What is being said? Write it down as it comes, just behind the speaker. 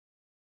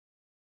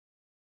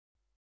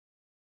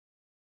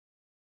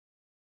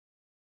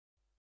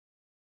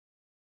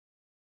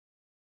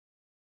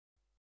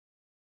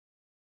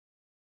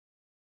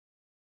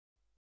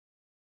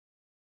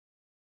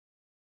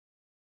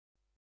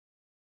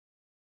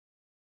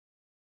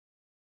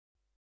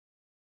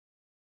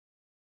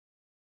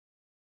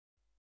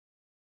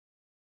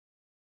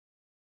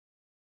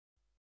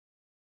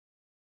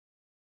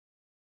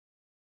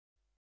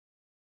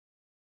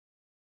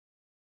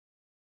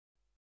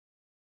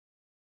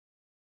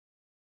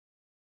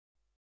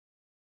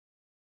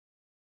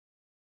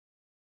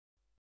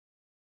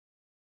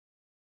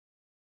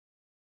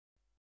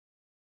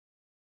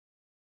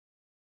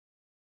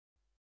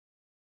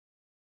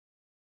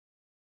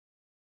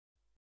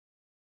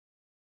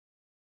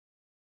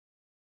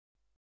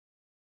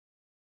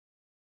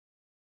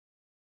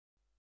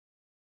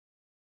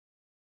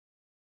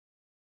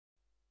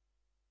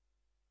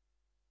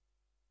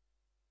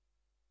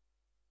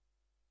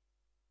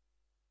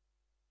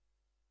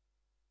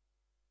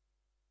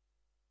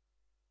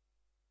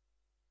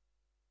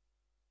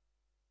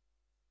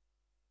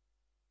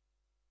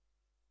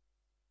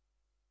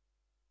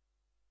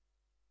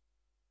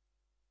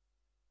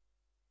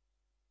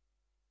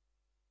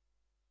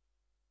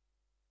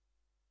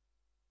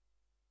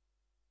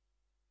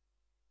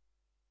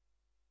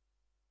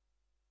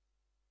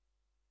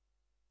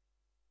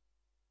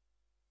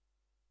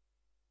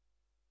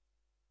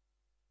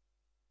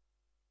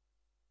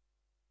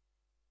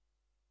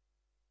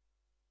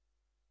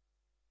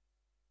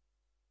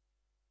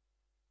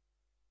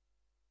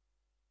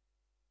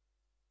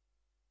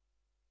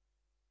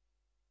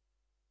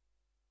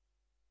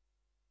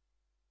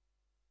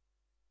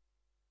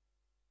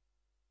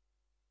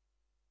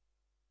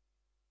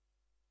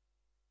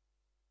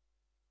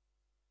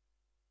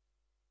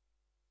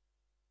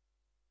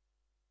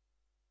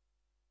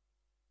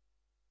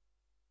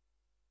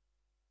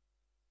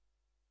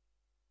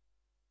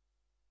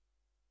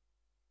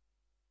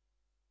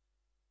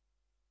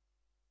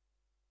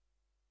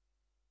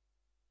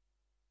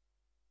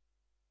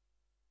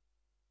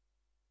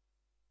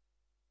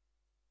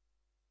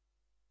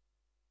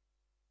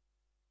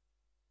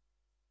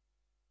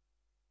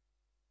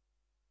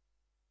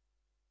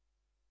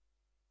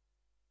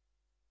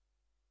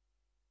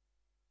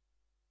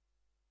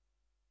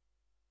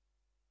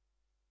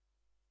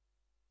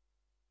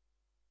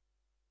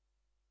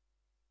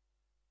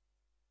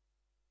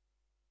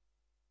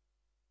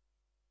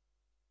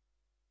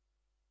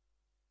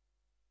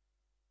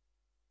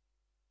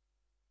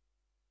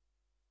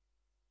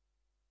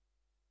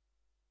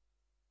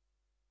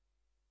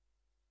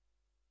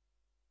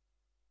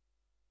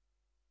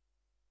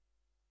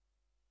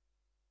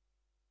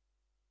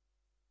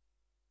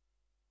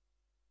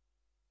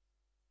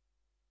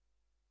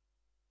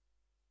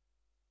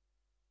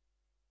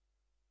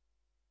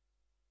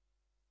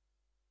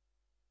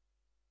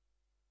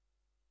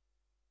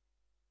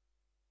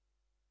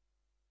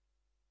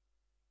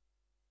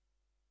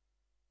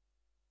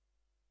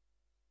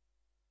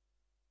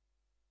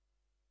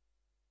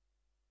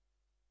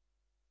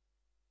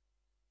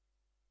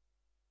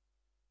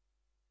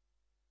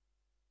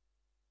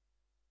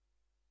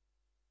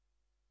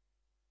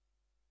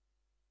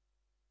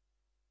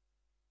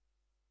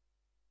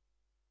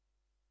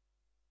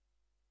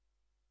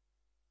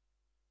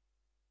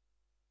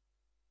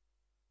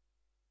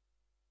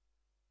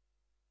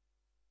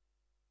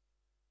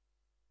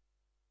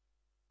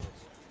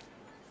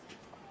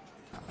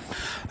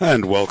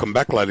And welcome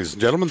back, ladies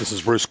and gentlemen. This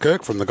is Bruce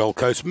Kirk from the Gold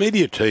Coast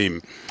Media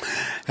Team.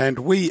 And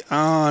we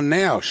are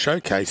now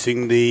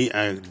showcasing the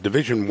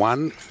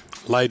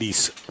Div.1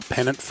 Ladies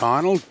Pennant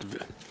Final.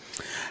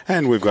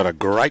 And we've got a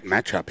great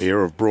matchup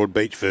here of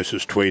Broadbeach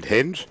versus Tweed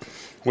Heads.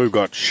 We've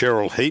got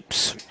Cheryl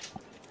Heaps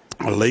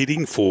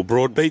leading for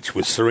Broadbeach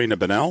with Serena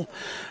Bennell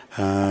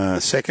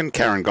second,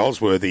 Karen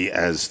Goldsworthy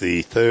as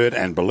the third,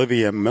 and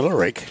Bolivia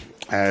Millerick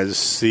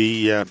as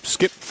the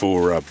skip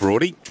for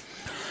Broady.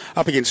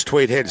 Up against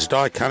Tweed Heads,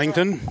 Di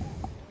Cunnington,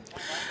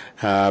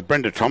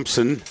 Brenda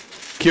Thompson,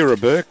 Kira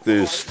Burke,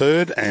 there's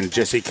third, and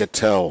Jessie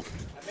Cottell.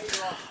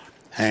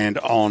 And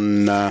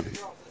on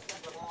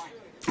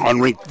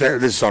rink,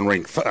 this is on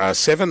rink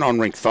 7. On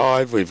rink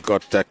 5, we've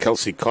got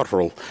Kelsey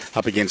Cottrell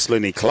up against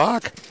Lenny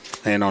Clark,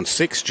 and on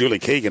 6, Julie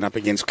Keegan up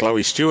against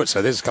Chloe Stewart.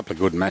 So there's a couple of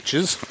good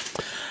matches.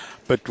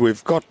 But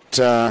we've got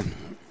at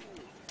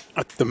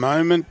the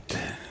moment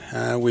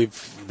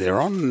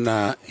they're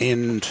on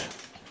end.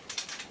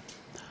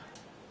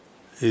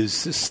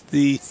 Is this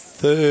the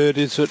third,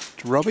 is it,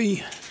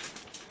 Robbie?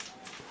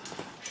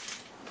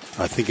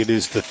 I think it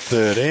is the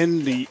third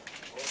end. The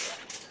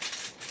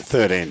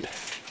third end.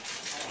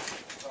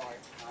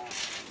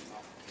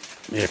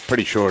 Yeah,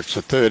 pretty sure it's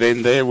the third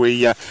end there.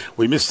 We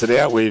missed it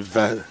out. We've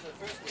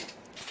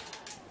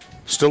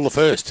still the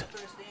first.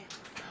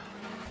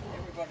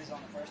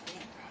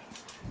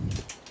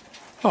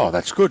 Oh,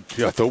 that's good.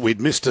 I thought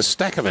we'd missed a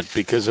stack of it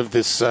because of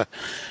this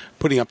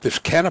putting up this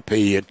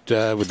canopy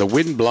with the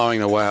wind blowing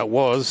the way it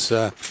was.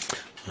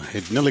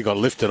 It nearly got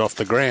lifted off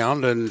the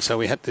ground, and so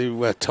we had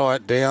to tie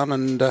it down,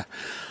 and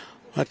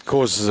that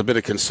causes a bit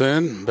of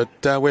concern.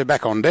 But we're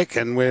back on deck,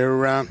 and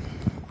we're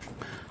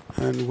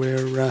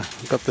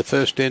got the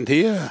first end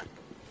here,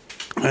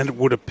 and it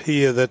would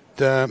appear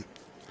that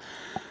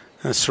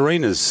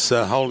Serena's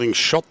holding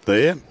shot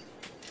there,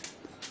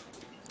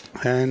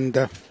 and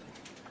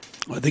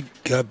I think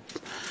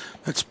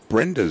that's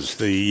Brenda's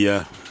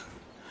the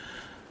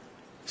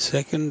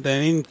second,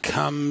 and in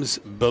comes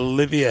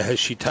Bolivia. Has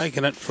she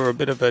taken it for a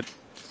bit of a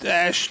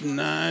dash?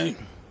 No.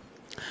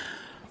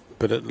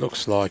 But it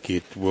looks like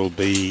it will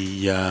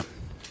be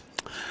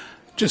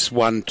just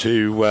one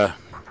to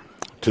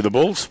the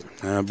Bulls,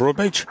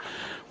 Broadbeach,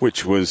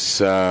 which was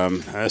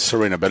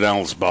Serena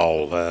Bennell's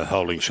bowl,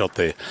 holding shot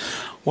there.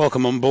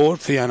 Welcome on board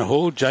Fiona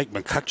Hall, Jake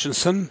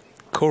McCutchinson,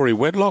 Corey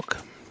Wedlock,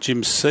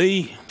 Jim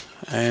C.,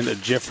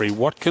 and Jeffrey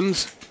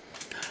Watkins.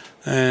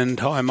 And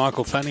hi,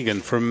 Michael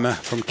Flanagan from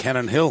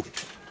Cannon Hill.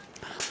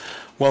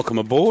 Welcome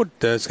aboard.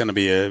 It's going to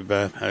be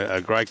a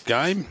great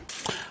game.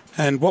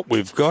 And what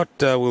we've got,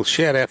 we'll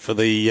shout out for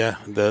the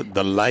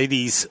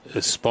ladies'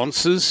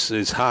 sponsors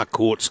is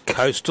Harcourt's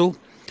Coastal,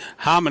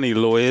 Harmony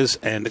Lawyers,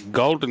 and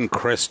Golden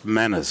Crest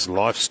Manors,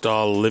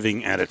 lifestyle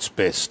living at its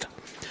best.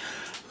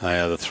 They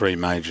are the three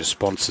major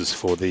sponsors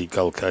for the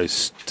Gold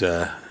Coast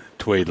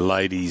Tweed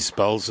Ladies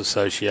Bowls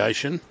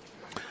Association.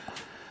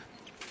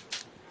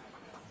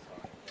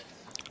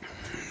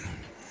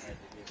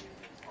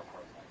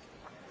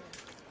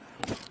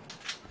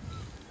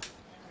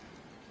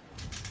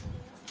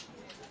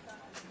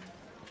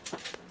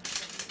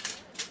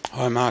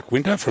 Hi, Mark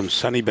Winter from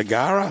sunny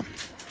Bagara.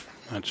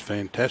 That's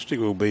fantastic.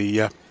 We'll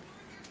be... I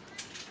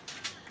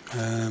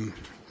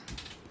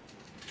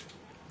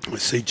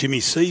see Jimmy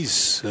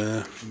C's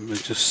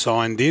just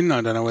signed in.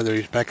 I don't know whether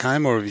he's back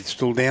home or if he's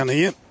still down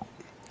here.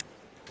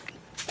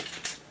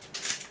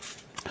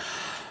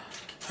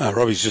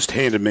 Robbie's just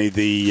handed me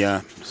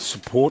the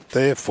support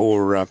there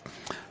for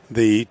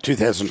the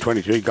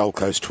 2023 Gold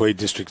Coast Tweed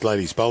District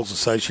Ladies Bowls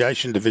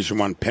Association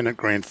Div.1 Pennant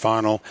Grand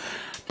Final,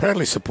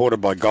 proudly supported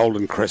by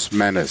Golden Crest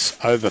Manors,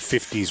 over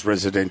 50s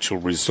residential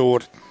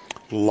resort,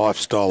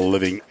 lifestyle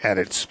living at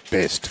its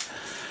best.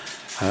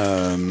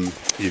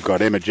 You've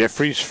got Emma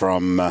Jeffries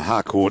from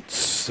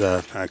Harcourt's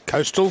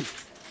Coastal,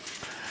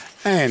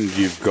 and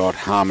you've got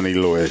Harmony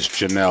Lawyers,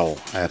 Janelle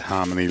at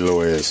Harmony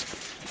Lawyers.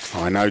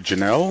 I know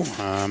Janelle.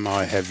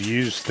 I have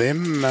used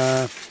them,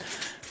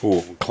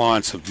 or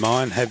clients of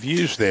mine have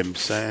used them,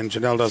 and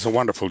Janelle does a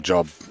wonderful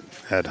job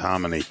at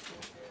Harmony.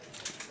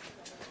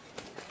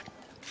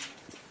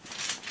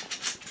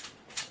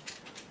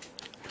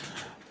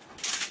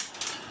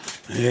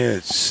 Yeah,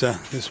 it's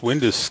this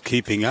wind is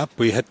keeping up.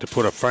 We had to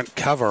put a front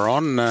cover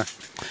on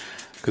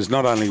because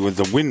not only was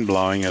the wind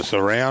blowing us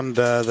around,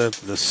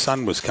 the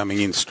sun was coming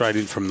in straight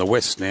in from the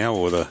west now,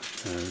 or the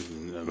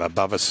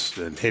above us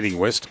and heading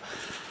west,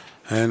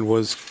 and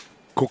was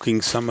cooking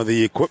some of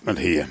the equipment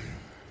here.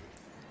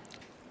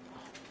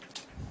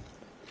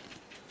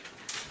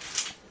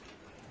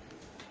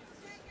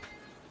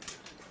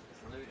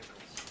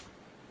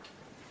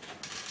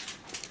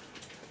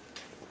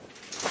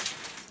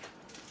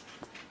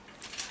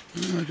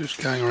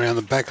 Just going around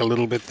the back a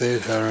little bit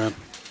there,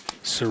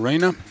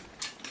 Serena.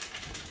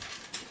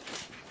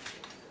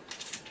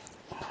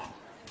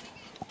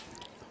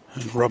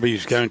 And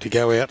Robbie's going to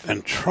go out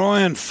and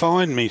try and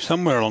find me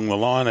somewhere along the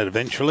line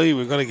eventually.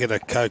 We've got to get a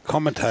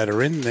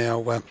co-commentator in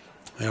now.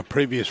 Our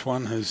previous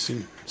one is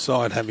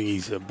inside having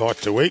his bite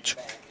to each.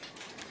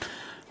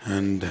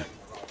 And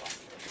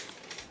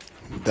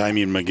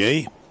Damien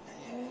McGee.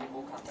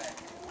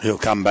 He'll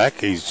come back.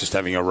 He's just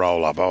having a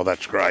roll up. Oh,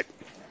 that's great.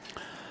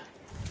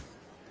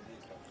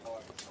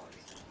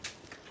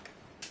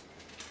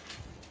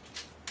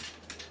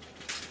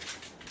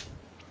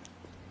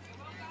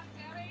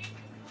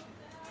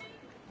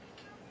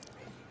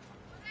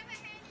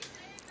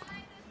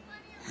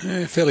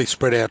 Yeah, fairly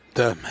spread out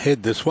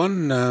head, this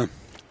one. On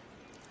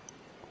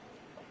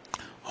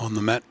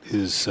the mat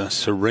is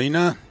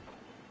Serena.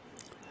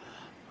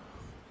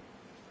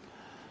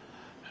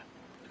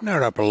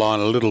 Narrowed up a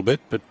line a little bit,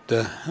 but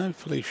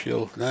hopefully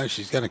she'll... No,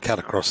 she's going to cut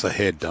across the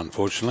head,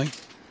 unfortunately.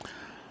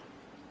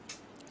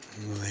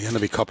 They're going to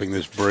be copping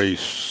this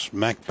breeze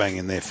smack bang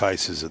in their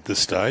faces at this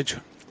stage.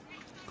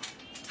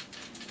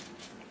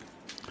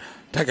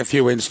 Take a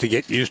few ends to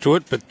get used to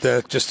it,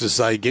 but just as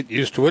they get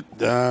used to it,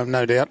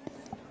 no doubt,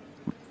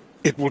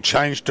 it will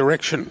change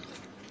direction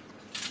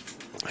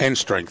and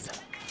strength.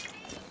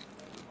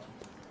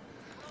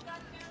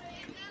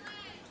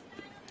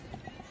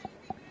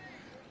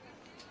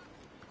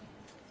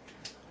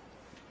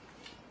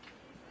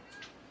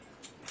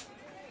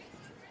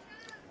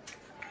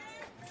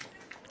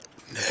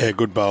 Yeah,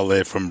 good bowl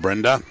there from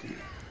Brenda.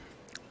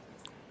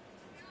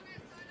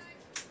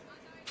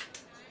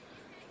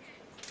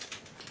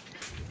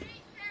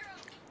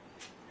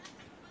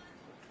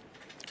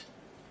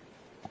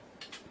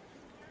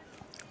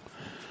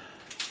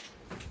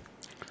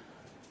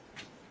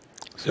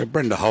 So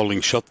Brenda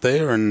holding shot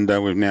there, and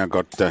we've now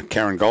got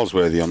Karen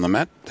Goldsworthy on the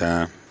mat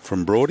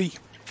from Broadie.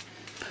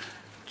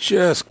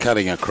 Just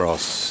cutting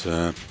across.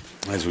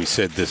 As we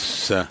said,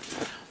 this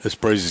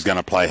breeze is going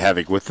to play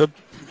havoc with them.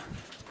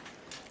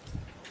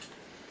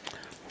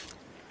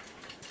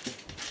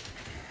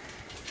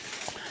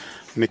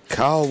 Nick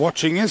Carl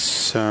watching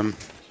us.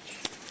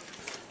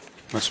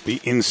 Must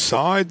be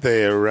inside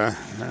there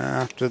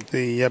after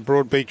the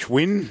Broadbeach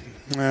win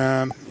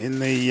in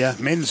the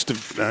men's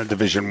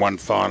Division 1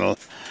 final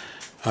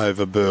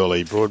over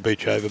Burleigh.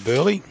 Broadbeach over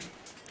Burleigh.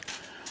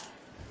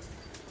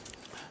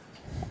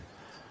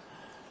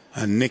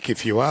 And Nick,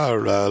 if you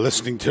are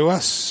listening to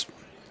us,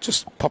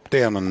 just pop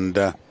down and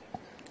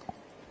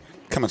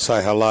come and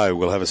say hello.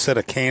 We'll have a set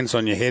of cans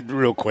on your head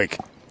real quick.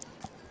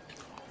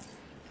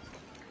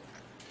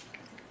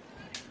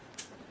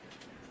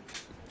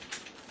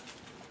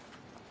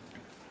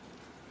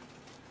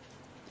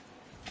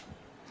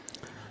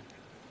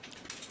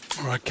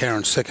 All right,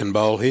 Karen's second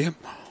bowl here.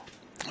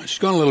 She's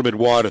gone a little bit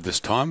wider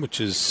this time,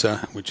 which is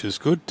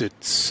good.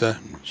 It's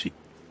she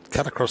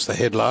cut across the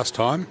head last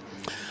time.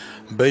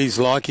 B's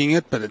liking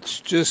it, but it's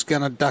just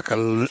going to duck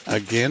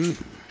again.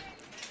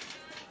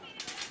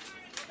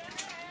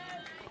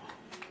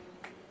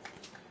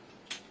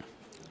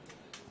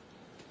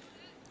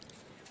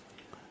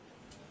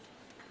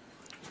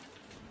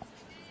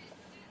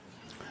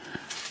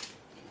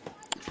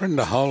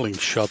 Brenda holding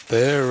shot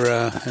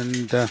there,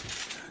 and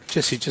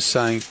Jessie just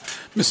saying,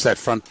 miss that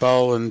front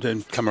bowl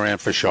and come around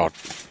for a shot.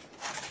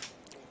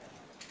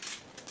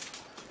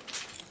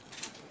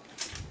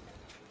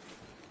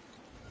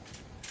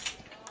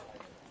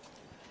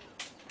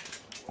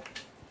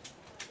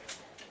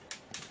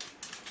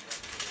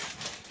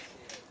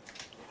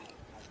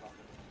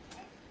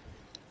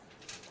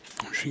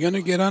 Is she going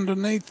to get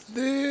underneath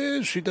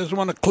there? She doesn't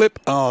want to clip.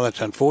 Oh,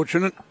 that's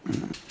unfortunate.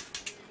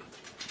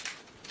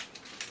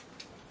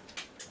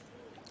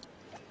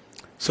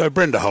 So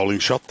Brenda holding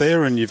shot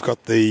there, and you've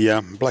got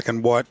the black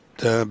and white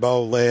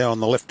bowl there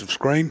on the left of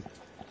screen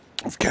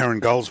of Karen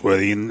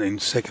Goldsworthy in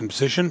second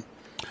position.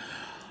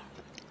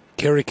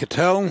 Jessie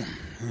Cottell,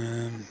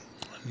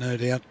 no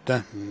doubt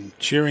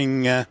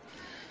cheering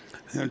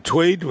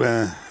Tweed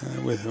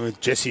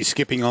with Jessie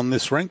skipping on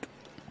this rink.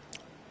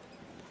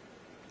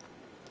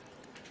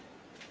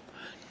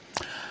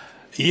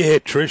 Yeah,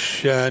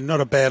 Trish,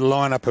 not a bad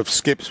lineup of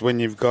skips when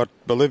you've got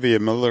Bolivia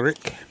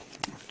Millerick,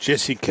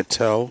 Jessie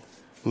Cottell,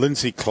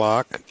 Lindsay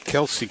Clark,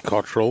 Kelsey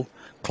Cottrell,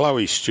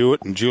 Chloe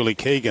Stewart and Julie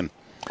Keegan.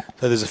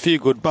 So there's a few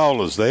good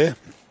bowlers there.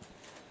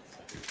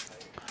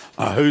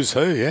 Who's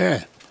who,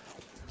 yeah.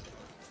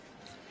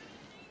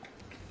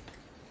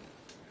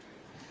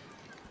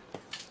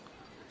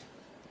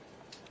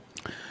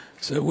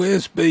 So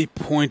where's B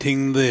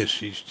pointing this?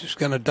 She's just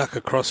going to duck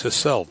across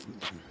herself.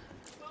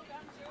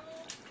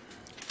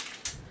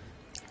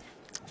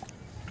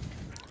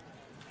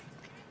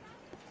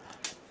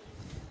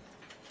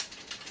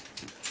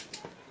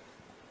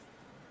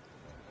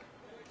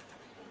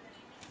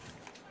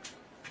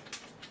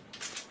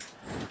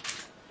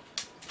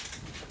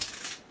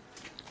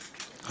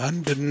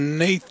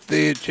 Underneath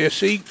there,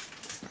 Jessie.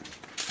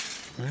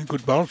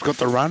 Good bowl. Got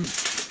the run.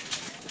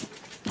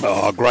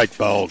 Oh, great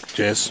bowl,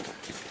 Jess.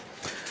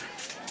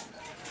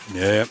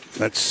 Yeah,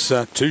 that's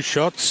two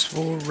shots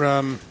for...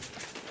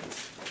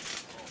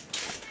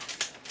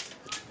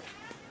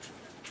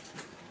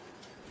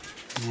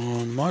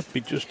 might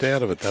be just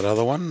out of it, that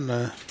other one.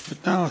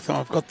 But no,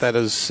 I've got that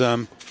as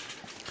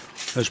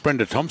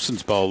Brenda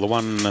Thompson's bowl, the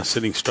one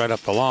sitting straight up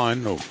the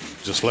line, or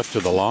just left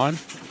of the line.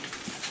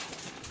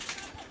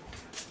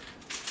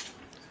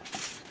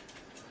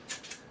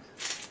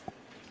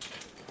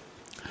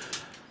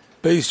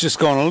 B's just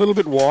gone a little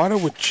bit wider,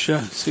 which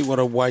see what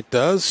her weight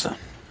does.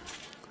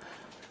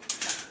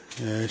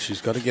 Yeah,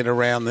 she's got to get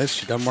around this.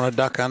 She doesn't want to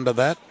duck under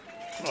that.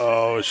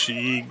 Oh,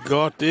 she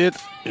got it.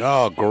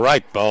 Oh,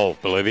 great bowl,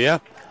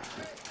 Bolivia.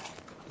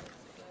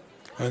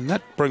 And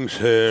that brings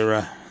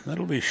her,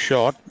 that'll be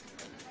shot.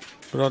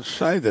 But I'd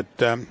say that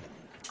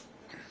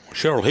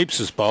Cheryl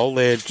Heaps's bowl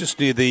there, just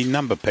near the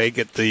number peg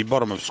at the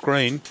bottom of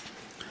screen,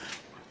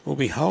 will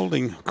be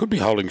holding, could be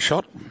holding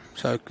shot.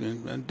 So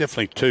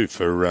definitely 2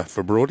 for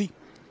Broadie.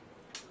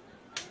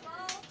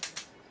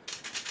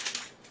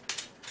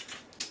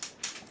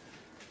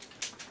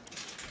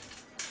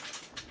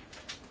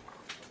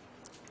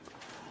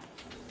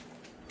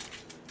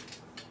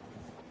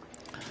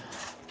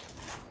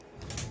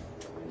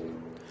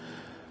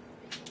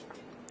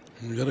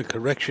 We've got a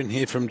correction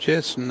here from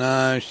Jess.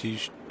 No,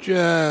 she's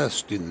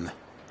just in.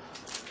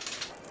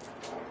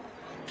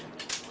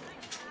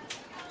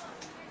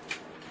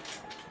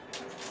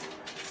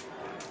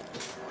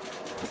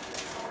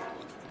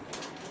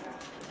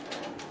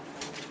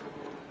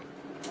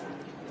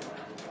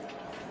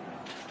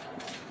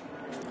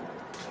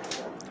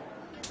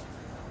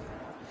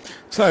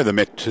 So the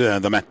mat to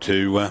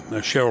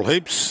Cheryl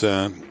Heaps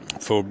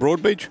for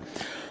Broadbeach.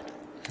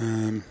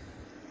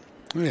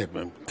 Yeah,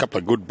 a couple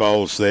of good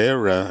bowls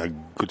there. A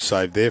good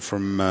save there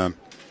from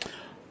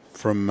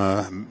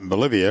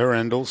Bolivia,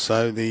 and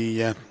also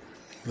the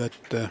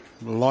that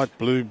light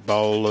blue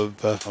bowl of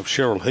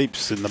Cheryl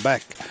Heaps in the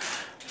back,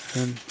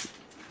 and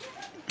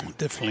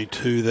definitely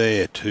 2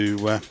 there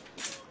to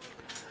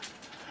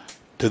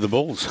the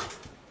Bulls.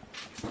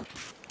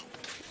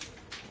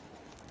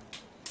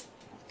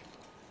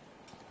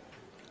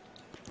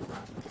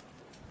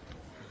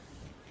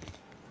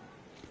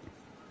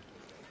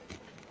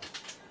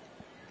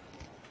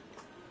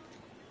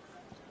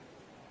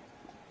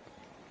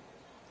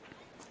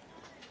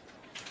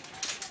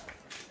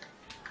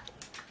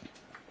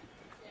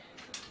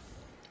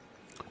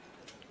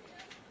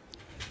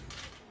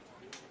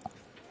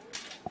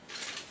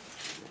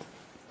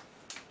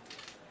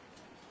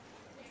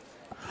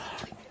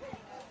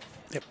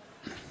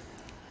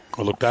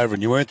 I looked over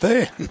and you weren't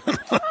there.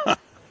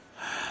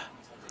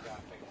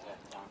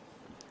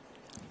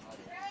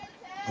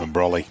 And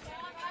Brolly.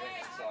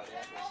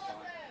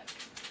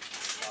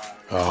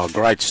 Oh,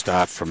 great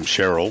start from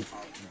Cheryl.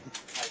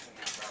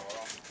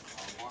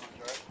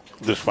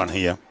 This one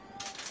here.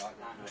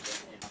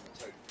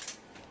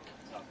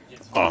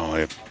 Oh,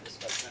 yeah.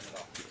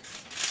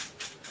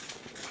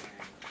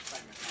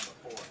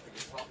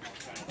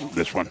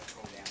 This one.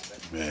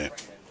 Yeah.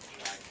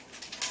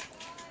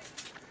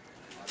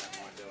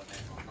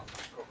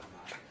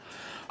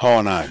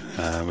 Oh no,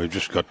 we've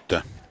just got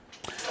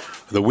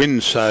the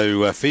wind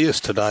so fierce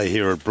today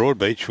here at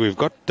Broadbeach. We've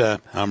got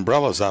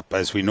umbrellas up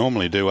as we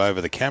normally do over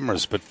the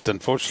cameras, but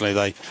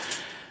unfortunately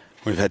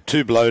we've had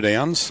 2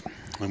 blowdowns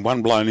and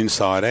 1 blown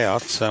inside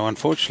out. So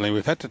unfortunately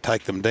we've had to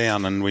take them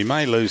down, and we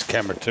may lose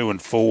camera 2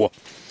 and 4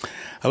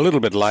 a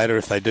little bit later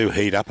if they do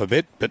heat up a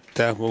bit.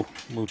 But we'll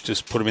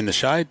just put them in the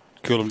shade,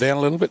 cool them down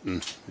a little bit,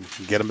 and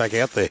get them back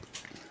out there.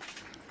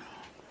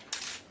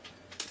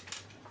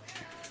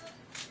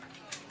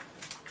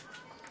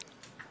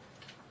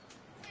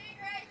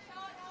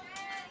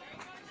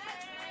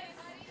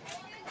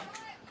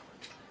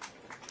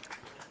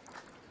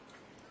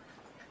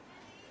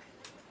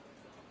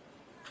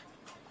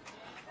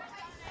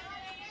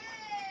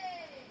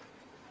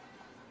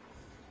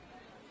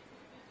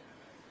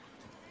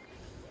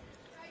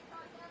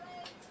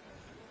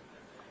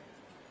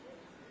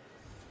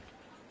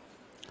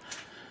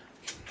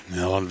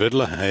 Alan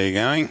Vidler, how are you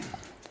going?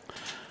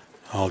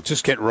 I'll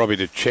just get Robbie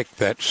to check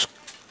that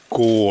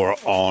score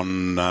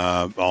on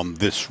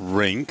this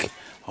rink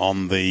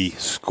on the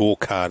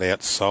scorecard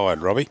outside.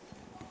 Robbie,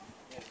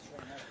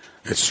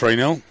 it's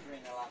 3-0.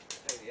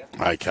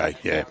 Okay,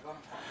 yeah,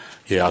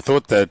 yeah. I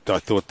thought that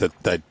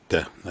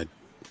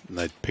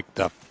they'd picked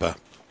up.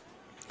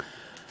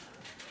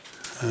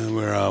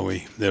 Where are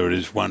we? There it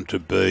is. 1 to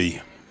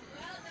B.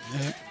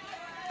 Yeah.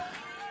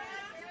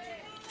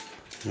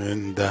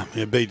 And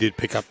yeah, B did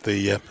pick up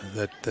the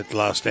that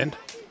last end.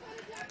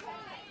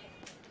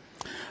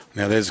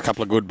 Now there's a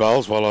couple of good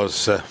bowls while I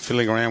was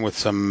fiddling around with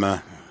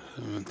some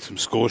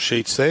score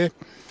sheets there.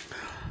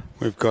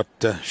 We've got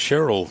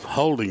Cheryl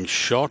holding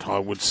shot, I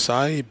would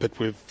say, but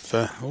we've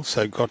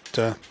also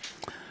got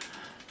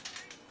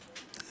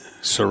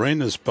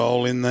Serena's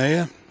bowl in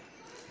there.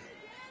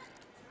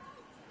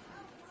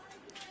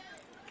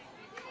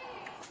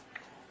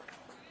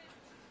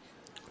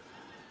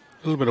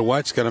 A little bit of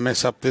weight's going to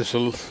mess up this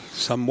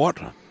somewhat.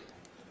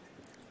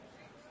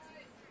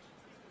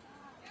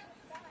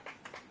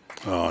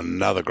 Oh,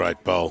 another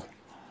great bowl.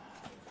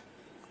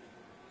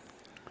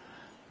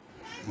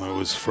 That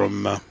was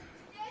from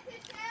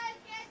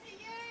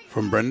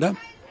Brenda.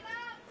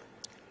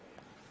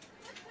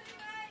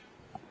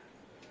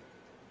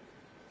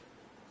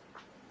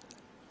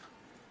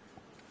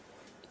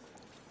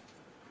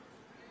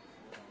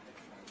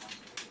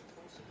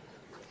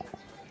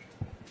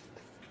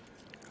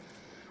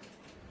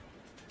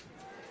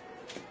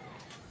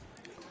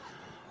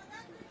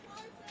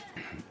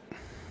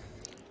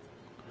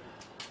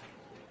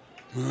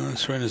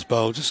 Serena's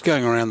bowl just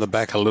going around the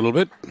back a little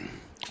bit.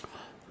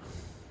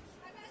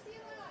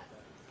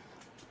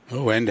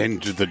 Oh, and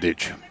into the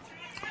ditch.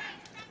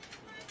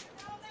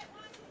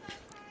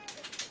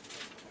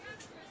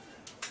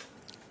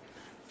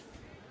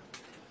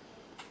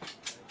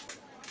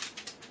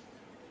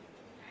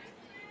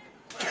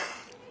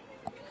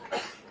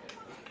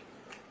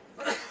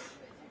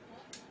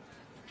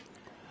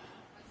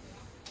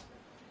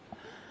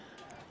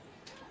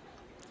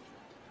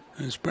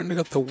 Has Brenda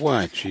got the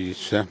weight?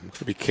 She's got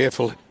to be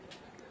careful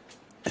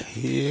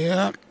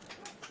here.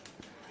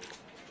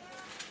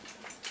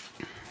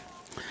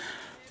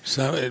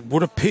 So it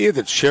would appear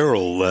that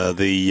Cheryl,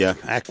 the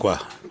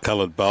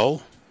aqua-coloured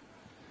bowl,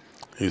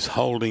 is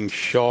holding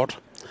shot,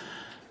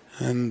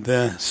 and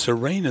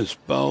Serena's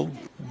bowl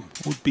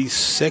would be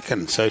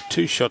second. So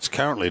 2 shots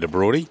currently to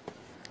Broadie.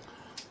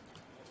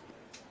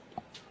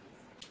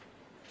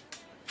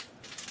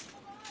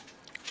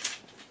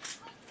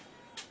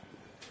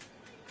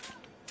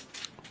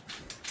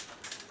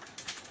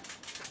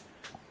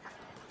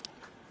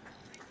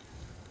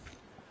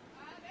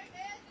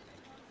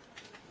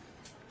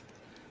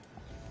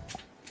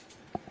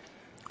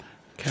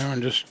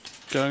 Karen just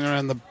going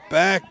around the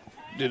back.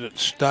 Did it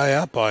stay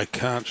up? I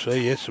can't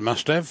see. Yes, it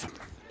must have.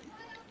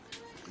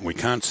 We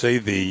can't see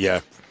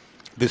the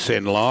this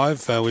end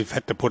live. We've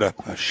had to put a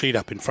sheet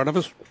up in front of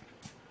us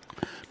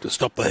to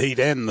stop the heat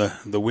and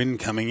the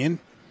wind coming in.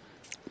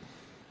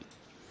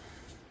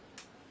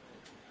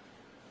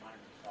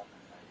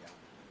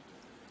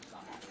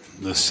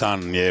 The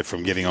sun, yeah,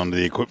 from getting onto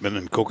the equipment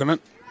and cooking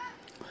it.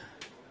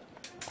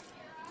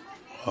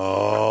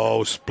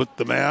 Oh, split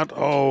them out.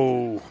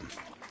 Oh.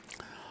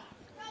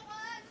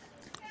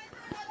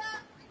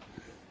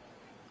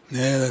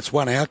 Yeah, that's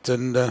one out,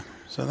 and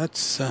so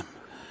that's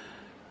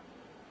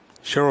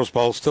Cheryl's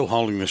bowl still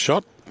holding the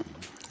shot,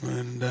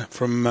 and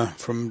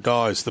from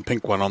Dyes, the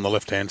pink one on the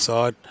left-hand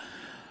side,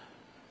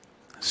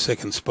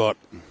 second spot.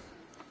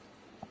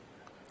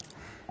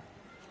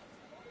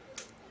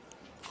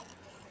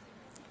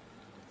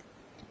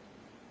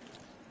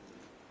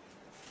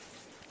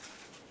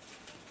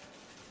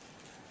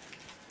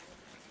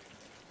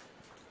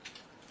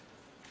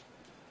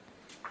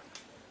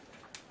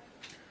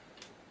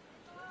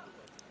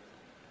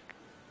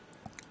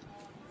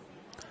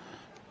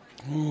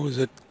 Oh, has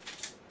it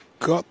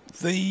got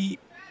the...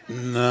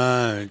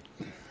 No,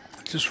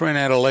 it just ran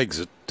out of legs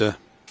at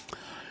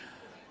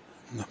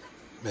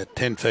about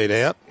 10 feet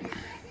out.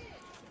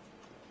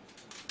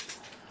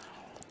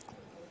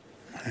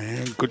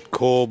 And good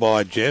call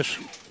by Jess.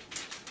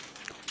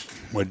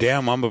 We're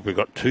down one, but we've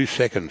got 2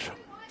 seconds.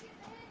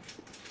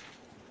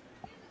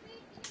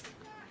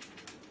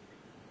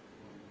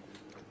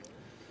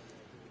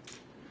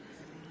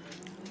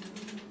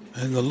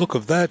 And the look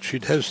of that, she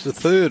has the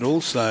third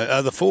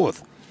also, the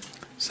fourth.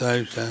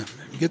 So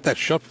get that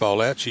shot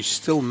bowl out. She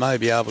still may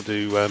be able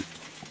to.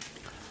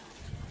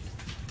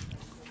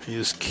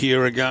 Here's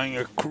Kira going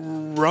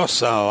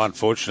across. Oh,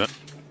 unfortunate.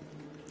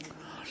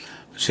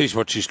 She's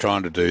what she's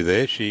trying to do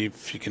there.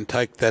 If she can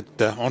take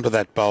that onto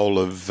that bowl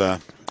of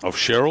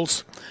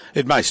Cheryl's,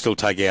 it may still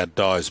take out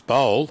Dye's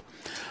bowl,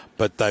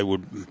 but they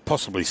would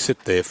possibly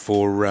sit there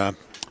for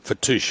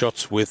 2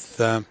 shots with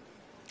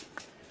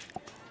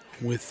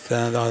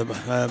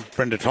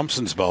Brenda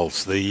Thompson's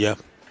bowls, the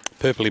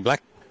purpley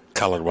black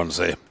coloured ones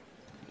there.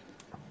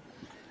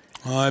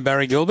 Hi,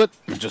 Barry Gilbert.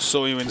 I just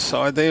saw you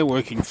inside there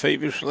working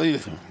feverishly,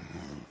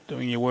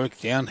 doing your work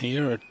down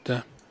here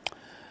at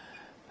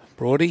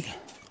Broadie.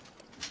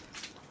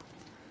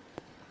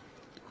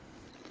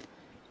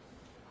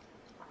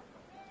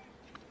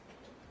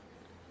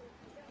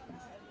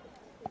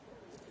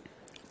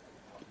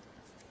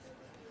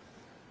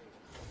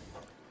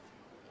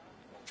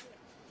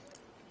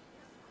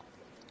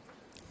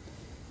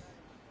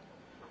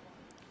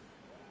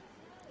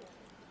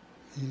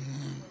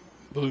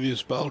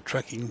 Bolivia's bowl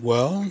tracking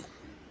well.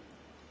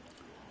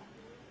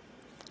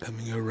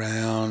 Coming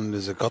around,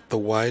 has it got the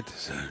weight?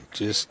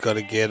 Just got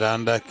to get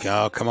under.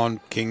 Oh, come on,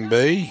 King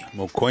B.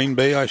 Or Queen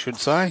B, I should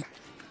say.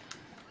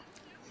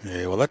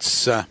 Yeah, well,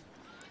 that's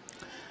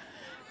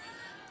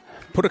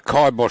put a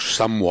kibosh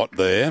somewhat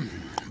there.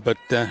 But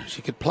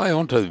she could play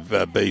onto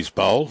B's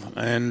bowl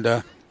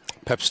and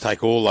perhaps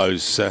take all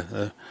those,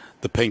 the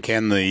pink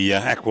and the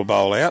aqua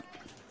bowl out.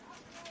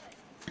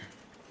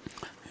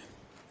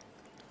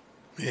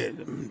 Yeah,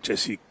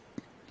 Jessie,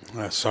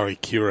 sorry,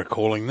 Kira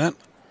calling that.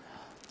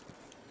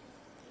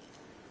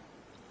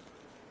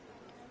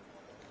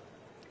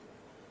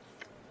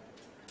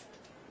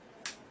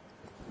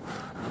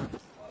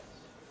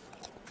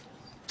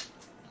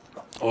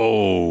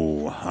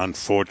 Oh,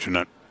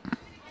 unfortunate.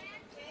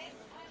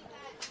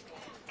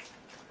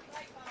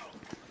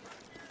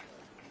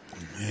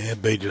 Yeah,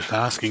 B just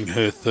asking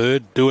her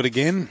third, do it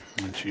again.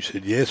 And she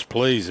said, yes,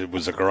 please. It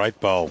was a great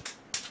bowl.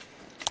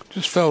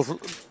 Just felt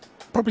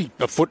probably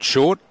a foot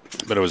short,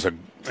 but it was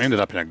ended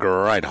up in a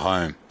great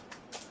home.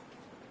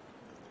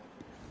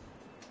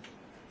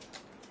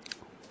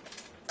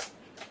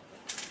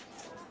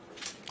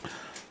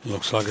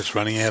 Looks like it's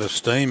running out of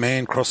steam.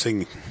 Man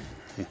crossing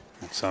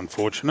It's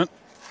unfortunate.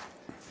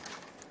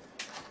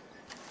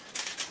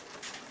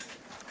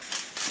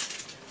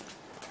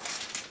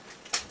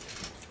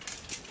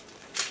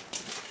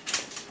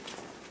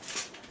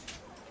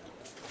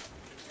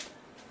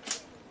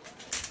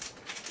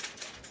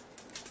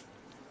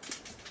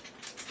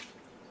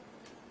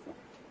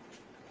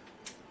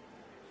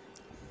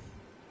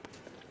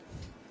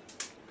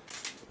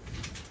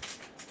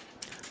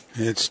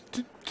 It's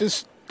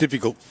just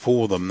difficult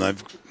for them.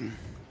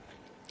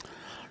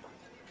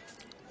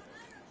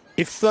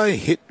 If they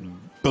hit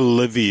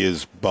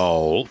Bolivia's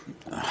bowl,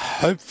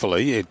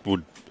 hopefully it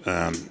would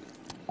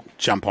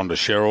jump onto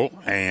Cheryl,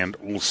 and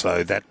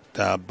also that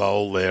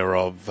bowl there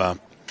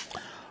of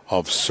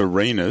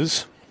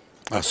Serena's,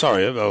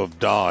 of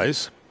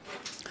Di's,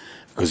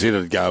 because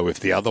it'd go if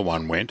the other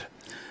one went.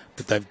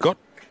 But they've got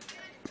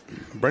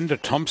Brenda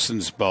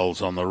Thompson's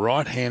bowls on the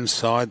right-hand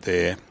side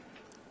there.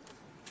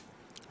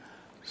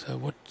 So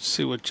let's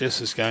see what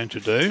Jess is going to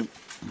do.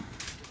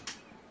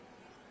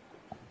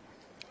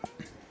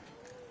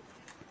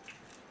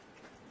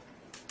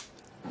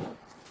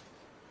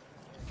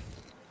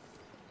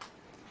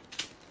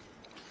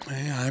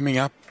 Yeah, aiming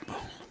up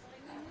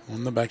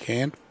on the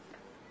backhand.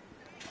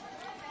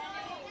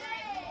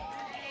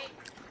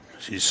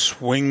 She's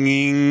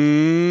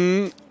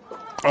swinging.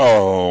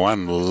 Oh,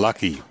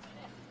 unlucky.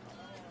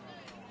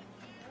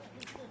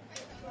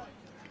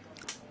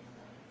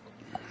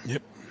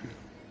 Yep.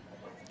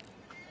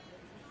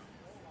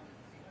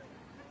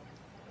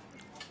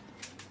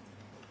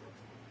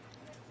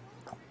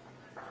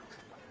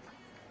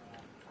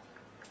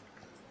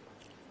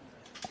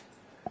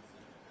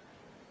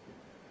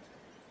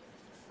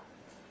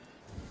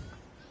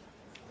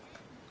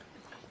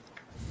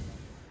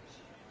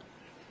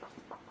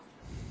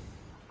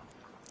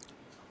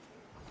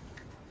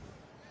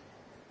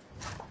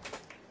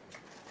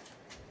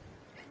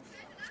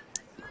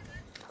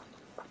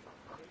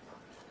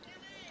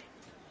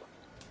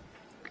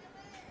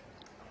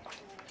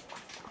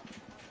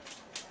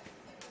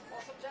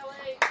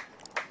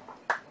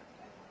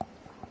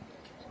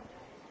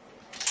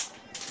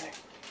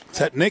 Is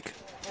that Nick?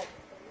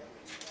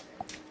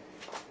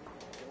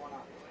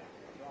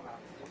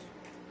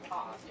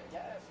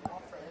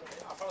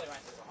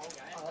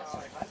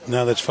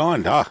 No, that's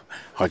fine. I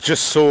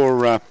just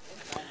saw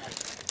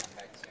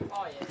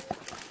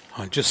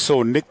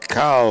Nick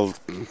Carl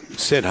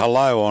said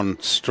hello on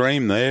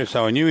stream there,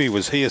 so I knew he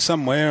was here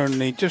somewhere,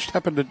 and he just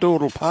happened to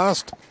dawdle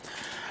past.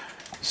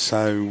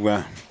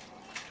 So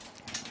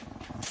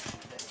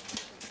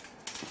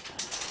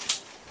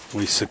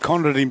we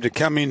seconded him to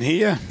come in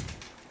here.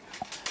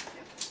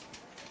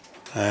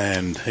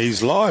 And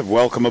he's live.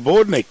 Welcome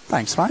aboard, Nick.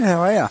 Thanks, mate. How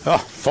are you? Oh,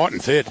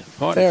 fighting fit.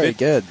 Very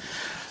good.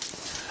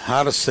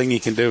 Hardest thing you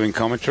can do in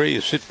commentary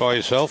is sit by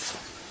yourself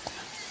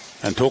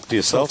and talk to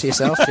yourself. Talk to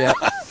yourself, yeah.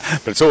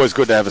 But it's always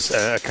good to have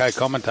a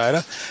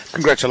co-commentator.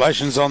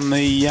 Congratulations on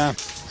the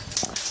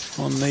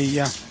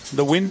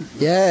win.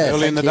 Yeah,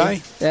 early in the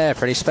day. Yeah,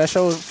 pretty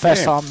special.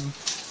 First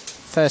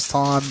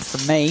time for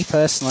me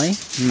personally.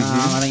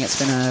 I think it's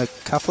been a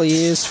couple of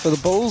years for the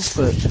Bulls,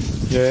 but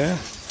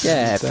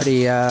yeah,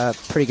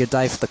 pretty good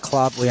day for the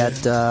club. We had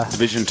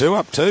Division 2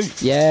 up too.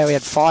 Yeah, we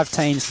had 5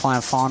 teams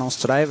playing finals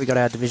today. We got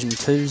our Division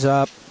 2s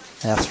up,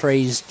 our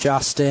 3s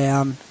just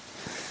down,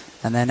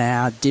 and then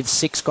our Div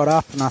 6 got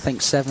up, and I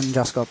think 7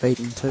 just got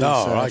beaten too.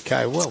 Oh, so.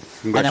 okay. Well,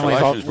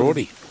 congratulations,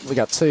 Broady. We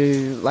got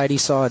 2 lady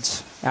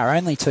sides, our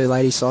only 2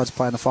 lady sides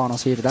playing the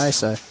finals here today,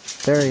 so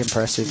very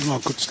impressive. Oh,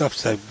 good stuff.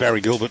 So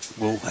Barry Gilbert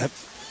will have,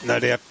 no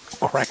doubt,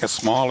 crack a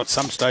smile at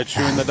some stage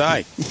during the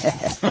day.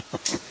 Yeah.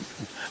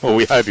 Well,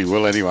 we hope he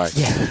will anyway.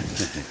 Yeah.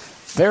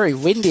 Very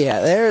windy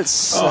out there.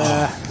 It's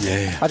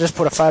yeah. I just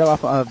put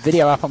a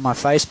video up on my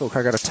Facebook.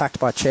 I got attacked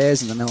by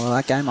chairs in the middle of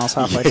that game. I was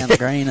halfway down the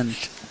green and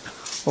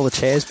all the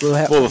chairs blew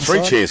out. Well, the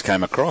 3 chairs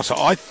came across.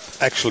 I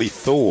actually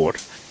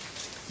thought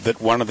that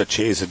one of the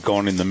chairs had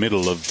gone in the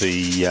middle of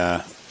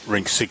the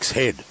rink 6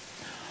 head.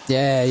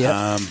 Yeah,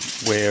 yeah.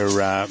 Where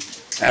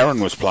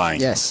Aaron was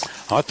playing. Yes.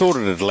 I thought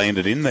it had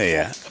landed in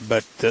there,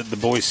 but the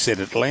boys said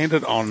it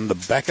landed on the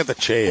back of the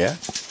chair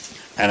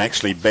and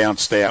actually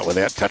bounced out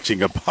without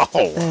touching a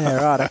pole.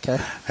 Yeah, right, okay.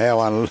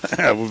 How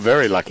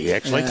very lucky,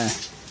 actually. Yeah.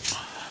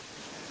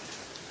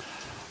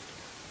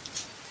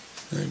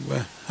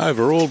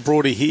 Overall,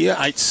 Broady here,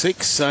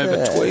 8-6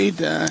 over Tweed.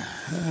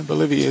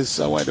 Bolivia's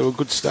away to a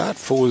good start,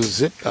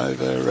 4-zip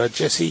over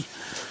Jessie.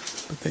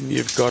 But then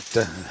you've got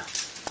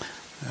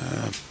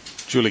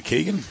Julie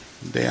Keegan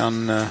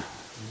down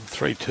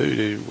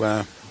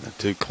 3-2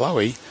 to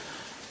Chloe.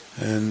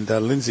 And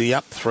Lindsay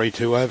up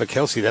 3-2 over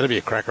Kelsey. That'll be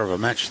a cracker of a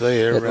match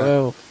there.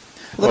 A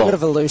little bit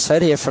of a loose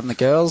head here from the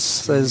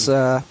girls. There's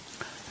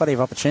plenty of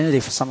opportunity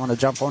for someone to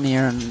jump on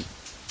here and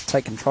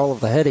take control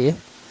of the head here.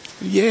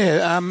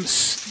 Yeah, the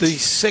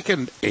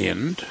second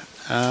end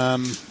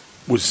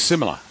was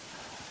similar.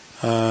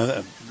 They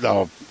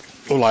were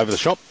all over the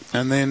shop.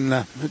 And then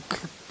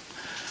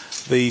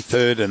the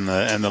third and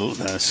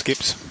the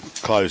skips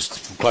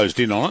closed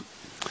in on it.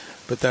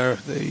 But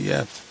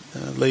the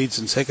leads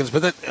and seconds.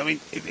 But that, I mean,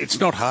 it's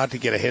not hard to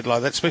get ahead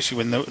like that, especially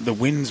when the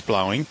wind's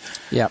blowing.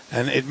 Yep.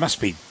 And it must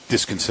be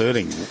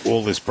disconcerting,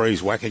 all this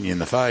breeze whacking you in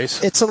the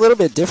face. It's a little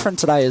bit different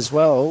today as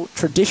well.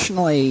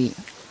 Traditionally,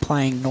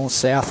 playing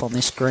north-south on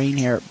this green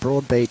here at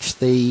Broadbeach,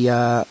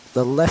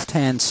 the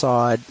left-hand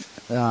side,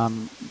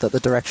 that the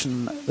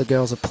direction the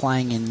girls are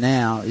playing in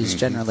now is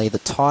generally the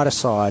tighter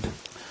side,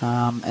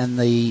 and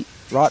the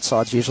right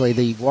side's usually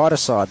the wider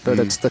side, but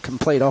it's the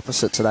complete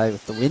opposite today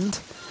with the wind.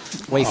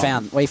 We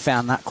found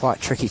that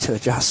quite tricky to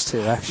adjust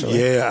to, actually.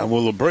 Yeah,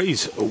 well, the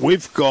breeze,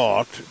 we've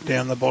got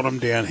down the bottom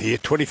down here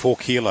 24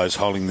 kilos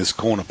holding this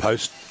corner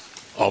post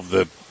of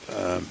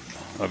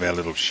our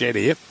little shed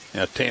here,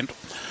 our tent,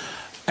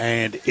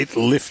 and it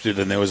lifted,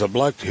 and there was a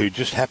bloke who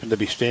just happened to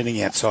be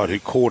standing outside who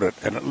caught it,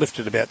 and it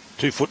lifted about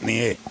 2 foot in the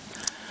air.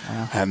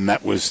 Wow. And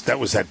that was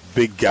that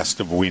big gust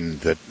of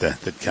wind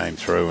that came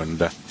through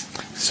and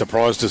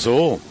surprised us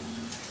all.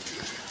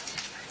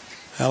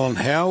 Alan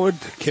Howard,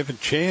 Kevin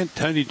Chant,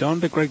 Tony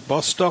Donda, Greg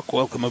Bostock,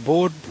 welcome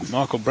aboard.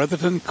 Michael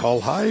Bretherton,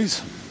 Cole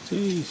Hayes.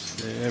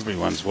 Jeez,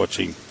 everyone's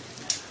watching.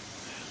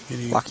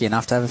 Lucky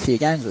enough to have a few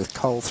games with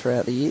Cole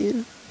throughout the year,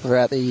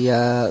 throughout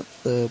the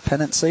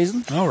Pennant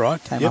season. All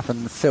right. Came up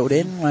and filled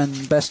in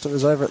when Bester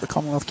was over at the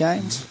Commonwealth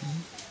Games.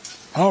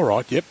 All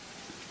right, yep.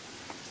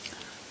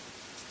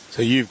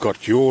 So you've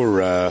got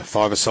your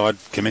five-a-side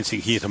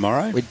commencing here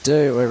tomorrow? We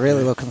do. We're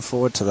really looking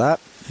forward to that.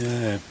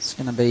 Yeah. It's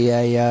going to be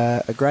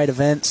a great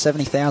event,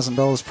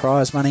 $70,000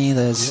 prize money.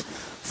 There's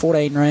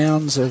 14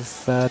 rounds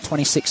of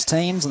 26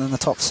 teams, and then the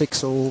top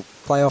 6 will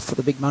play off for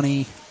the big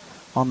money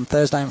on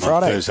Thursday and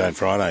Friday. Thursday and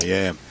Friday,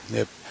 yeah.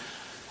 Yep.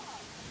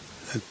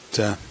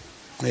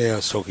 I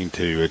was talking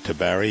to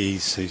Barry.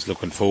 He's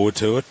looking forward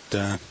to it.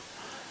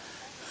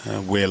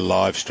 We're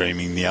live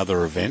streaming the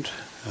other event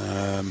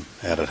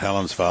out at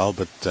Helensvale,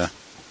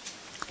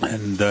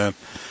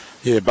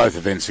 both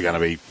events are going to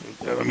be.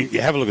 I mean,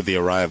 you have a look at the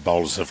array of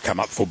bowlers that have come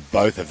up for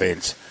both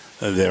events.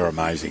 They're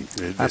amazing.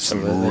 There's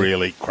some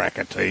really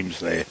cracker teams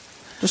there.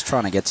 Just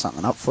trying to get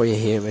something up for you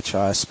here, which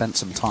I spent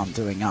some time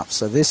doing up.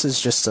 So this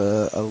is just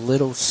a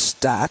little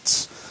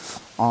stats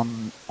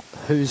on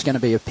who's going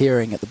to be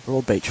appearing at the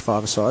Broadbeach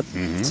five-a-side.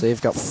 Mm-hmm. So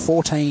you've got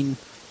 14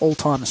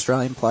 all-time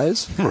Australian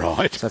players.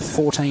 Right. So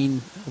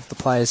 14 of the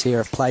players here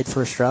have played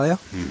for Australia.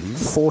 Mm-hmm.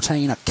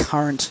 14 are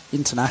current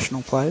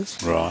international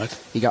players. Right.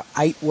 You got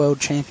 8 world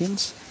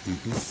champions,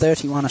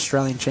 31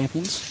 Australian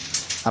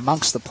champions.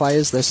 Amongst the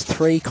players, there's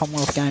 3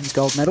 Commonwealth Games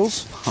gold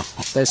medals.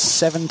 There's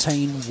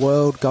 17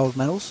 world gold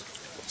medals,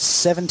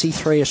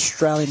 73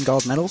 Australian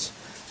gold medals,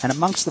 and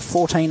amongst the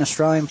 14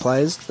 Australian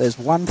players, there's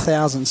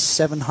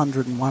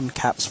 1,701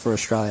 caps for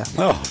Australia.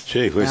 Oh,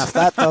 gee whiz. Now, if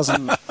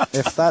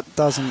that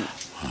doesn't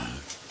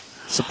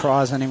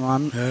surprise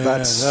anyone,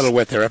 that'll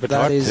whet their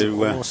appetite that is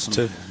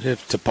awesome.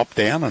 to pop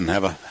down and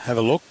have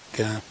a look.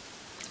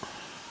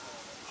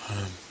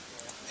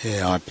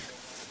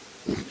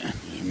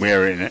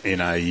 We're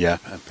in a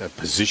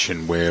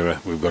position where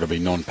we've got to be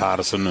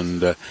non-partisan,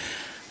 and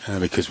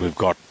because we've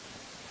got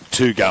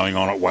 2 going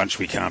on at once,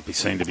 we can't be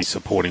seen to be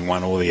supporting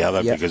one or the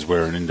other because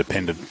we're an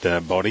independent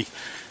body,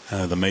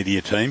 the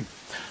media team.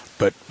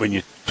 But when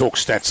you talk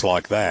stats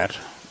like that,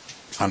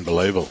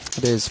 unbelievable.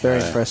 It is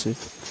very impressive.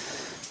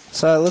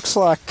 So it looks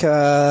like,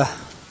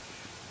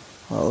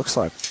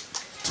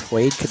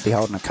 Tweed could be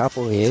holding a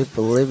couple here.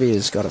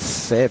 Bolivia's got a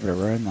fair bit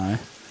of room though.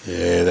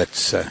 Yeah,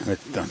 that's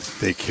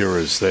their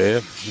Cura's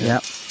there.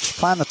 Yep. She's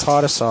playing the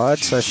tighter side,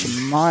 so she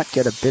might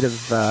get a bit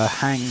of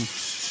hang.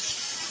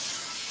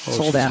 It's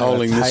all down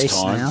to the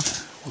pace now.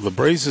 Well, the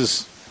breeze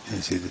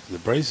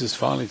is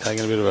finally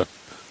taking a bit of a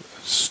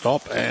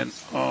stop and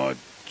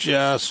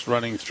just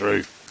running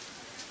through.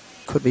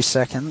 Could be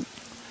second.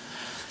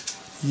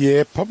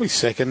 Yeah, probably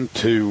second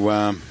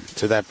to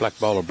that black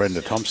bowler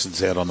Brenda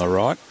Thompson's out on the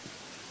right.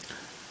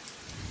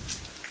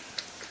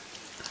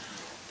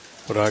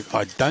 But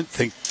I don't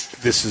think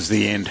this is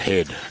the end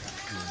head.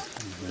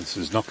 This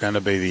is not going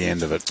to be the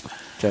end of it.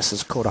 Jess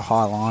has caught a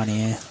high line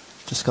here.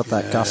 Just got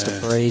that gust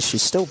of breeze.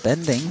 She's still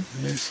bending.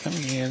 Yeah, it's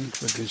coming in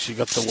because she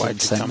got the weight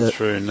to come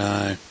through.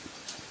 No.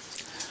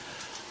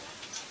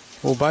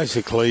 Well,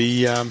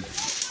 basically,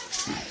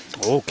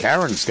 all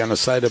Karen's going to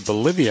say to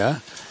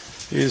Bolivia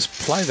is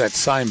play that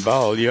same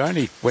bowl. You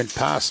only went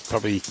past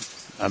probably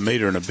a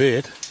metre and a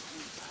bit.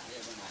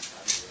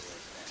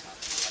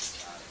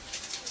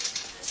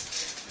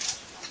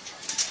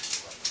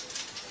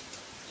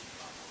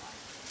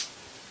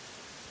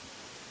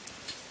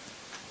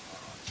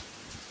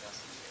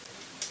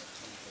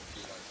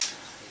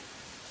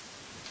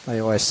 They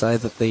always say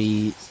that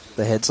the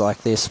heads like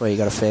this, where you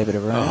got a fair bit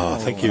of room. Oh,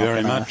 thank you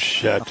very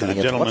much to the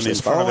gentleman in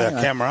front of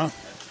our camera.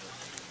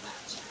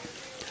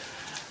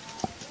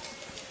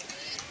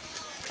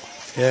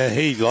 Yeah,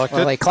 he liked it.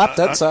 Well, they clapped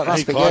it, so it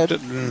must be good. He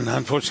clapped it, and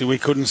unfortunately we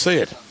couldn't see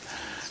it.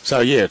 So,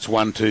 yeah, it's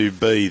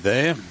 1-2B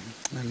there.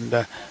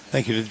 And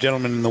thank you to the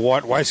gentleman in the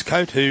white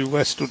waistcoat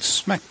who stood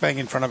smack bang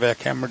in front of our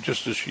camera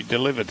just as she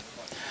delivered.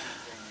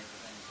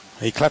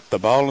 He clapped the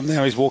bowl, and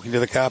now he's walking to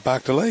the car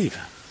park to leave.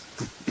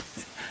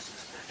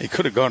 He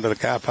could have gone to the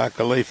car park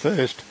to leave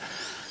first.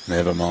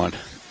 Never mind.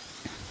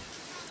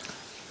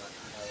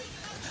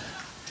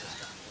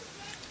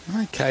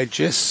 Okay,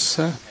 Jess.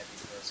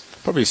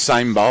 Probably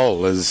same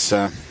bowl as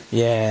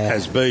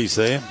B's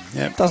there.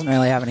 Yep. Doesn't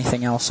really have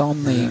anything else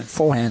on. The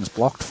forehand's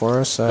blocked for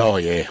us. So oh,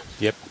 yeah.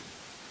 Yep.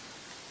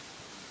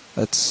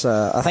 It's.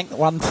 I think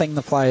one thing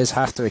the players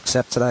have to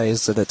accept today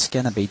is that it's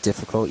going to be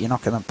difficult. You're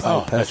not going to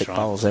play perfect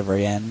bowls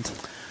every end,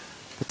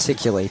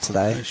 particularly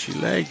today. She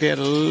lagged out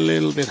a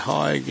little bit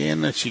high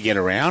again. If she get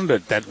around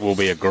it, that will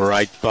be a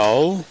great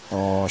bowl.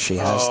 Oh, she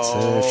has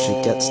to. If she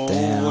gets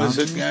down. Is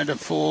it going to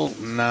fall?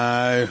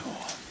 No.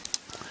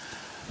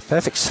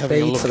 Perfect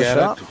speed for the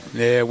shot.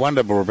 Yeah,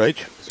 wonder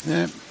Broadbeach.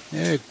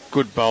 Yeah,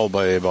 good bowl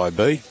there by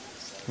B.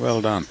 Well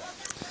done.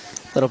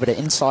 A little bit of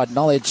inside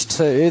knowledge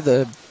too.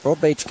 The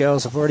Broadbeach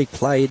girls have already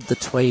played the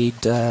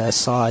Tweed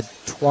side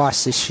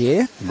twice this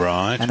year.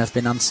 Right. And have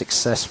been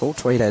unsuccessful.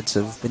 Tweed Heads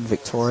have been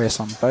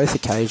victorious on both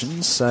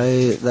occasions.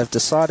 So they've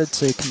decided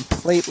to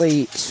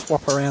completely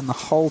swap around the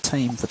whole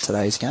team for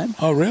today's game.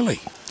 Oh, really?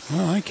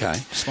 Oh, okay.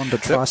 Just wanted to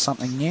try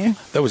something new.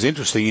 That was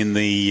interesting in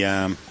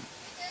the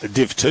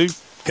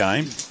Div.2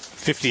 game.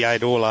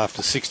 58 all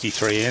after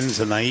 63 ends,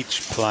 and they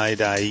each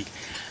played a...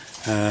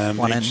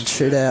 one-end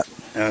shootout.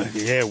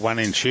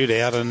 One-end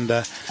shootout,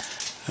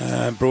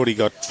 and Broady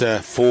got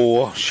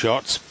 4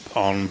 shots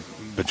on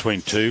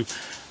between 2,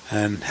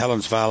 and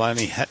Helensvale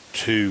only had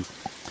to...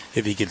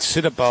 If he could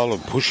sit a bowl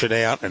and push it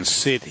out and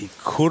sit, he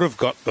could have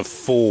got the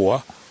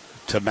 4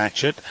 to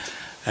match it,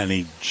 and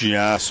he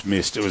just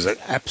missed. It was an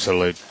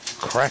absolute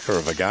cracker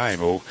of a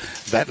game, or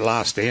that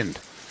last end.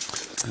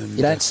 And,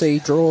 you don't see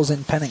draws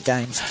in pennant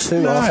games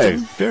too often.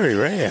 No, very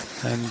rare.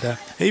 And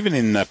even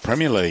in the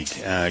Premier League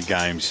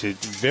games,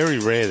 it's very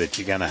rare that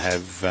you're going to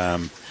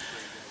have...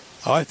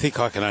 I think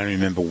I can only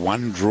remember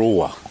one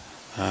draw,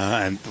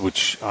 and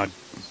which I'd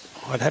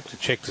have to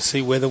check to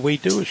see whether we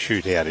do a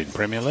shootout in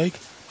Premier League.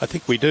 I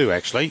think we do,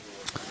 actually.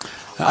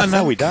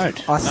 No, we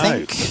don't. I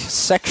think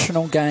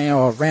sectional game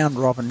or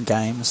round-robin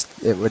games,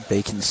 it would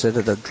be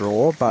considered a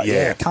draw. But,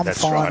 come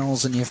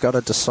finals and you've got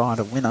to decide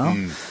a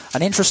winner.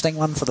 An interesting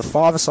one for the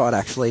five-a-side,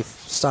 actually,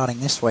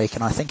 starting this week,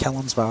 and I think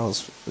Helensvale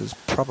is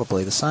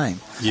probably the same.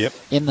 Yep.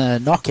 In the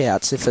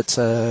knockouts, if it's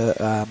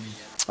a...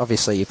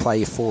 obviously, you play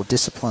your 4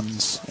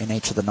 disciplines in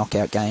each of the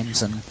knockout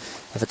games, and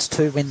if it's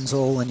 2 wins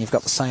all and you've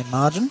got the same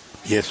margin...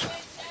 Yes.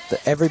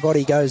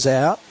 Everybody goes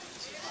out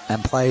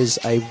and plays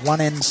a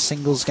one-end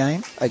singles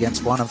game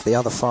against one of the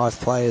other 5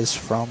 players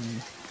from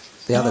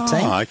the other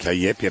team. Oh, okay,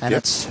 yep. And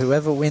it's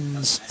whoever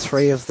wins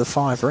 3 of the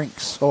 5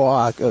 rinks.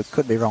 Or it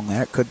could be wrong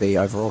there. It could be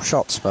overall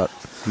shots, but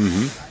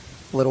a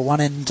little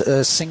one-end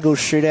singles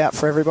shootout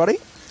for everybody.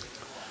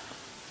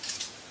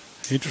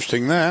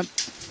 Interesting, that.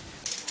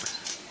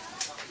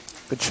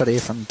 Good shot here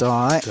from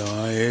Di.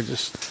 Di,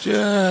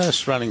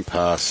 just running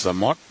past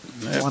somewhat.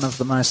 Yep. One of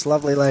the most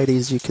lovely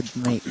ladies you could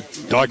meet.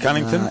 Di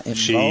Cunnington.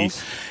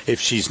 If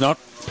she's not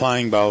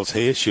playing bowls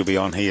here, she'll be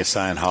on here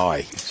saying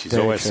hi. She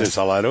always says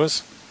hello to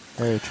us.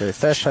 Very true.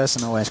 First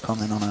person to always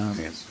comment on a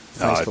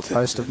Facebook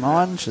post of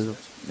mine. She's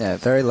a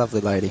very lovely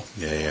lady.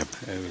 Yeah.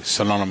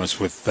 Synonymous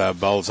with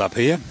bowls up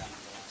here.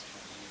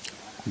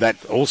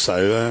 That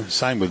also,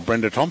 same with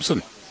Brenda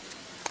Thompson.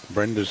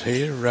 Brenda's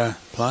here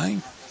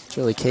playing.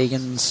 Julie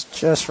Keegan's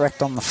just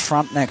wrecked on the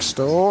front next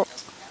door.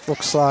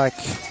 Looks like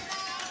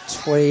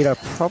Tweed are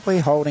probably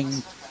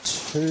holding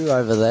 2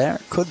 over there.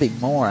 It could be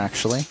more,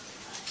 actually.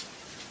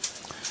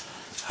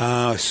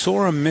 I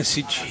saw a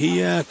message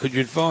here. Could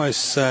you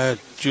advise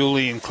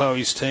Julie and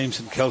Chloe's teams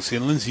and Kelsey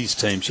and Lindsay's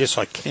teams? Yes,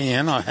 I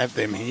can. I have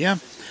them here.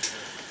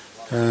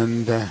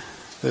 And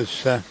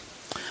they're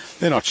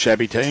not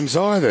shabby teams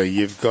either.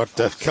 You've got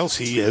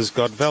Kelsey has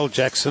got Val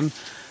Jackson,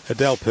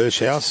 Adele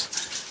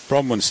Pershhouse,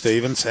 Bronwyn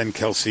Stevens, and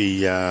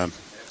Kelsey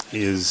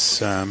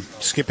is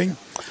skipping,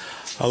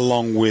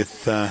 along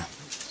with...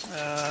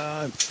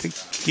 I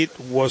think it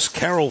was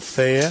Carol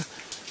Thayer,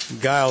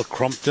 Gail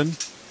Crompton,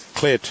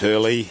 Claire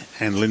Turley,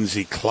 and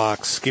Lindsay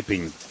Clark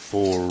skipping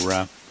for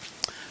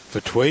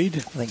Tweed. I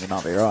think you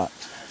might be right.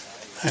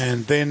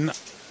 And then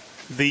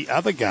the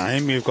other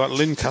game, you've got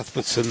Lynn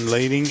Cuthbertson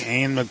leading,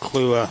 Anne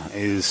McClure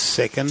is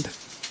second,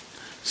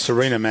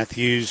 Serena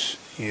Matthews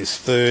is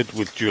third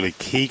with Julie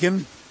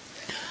Keegan.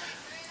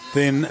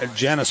 Then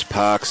Janice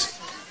Parks,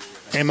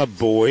 Emma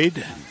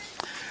Boyd,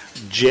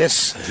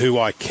 Jess, who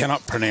I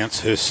cannot pronounce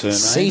her surname.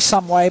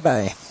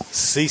 Sisamwebe.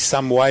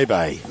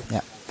 Sisamwebe. Yeah.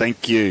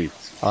 Thank you.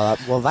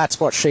 Well, that's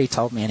what she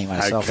told me anyway,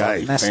 so if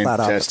I messed that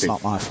up, it's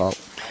not my fault.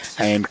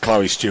 And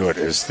Chloe Stewart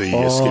is the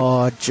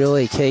skip.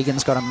 Julie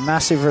Keegan's got a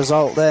massive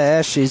result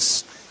there.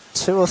 She's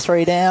 2 or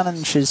 3 down,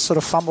 and she's sort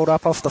of fumbled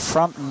up off the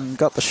front and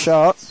got the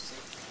shot.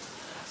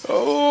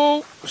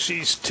 Oh,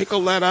 she's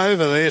tickled that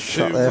over there too.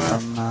 Shot there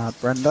from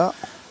Brenda.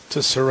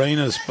 To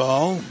Serena's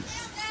bowl.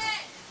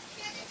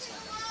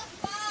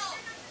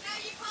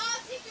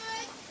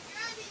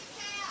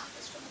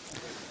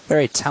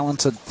 Very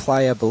talented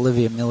player,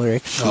 Bolivia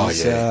Millerick.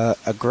 She's a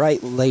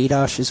great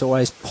leader. She's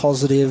always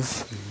positive.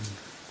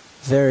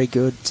 Very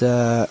good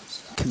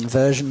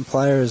conversion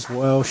player as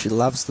well. She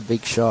loves the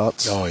big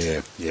shots. Oh,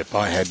 yeah. Yep.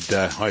 I had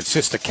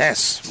Sister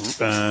Cass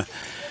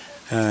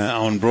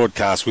on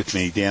broadcast with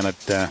me down at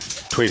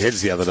Tweed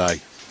Heads the other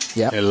day.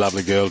 Yep. A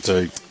lovely girl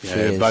too.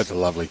 Yeah, both are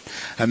lovely.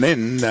 And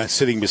then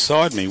sitting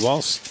beside me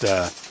whilst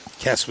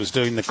Cass was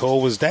doing the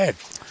call was Dad.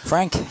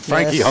 Frankie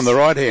yes. On the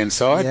right-hand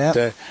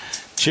side,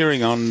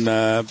 cheering on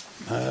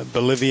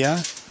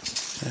Bolivia,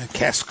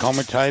 Cass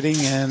commentating,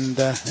 and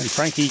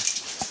Frankie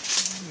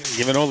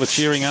giving all the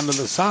cheering under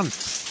the sun.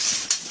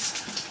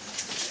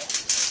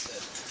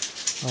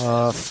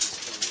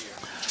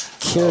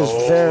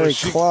 Kira's very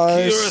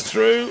close. Kira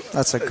through.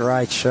 That's a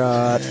great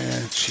shot.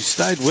 Yeah, she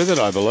stayed with it,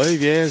 I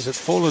believe. Yeah, has it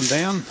fallen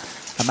down?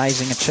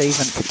 Amazing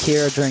achievement for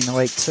Kira during the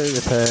week too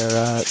with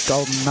her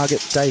Golden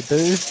Nugget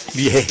debut.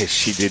 Yeah,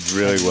 she did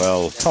really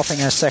well. Topping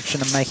her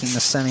section and making the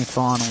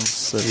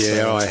semi-finals.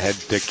 I had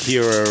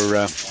Kira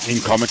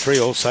in commentary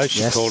also.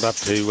 She called up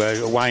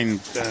to Wayne,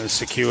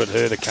 secured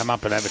her to come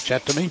up and have a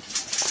chat to me.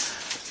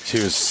 She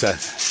was a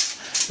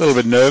little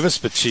bit nervous,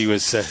 but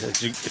she's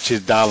a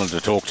darling to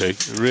talk to.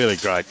 Really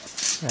great.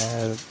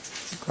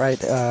 Great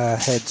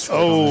heads.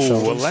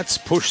 Oh, well, let's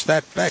push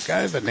that back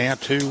over now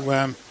to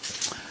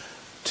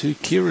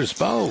Kira's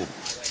bowl.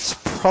 It's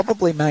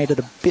probably made it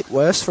a bit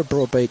worse for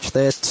Broadbeach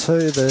there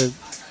too.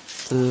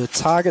 The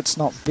target's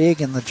not big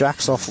and the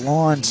jack's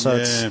offline, so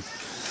it's,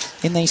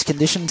 in these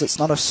conditions it's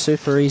not a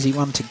super easy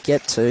one to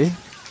get to.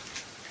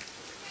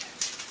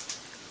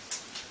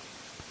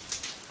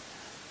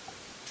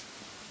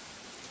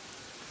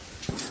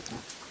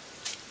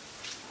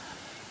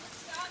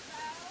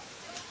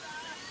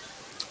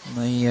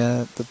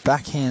 The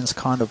backhand's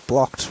kind of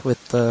blocked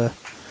with the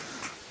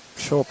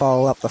short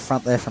bowl up the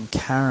front there from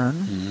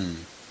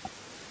Karen.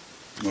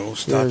 We'll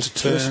start to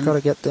turn. Just got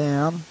to get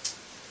down.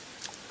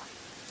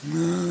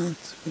 No,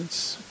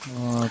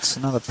 it's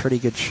another pretty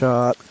good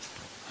shot.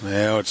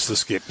 Now it's the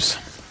skips.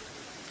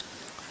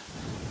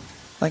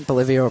 I think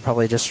Bolivia will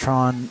probably just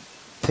try and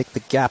pick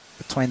the gap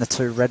between the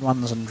two red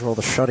ones and draw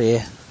the shot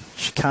here.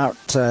 She can't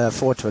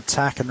afford to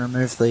attack and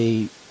remove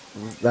the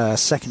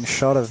second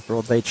shot of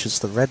Broadbeach as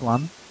the red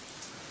one.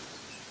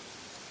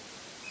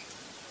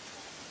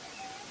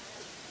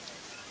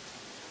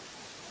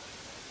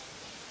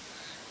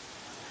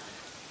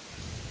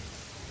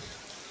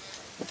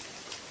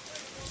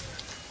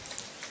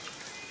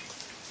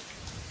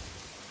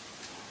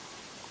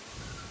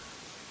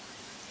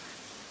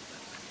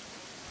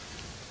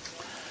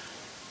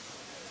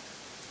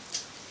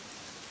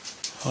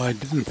 I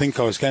didn't think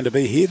I was going to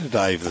be here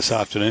today this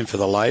afternoon for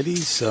the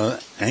ladies,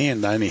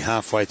 and only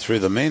halfway through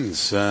the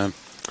men's. Had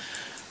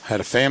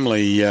a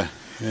family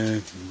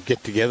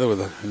get together with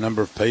a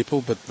number of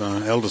people, but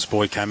my eldest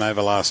boy came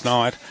over last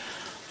night,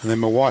 and then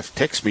my wife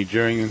texted me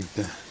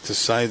to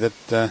say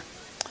that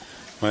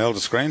my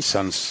eldest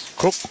grandson's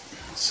cooked,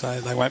 so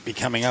they won't be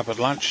coming up at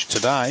lunch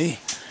today.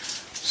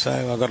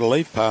 So I got a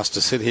leave pass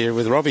to sit here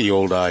with Robbie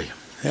all day.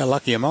 How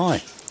lucky am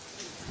I?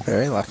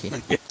 Very lucky.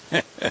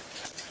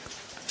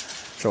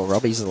 Sure,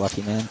 Robbie's a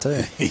lucky man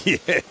too.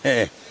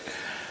 Yeah.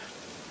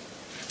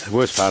 The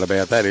worst part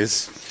about that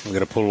is we're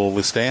going to pull all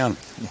this down.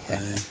 Yeah.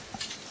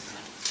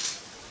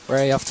 Where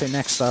are you off to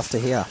next after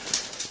here?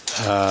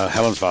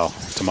 Helensvale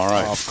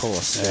tomorrow. Oh, of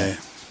course. Yeah.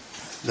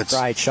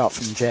 Great shot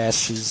from Jess.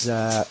 She's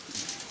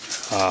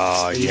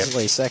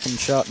easily second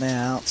shot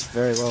now. It's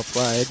very well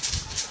played.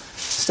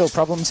 Still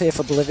problems here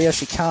for Bolivia.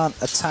 She can't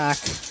attack.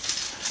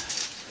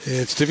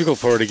 Yeah, it's difficult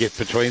for her to get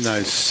between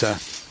those.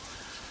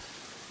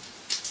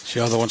 She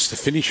either wants to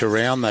finish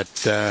around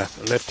that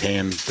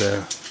left-hand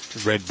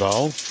red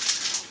bowl,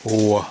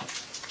 or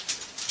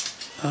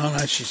oh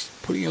no, she's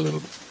putting a little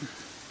bit.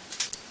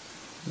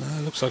 No,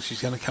 it looks like she's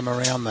going to come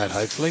around that.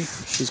 Hopefully,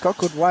 she's got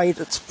good weight.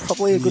 It's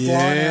probably a good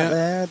line out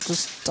there.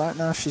 Just don't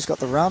know if she's got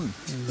the run.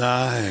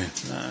 No.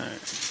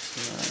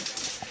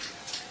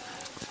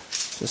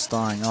 Just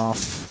dying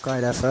off.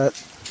 Great effort.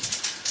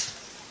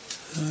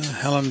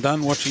 Helen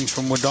Dunn watching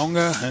from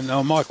Wodonga, and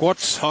Mike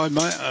Watts. Hi,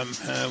 mate.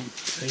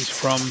 He's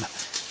from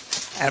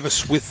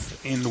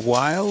Aberystwyth in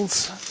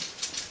Wales.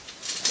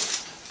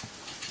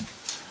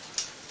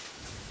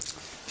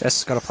 Jess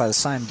has got to play the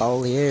same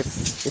bowl here.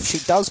 If she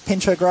does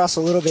pinch her grass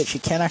a little bit, she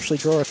can actually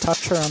draw a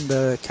toucher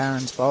under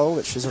Karen's bowl,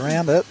 which is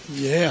around it.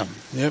 Yeah,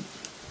 yep.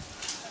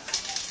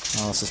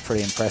 Oh, this is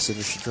pretty impressive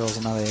if she draws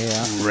another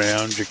here.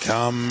 Round you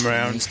come,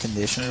 round. In these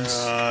conditions.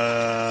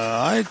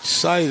 I'd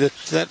say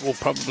that will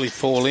probably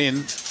fall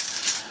in.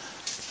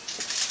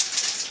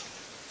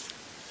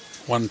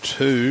 1,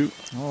 2.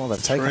 Oh,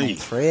 they've taken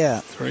 3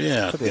 out. 3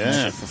 out, could be a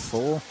measure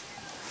for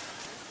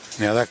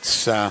 4. Now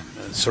that's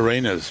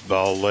Serena's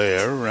bowl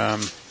there.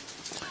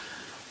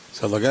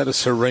 So they'll go to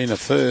Serena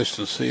first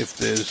and see if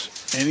there's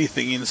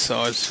anything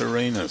inside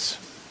Serena's.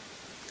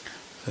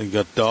 They've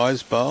got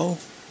Di's bowl.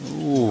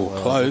 Ooh,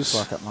 close.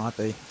 Looks like it might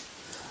be.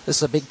 This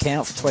is a big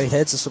count for Tweed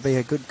Heads. This will be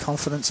a good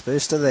confidence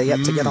booster. They're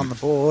yet to get on the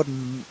board,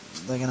 and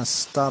they're going to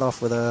start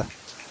off with a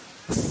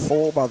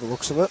 4 by the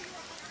looks of it.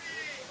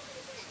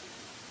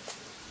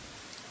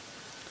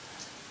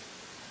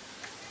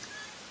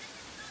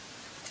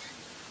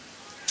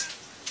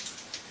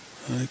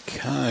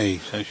 Okay,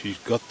 so she's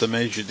got the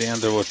measure down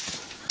to what,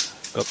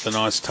 got the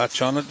nice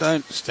touch on it.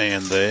 Don't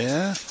stand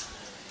there.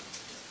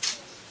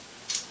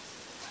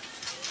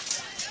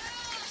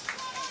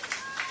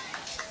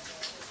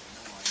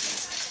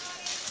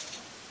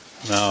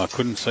 No, I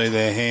couldn't see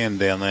their hand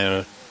down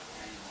there.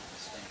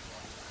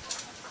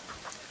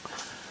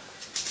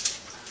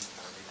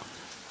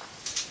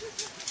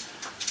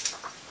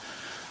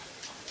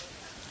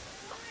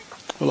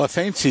 Well, I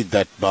fancied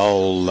that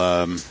bowl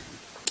of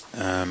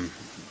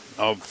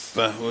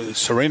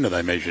Serena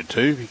they measured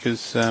to,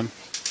 because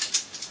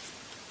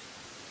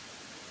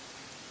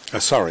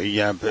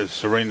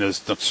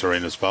Serena's, not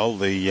Serena's bowl,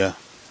 the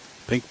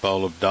pink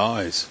bowl of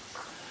Dies.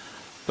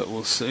 But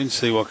we'll soon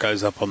see what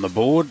goes up on the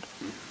board.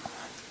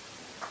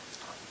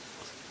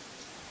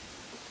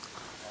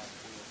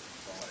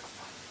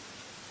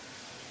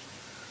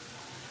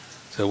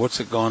 So what's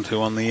it gone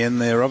to on the end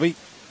there, Robbie?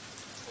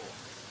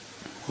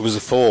 It was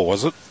a 4,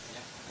 was it?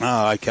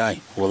 Oh,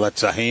 okay. Well,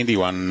 that's a handy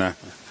one.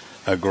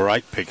 A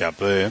great pickup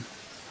there.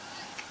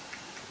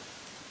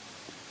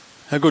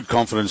 A good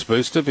confidence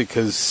booster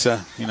because,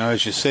 you know,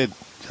 as you said,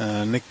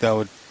 Nick, they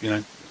were,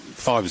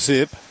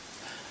 5-zip.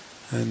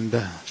 And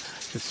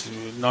it's a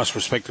nice,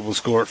 respectable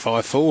score at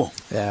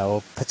 5-4. Yeah,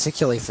 well,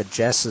 particularly for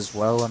Jess as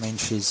well. I mean,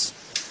 she's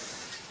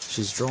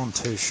drawn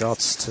 2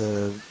 shots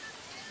to,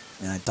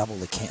 double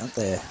the count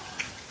there.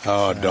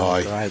 Oh,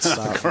 Die. Great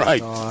start.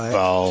 Great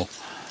bowl.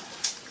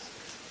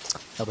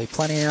 There'll be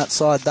plenty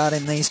outside that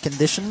in these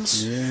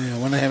conditions. Yeah, I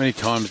wonder how many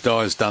times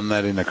Die's done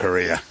that in a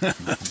career.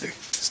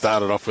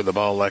 Started off with a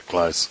bowl that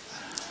close,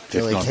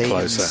 if not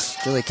closer.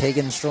 Julie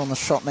Keegan's drawn the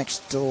shot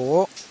next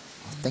door.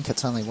 I think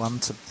it's only 1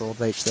 to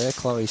Broadbeach there.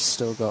 Chloe's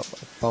still got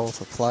a bowl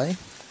to play.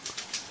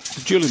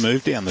 Did Julie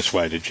move down this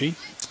way, did she?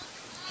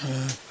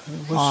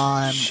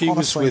 I'm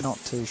honestly not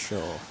too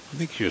sure. I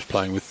think she was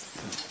playing with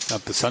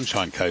up the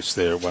Sunshine Coast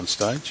there at one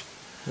stage.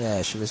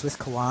 Yeah, she was with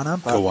Kawana.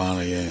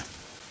 Kawana, yeah.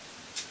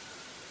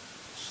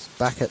 She's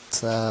back at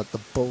the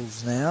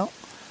Bulls now.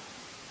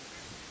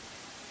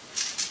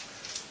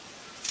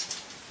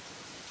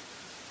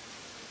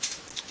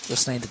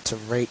 Just needed to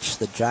reach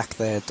the jack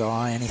there,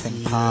 Die.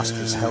 Anything past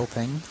was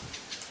helping.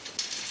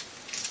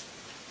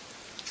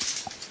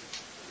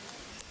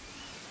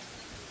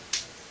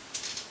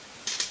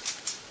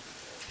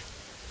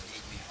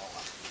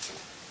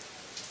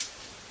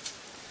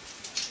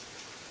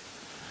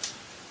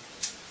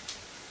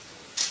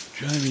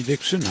 Jamie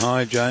Dixon,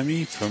 hi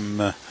Jamie,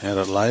 from out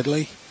at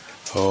Laidley.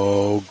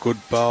 Oh, good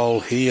bowl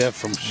here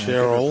from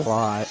Cheryl. Good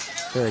reply.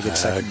 Very good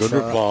second Good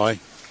shot. reply.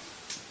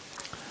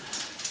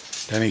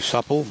 Danny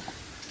Supple.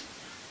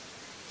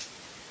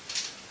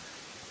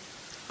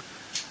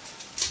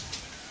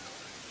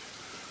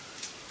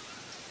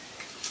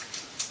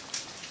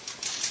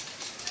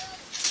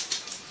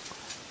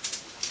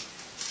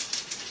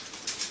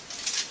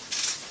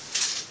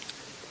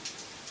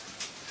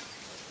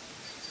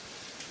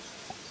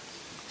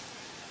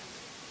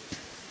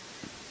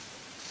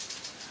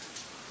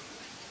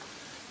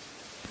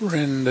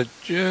 Brenda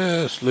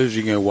just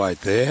losing her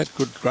weight there.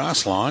 Good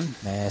grass line.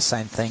 Yeah,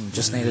 same thing.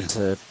 Just needed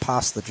to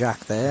pass the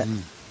jack there.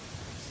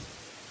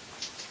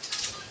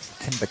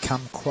 Can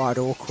become quite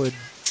awkward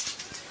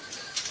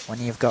when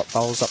you've got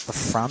bowls up the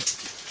front.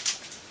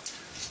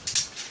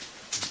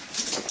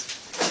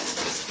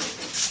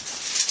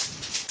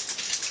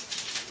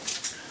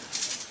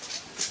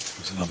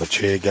 There's another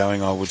chair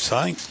going, I would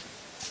say.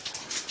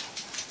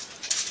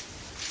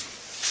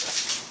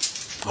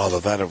 Either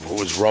that or it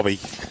was Robbie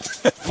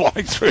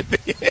flying through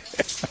the air.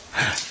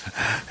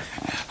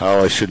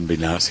 Oh, I shouldn't be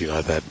nasty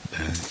like that.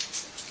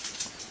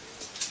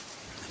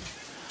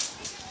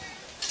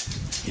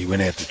 He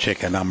went out to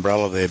check an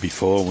umbrella there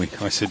before.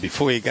 I said,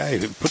 before you go,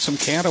 put some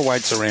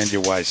counterweights around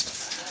your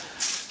waist.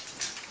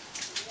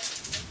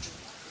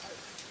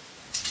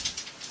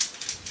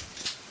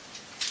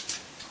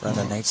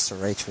 Brenda needs to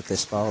reach with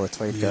this bowl, the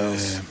Tweed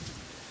girls.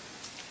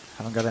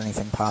 Haven't got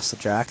anything past the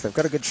jack. They've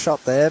got a good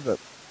shot there, but...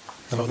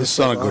 Oh, this is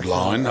on a good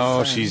line.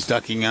 Oh, she's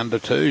ducking under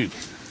 2.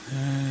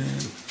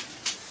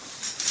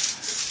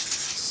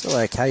 Still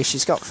okay.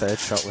 She's got third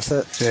shot with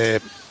it. Yeah.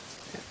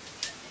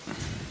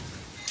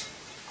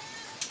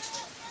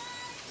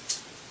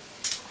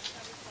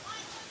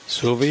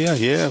 Sylvia,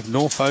 yeah,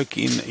 Norfolk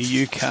in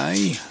UK.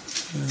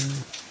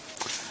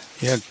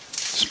 Yeah,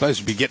 supposed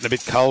to be getting a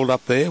bit cold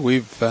up there.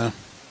 We've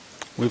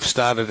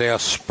started our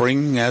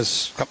spring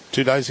as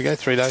 3 days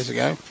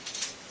ago.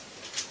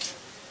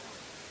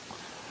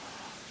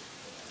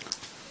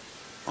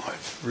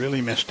 I've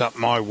really messed up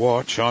my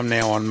watch. I'm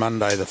now on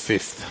Monday the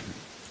 5th.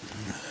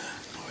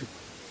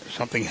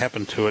 Something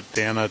happened to it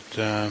down at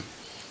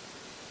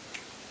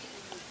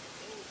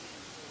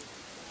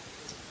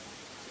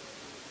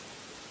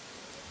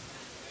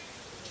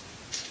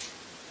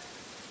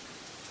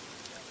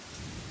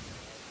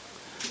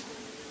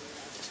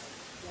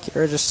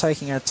Kira just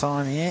taking her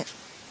time here.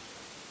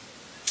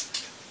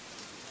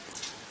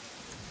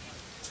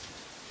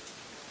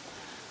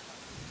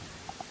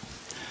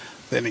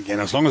 Then again,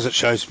 as long as it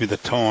shows me the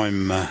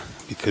time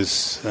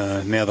because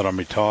now that I'm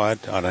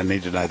retired, I don't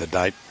need to know the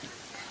date.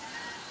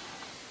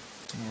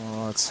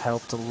 Oh, it's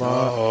helped a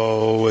lot.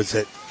 Oh, is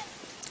it?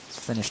 It's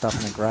finished up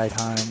in a great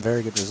home.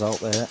 Very good result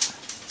there.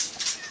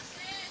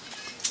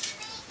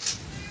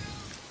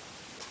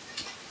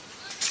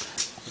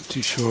 Not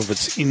too sure if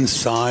it's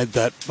inside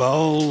that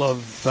bowl of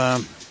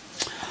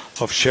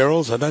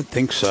Cheryl's. I don't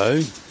think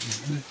so.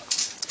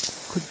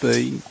 Could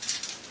be.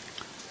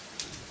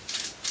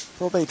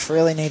 Broadbeach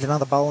really need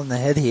another bowl in the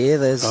head here.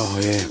 Oh,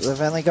 yeah.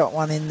 They've only got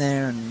one in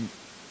there, and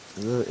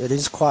it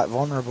is quite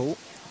vulnerable.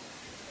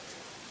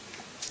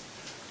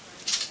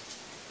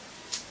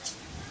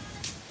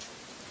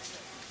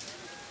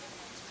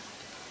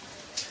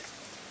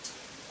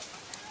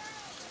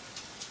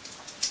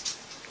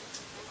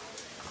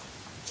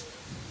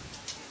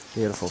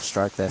 Beautiful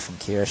stroke there from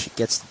Kira. She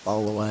gets the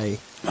bowl away.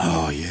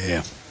 Oh,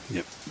 yeah.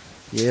 Yep.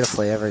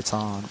 Beautifully every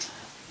time.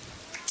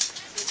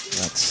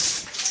 That's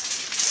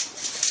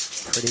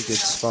a pretty good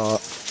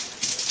spot.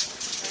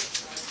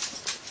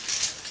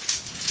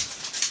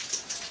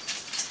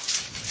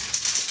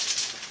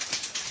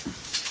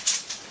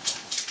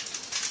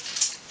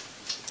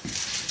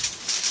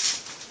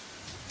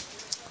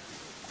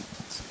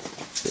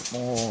 A bit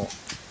more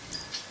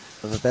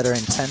of a better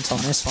intent on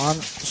this one.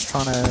 Just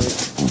trying to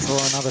draw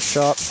another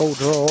shot, full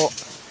draw.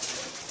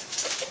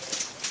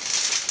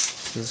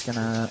 This is going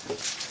to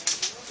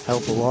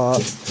help a lot.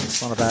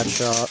 It's not a bad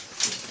shot.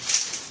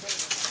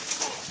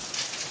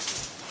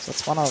 So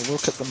that's one I'll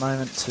look at the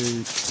moment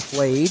to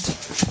Tweed.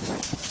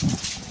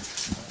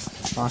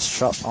 Nice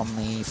shot on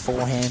the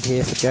forehand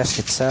here for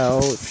Jessie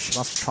Cottell. If she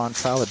wants to try and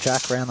trail the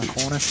jack around the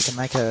corner, she can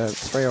make a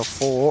 3 or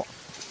 4.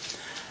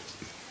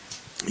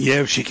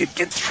 Yeah, if she could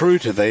get through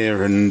to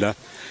there, and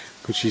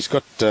because she's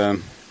got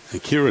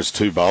Kira's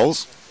 2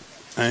 bowls,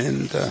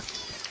 and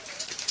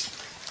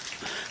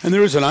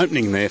there is an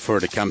opening there for her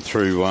to come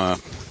through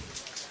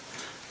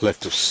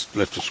left of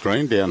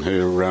screen down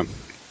her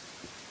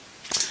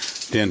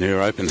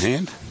open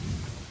hand.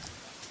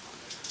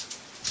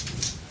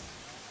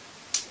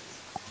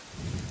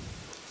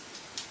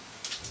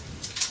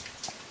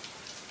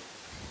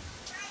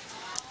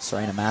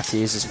 Serena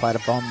Matthews has played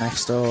a bomb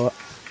next door.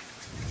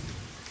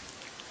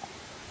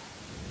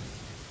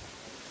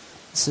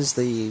 This is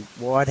the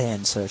wide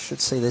hand, so I should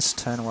see this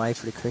turn away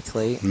pretty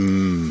quickly.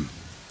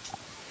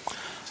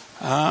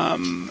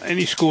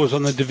 Any scores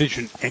on the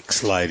Division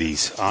X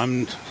ladies?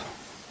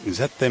 Is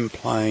that them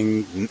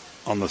playing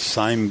on the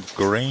same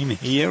green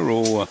here,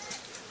 or?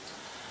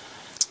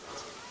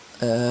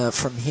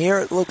 From here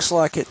it looks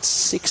like it's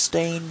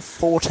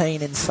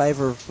 16-14 in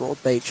favour of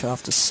Broadbeach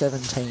after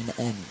 17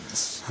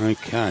 ends.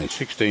 Okay,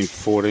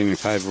 16-14 in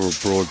favour of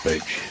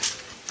Broadbeach.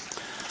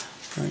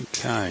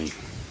 Okay.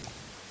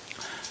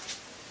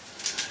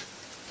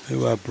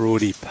 Who are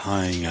Broady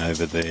paying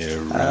over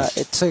there?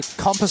 It's a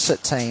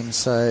composite team,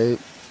 so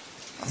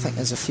I think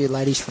there's a few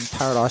ladies from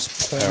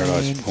Paradise Point.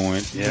 Paradise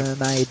Point, yeah.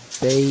 Mermaid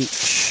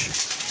Beach.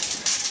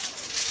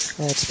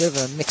 Yeah, it's a bit of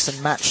a mix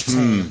and match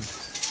team.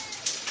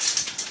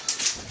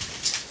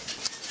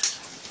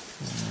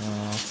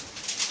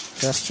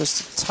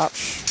 Just a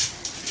touch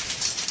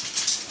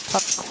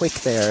quick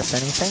there, if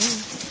anything.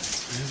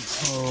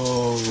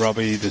 Oh,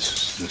 Robbie,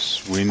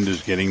 this wind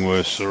is getting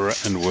worse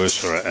and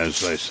worse,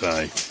 as they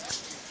say.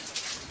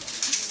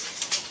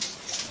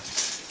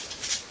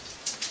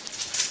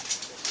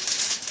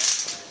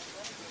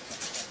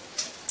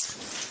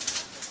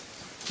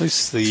 At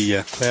least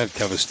the cloud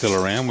cover's still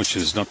around, which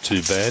is not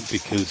too bad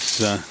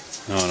because, oh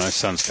no,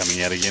 sun's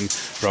coming out again.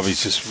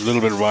 Robbie's just a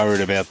little bit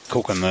worried about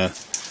cooking the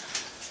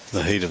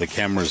heat of the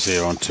cameras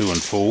there on 2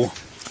 and 4.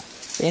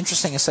 Be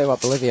interesting to see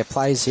what Bolivia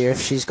plays here. If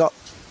she's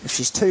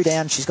 2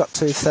 down, she's got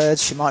 2/3.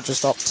 She might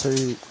just opt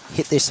to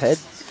hit this head.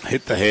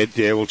 Hit the head,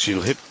 yeah. Well,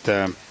 she'll hit.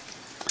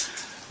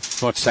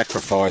 Might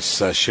sacrifice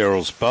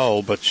Cheryl's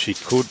bowl, but she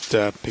could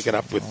pick it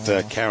up with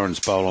Karen's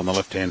bowl on the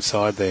left-hand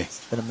side there.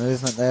 Bit of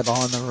movement there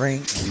behind the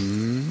rink.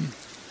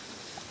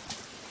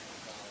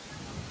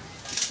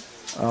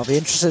 I'll be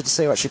interested to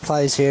see what she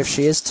plays here. If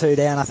she is 2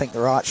 down, I think the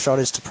right shot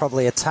is to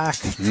probably attack,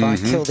 try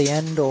and kill the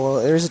end,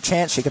 or there is a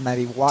chance she can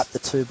maybe wipe the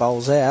 2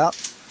 bowls out.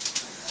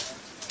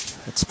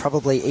 It's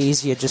probably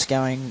easier just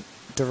going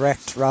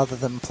direct rather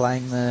than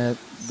playing the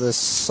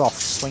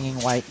soft swinging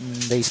weight in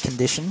these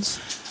conditions.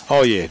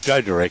 Oh, yeah,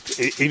 go direct.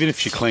 Even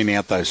if you clean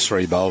out those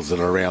 3 bowls that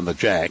are around the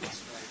jack,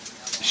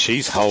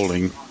 she's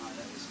holding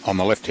on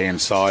the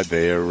left-hand side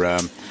there.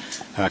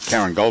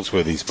 Karen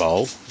Goldsworthy's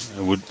bowl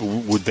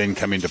would then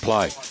come into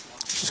play.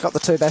 She's got the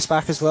 2 best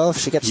back as well if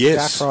she gets the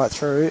jack right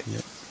through.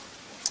 Yep.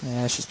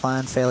 Yeah, she's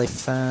playing fairly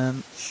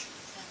firm.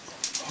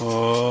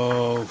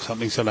 Oh,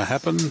 something's going to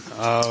happen.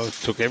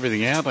 Took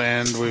everything out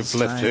and we've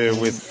left her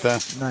with...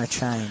 no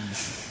change.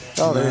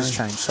 Oh, there is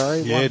change,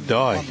 sorry. Yeah,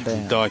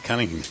 Di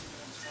Cunningham.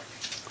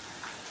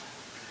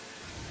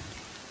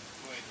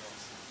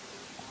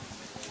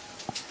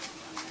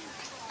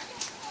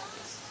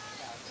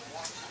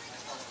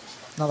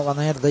 Another one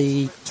there to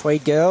the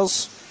Tweed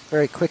girls.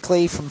 Very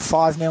quickly from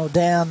 5-0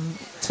 down.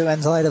 2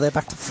 ends later, they're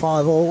back to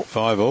 5-all.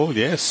 5-all,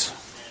 yes.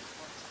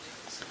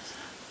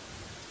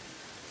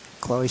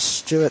 Chloe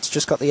Stewart's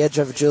just got the edge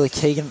over Julie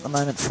Keegan at the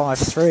moment,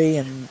 5-3,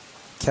 and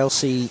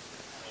Kelsey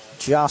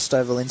just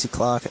over Lindsay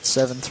Clark at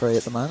 7-3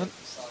 at the moment.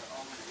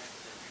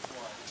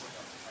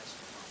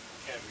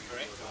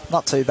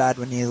 Not too bad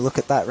when you look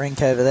at that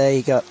rink over there.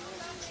 You got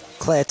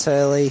Claire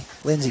Turley,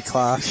 Lindsay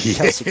Clark,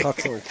 Jessie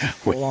Cottell,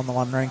 all on the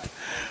one rink.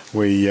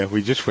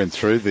 We just went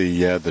through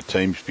the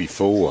teams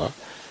before.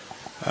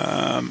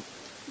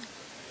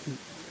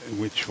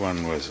 Which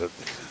one was it?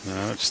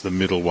 No, it's the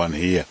middle one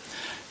here.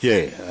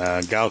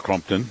 Yeah, Gail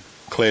Crompton,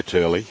 Claire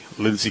Turley,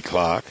 Lindsay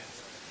Clark.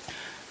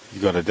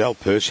 You've got Adele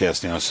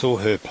Pershouse now. I saw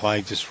her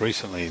play just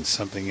recently in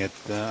something up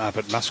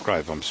at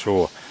Musgrave, I'm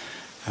sure.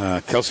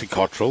 Kelsey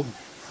Cottrell,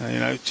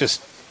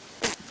 just,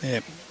 yeah.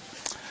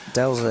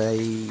 Adele's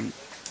a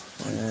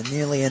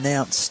newly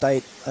announced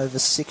state over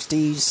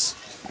 60s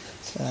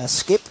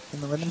skip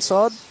in the women's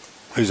side.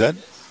 Who's that?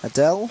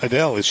 Adele.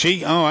 Adele, is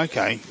she? Oh,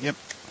 okay, yep.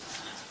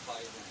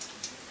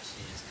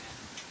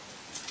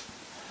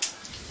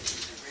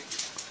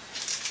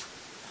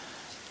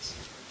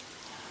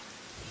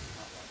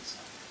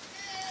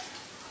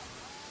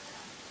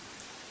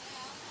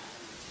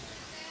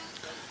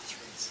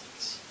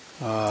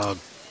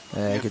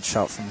 Yeah, good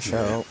shot from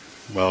Cheryl.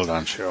 Yeah. Well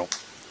done, Cheryl.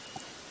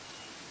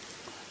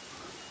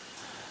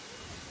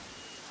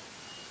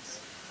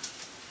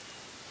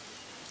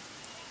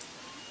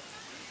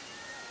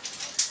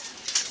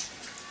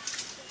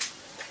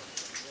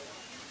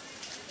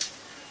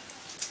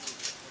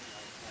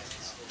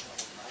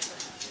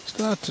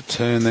 Start to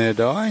turn there,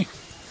 Di.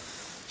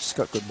 She's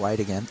got good weight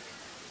again.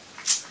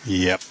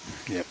 Yep.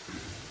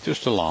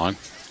 Just a line.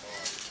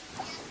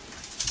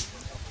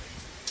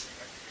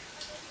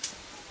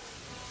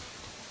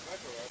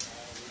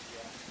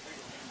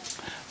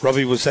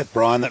 Robbie, was that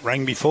Brian that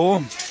rang before?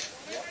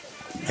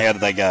 How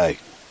did they go?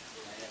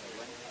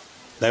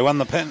 They won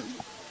the pen.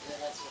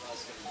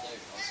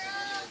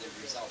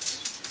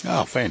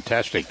 Oh,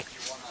 fantastic.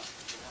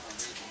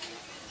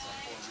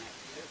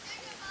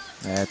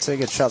 Yeah, two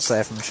good shots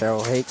there from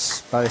Cheryl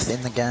Heaps, both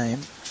in the game.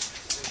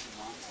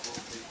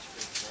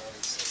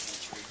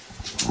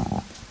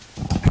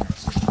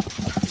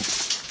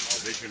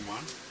 Division 1.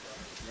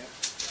 Yep.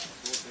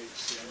 Broadbeach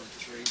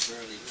 73,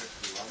 Burley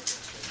 51.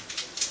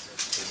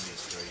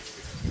 73,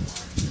 51.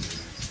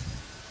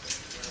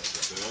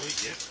 Burley,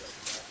 yep.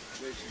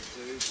 Division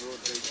 2,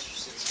 Broadbeach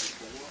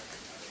 64.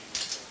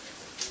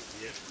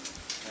 Yep.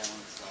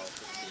 Balancedale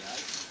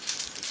 58.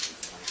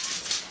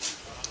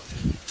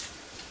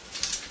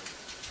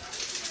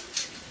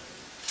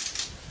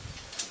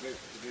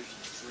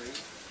 Division 3,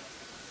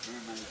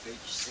 Mermaid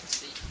Beach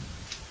 60.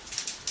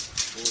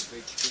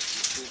 Broadbeach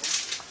 57.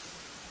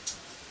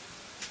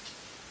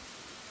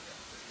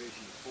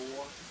 Division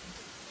 4,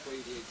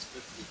 Tweed Heads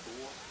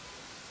 54,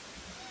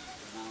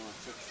 Manoa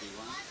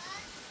 51.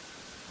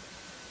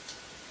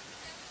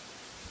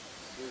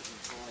 Division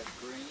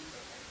 5 Green,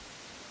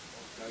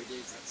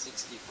 Godees at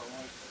 65,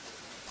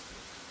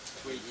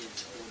 Tweed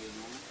Heads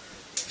 49.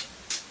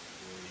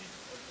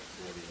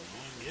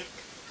 49, yep.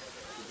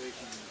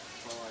 Division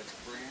 5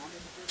 Brown,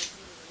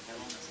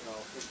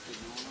 Helensdale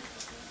 59,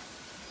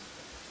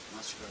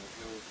 Musgrave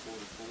Hill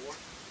 44.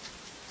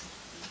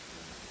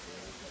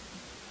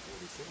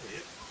 44,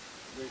 yep.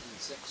 Division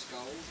 6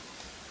 Gold,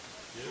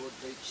 yep.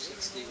 Broadbeach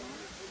 61.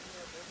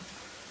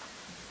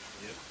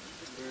 Yep.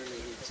 Burley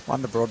Heads.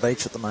 One to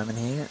Broadbeach at the moment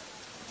here.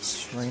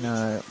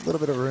 Serena, a little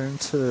bit of room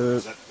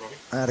to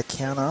add a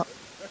count up.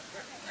 That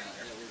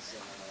was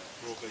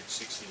Broadbeach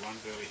 61,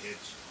 Burley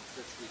Heads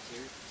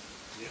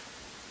 52. Yep.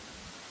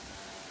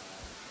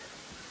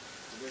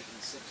 Division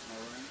 6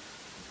 Maroon,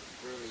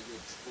 Burley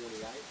Heads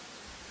 48.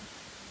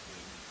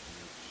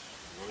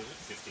 What is it,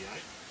 58?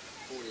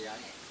 48.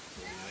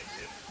 48,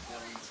 yep.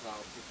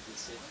 Helensdale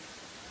 57.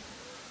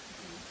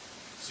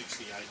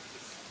 68.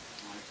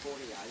 No,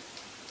 48.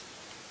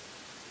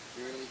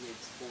 Burley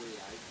Heads 48.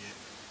 Yep.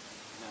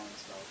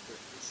 Helensdale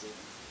 57.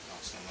 Oh,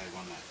 so they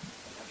won that.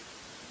 Yep.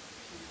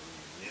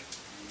 Yep.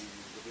 And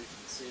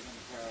Division 7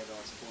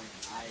 Paradise Point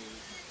A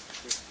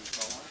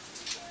 55.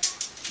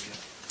 Yep.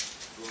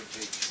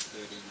 Broadbeach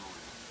 39.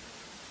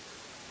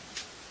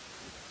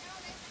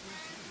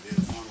 They're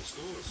the final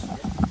scores.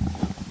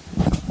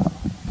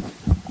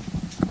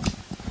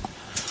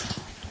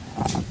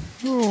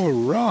 All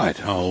right,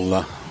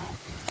 I'll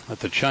at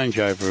the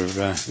changeover of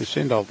this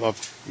end,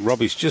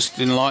 Robbie's just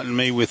enlightened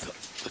me with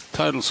the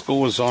total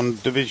scores on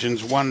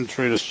divisions 1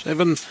 through to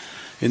 7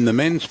 in the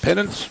men's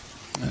pennants,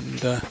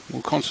 and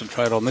we'll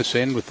concentrate on this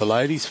end with the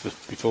ladies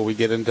before we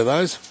get into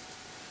those.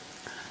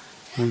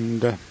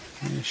 And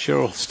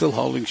Cheryl still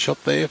holding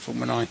shot there from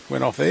when I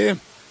went off air.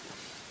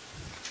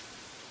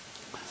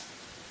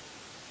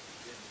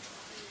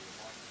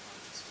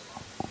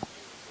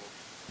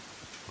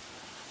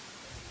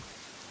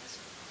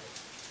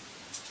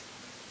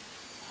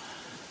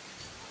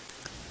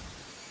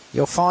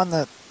 You'll find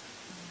that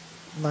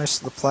most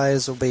of the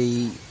players will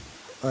be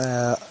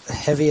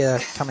heavier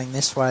coming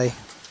this way.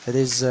 It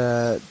is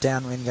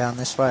downwind going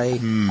this way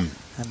and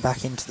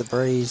back into the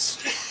breeze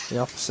the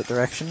opposite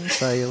direction.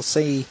 So you'll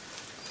see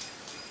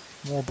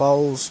More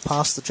bowls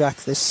past the jack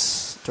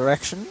this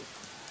direction.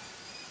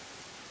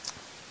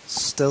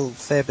 Still a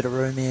fair bit of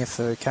room here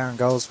for Karen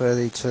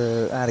Goldsworthy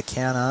to add a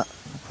counter,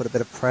 put a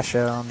bit of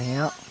pressure on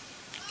here.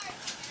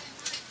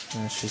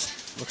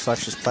 Looks like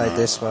she's played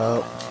this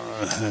well.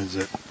 Has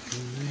it?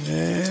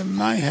 Yeah,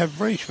 may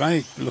have reached.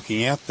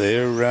 Looking out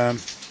there,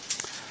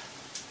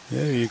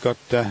 yeah, you've got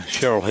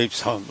Cheryl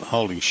Heaps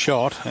holding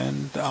shot,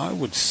 and I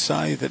would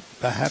say that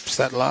perhaps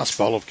that last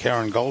bowl of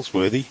Karen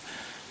Goldsworthy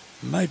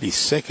may be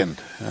second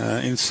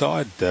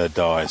inside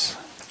dies.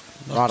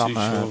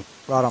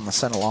 Right on the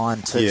centre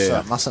line too, yeah. So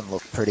it mustn't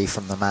look pretty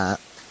from the mat.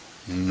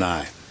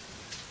 No.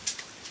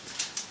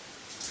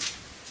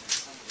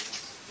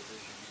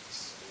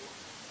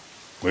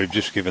 We've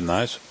just given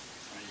those.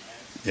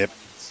 Yep.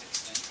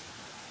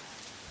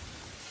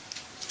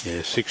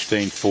 Yeah,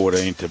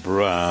 16-14 to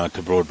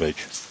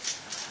Broadbeach.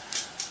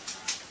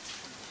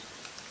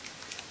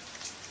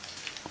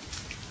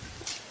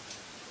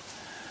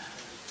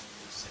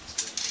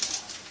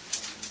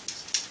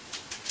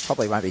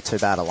 Probably won't be too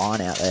bad a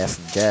line out there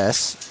from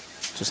Jess.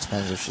 Just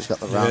depends if she's got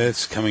the run. Yeah,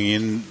 it's coming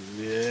in.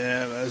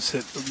 Yeah, that's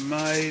it.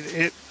 Made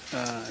it.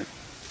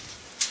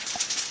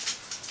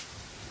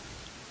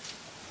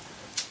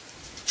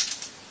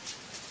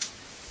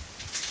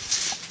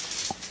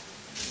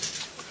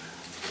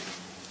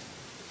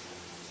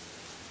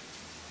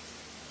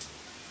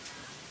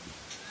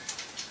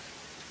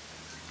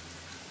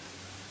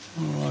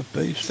 All right,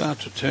 B, start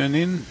to turn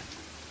in.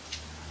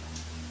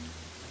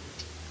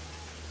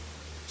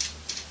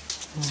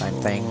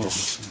 Same thing,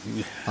 just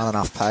not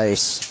enough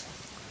pace.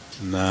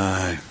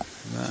 No.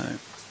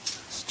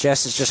 So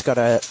Jess has just got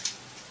to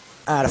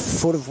add a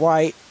foot of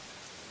weight.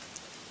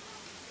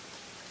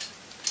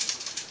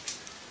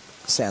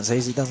 Sounds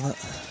easy, doesn't it?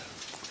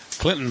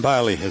 Clinton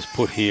Bailey has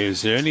put here,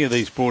 is there any of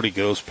these Broady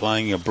girls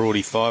playing a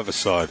Broady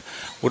five-a-side?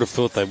 Would have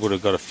thought they would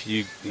have got a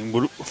few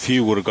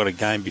would have got a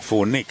game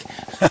before Nick.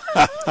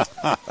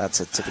 That's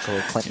a typical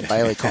Clinton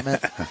Bailey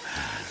comment.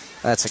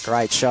 That's a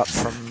great shot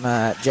from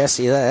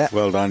Jessie there.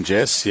 Well done,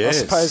 Jess, yes. I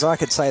suppose I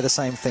could say the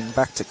same thing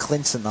back to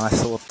Clinton. I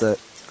thought that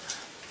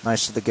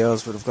most of the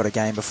girls would have got a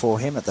game before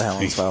him at the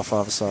Helensvale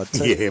five-a-side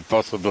too. Yeah,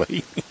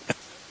 possibly.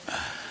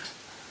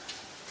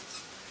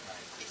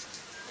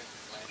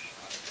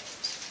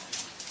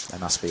 They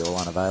must be all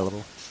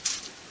unavailable.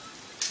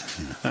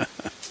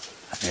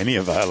 Any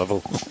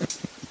available.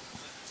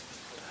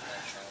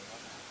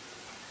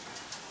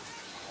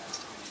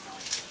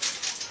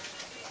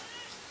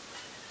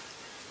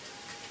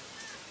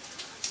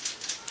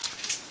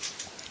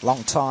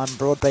 Long time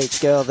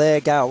Broadbeach girl there,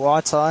 Gail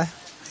Whiteye.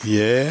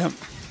 Yeah.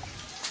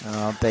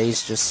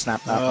 B's just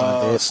snapped that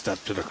one a bit.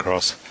 Snapped it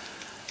across.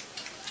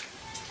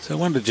 So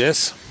one to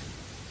Jess.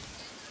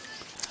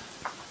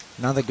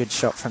 Another good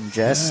shot from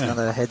Jess. Yeah.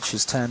 Another head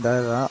she's turned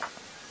over.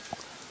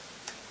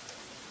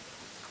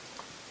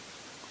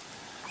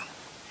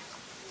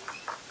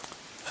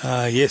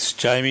 Yes,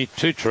 Jamie,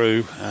 too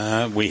true.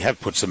 We have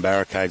put some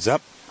barricades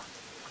up,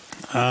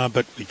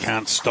 but we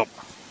can't stop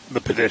the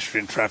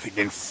pedestrian traffic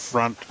in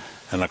front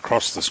and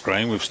across the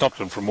screen. We've stopped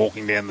them from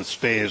walking down the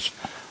stairs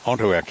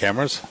onto our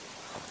cameras.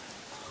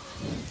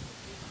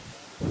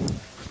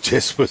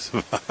 Jess was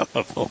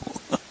available.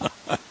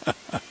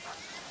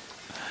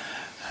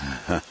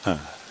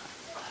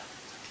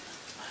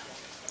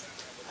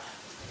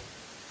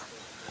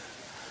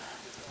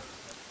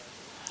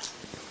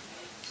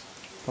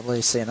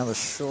 Probably see another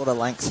shorter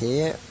length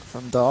here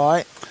from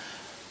Di.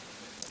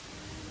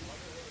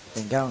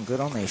 Been going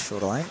good on these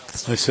shorter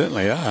lengths. They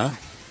certainly are.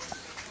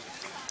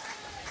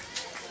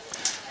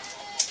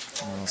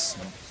 Oh,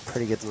 some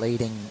pretty good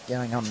leading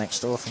going on next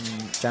door from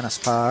Janice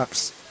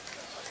Parks.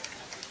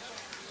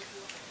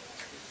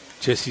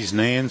 Jessie's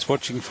Nans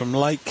watching from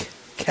Lake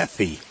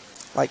Cathy.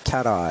 Lake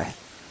Cat Eye.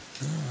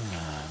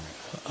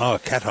 Oh,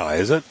 Cat Eye,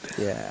 is it?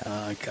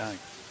 Yeah. Okay.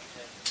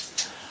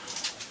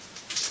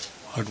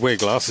 I'd wear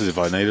glasses if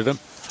I needed them.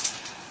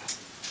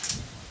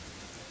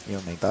 You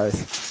and me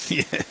both.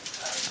 Yeah.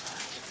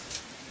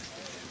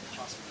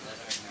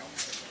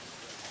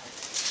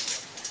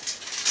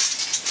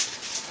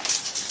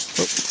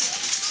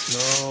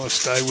 Oh,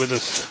 stay with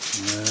us.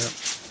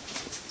 Yeah.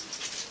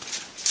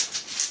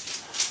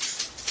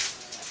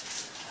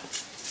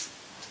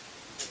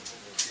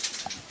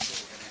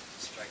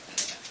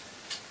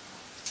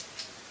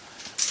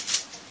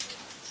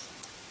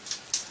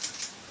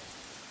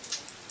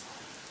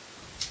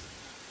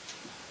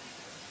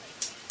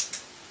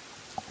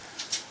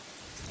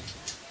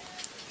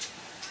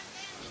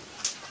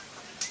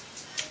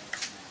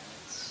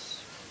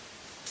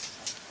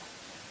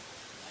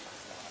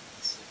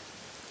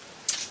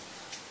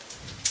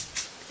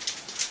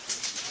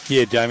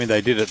 Yeah, Jamie,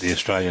 they did at the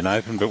Australian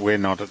Open, but we're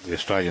not at the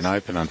Australian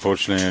Open,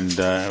 unfortunately,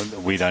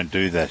 and we don't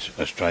do that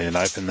Australian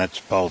Open. That's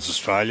Bowls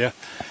Australia,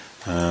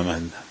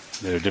 and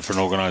they're a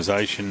different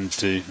organisation.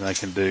 They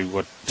can do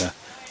what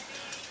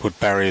put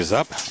barriers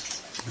up,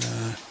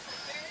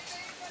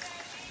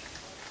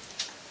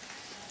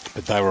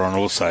 but they were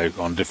also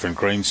on different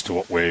greens to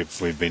what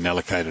we've been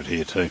allocated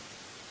here too.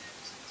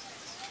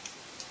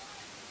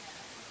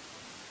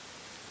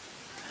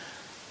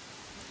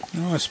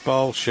 Nice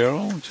bowl,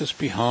 Cheryl. Just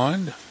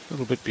behind, a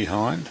little bit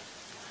behind.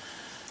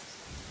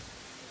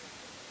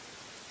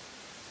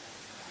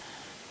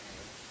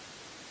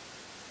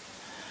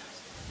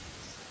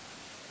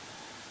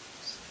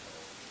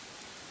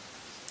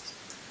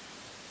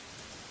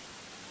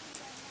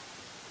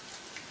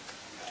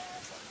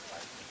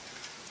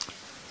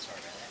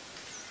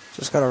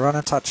 Just got a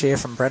runner touch here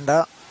from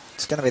Brenda.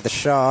 It's going to be the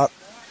shot.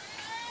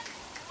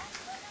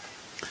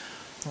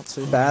 Not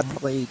too bad,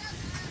 probably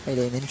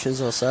 18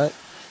 inches or so.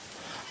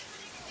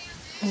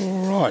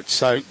 All right,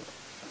 so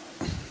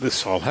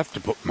this I'll have to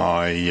put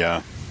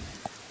my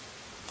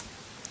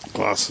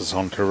glasses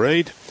on to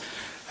read.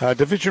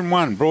 Division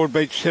 1,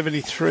 Broadbeach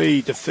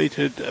 73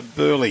 defeated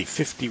Burleigh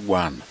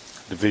 51.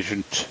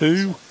 Division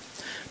 2,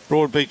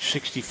 Broadbeach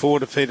 64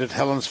 defeated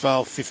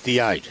Helensvale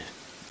 58.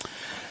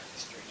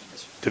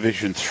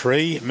 Division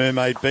 3,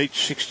 Mermaid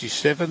Beach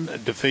 67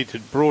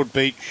 defeated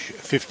Broadbeach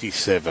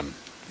 57,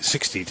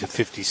 60 to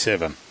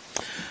 57.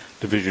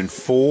 Division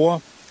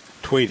 4,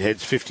 Tweed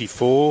Heads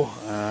 54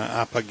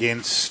 up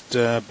against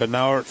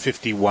Benoa at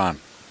 51.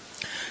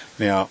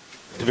 Now,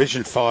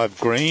 Division 5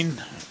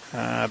 Green,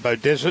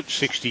 Beaudesert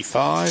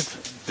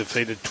 65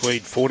 defeated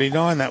Tweed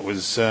 49. That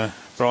was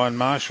Brian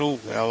Marshall,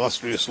 our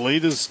illustrious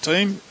leaders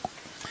team.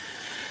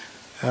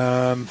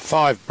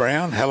 5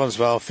 Brown,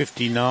 Helensvale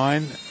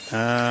 59.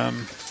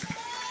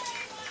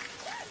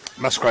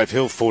 Musgrave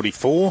Hill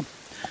 44.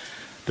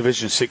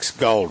 Division 6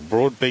 Gold,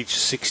 Broadbeach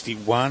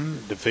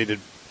 61 defeated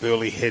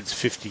Burleigh Heads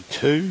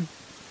 52.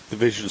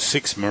 Division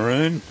 6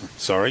 Maroon,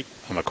 sorry,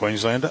 I'm a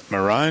Queenslander,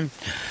 Maroon.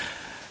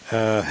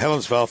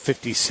 Helensvale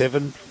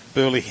 57,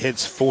 Burleigh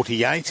Heads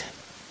 48.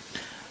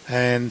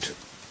 And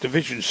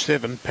Division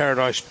 7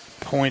 Paradise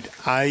Point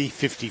A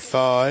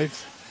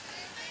 55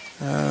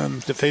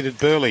 defeated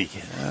Burleigh.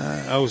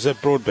 Was that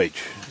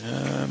Broadbeach?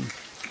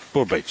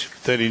 Broadbeach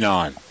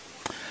 39.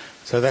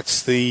 So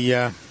that's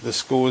the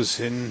scores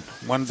in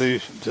 1 to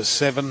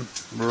 7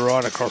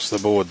 right across the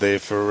board there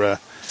for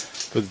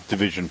the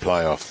division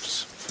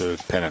playoffs for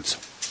pennants.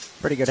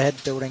 Pretty good head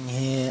building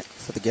here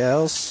for the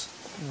girls.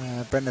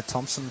 Brenda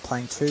Thompson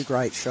playing 2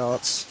 great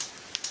shots.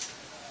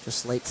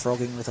 Just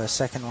leapfrogging with her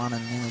second one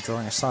and nearly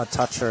drawing a side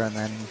toucher, and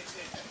then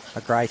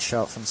a great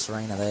shot from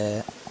Serena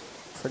there.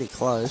 Pretty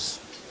close.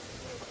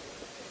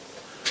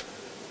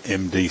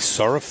 MD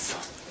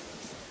Sorif.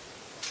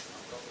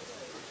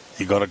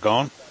 You got it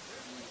gone?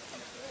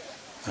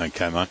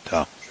 Okay, mate.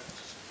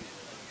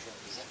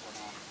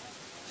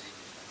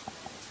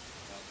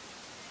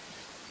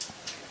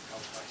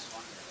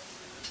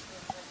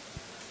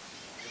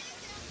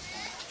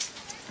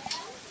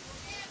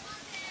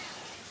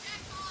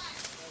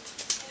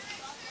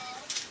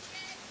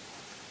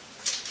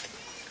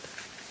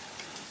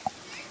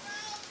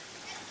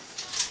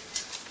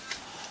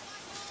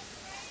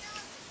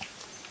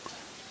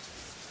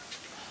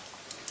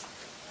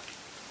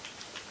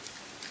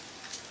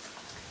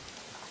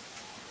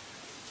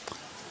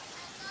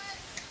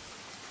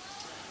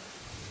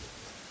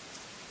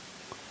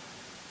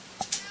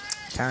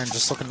 Karen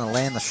just looking to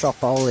land the shot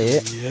bowl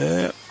here.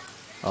 Yeah.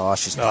 Oh,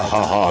 she's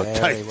played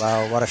very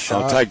well. What a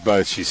shot. I'll take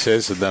both, she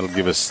says, and that'll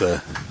give us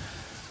the...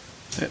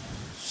 Yep.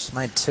 She's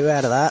made 2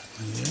 out of that.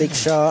 Yeah. Big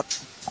shot.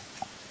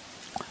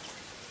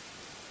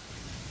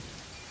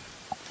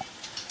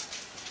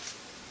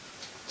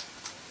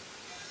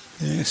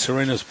 Yeah,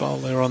 Serena's bowl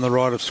there on the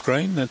right of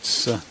screen.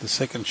 That's the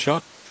second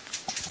shot.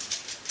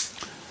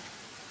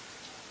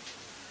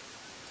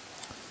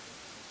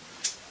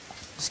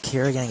 Is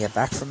Kira going to get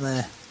back from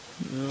there?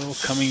 Oh,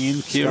 coming in,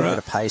 Kira. She's got a bit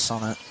of pace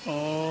on it.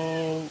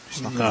 Oh,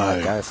 she's not going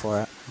to go for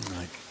it.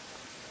 No.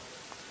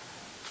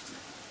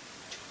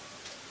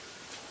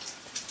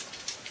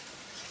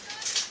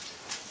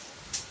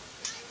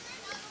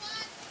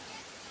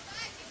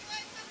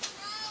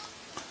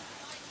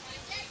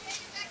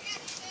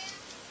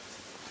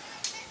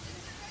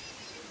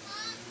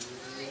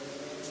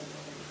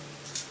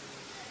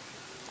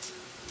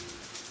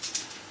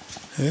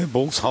 Yeah,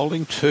 ball's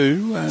holding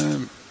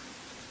 2.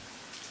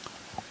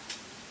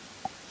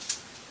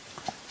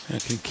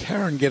 Can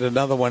Karen get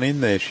another one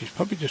in there? She's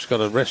probably just got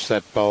to rest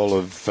that bowl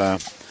of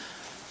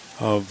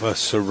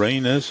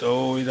Serena's.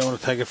 Oh, you don't want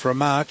to take it for a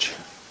march.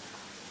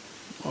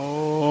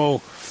 Oh,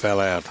 fell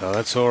out. Oh,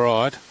 that's all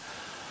right.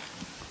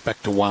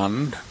 Back to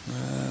 1.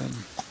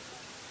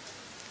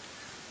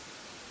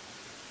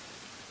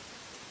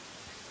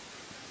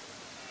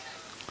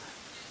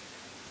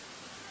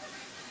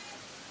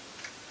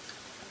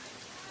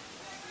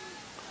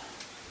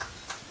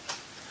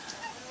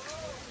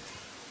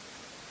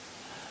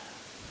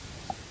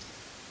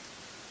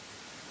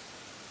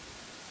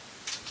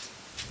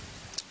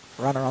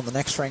 Runner on the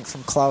next rink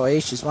from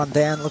Chloe. She's one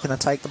down, looking to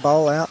take the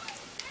bowl out.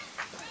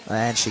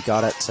 And she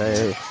got it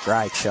too.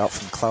 Great shot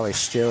from Chloe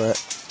Stewart.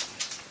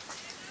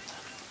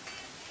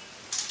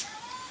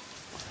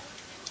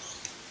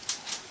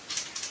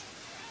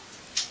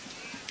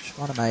 She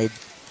might have made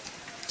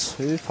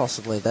 2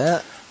 possibly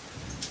there.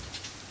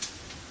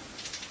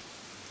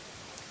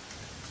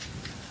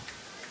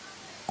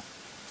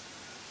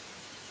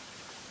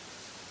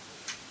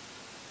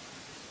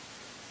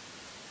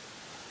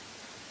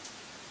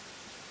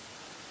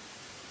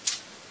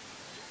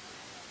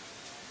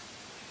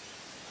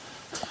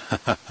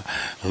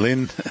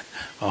 Lynn,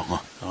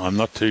 oh, I'm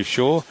not too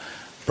sure.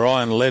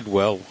 Brian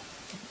Ledwell,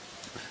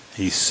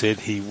 he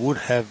said he would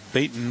have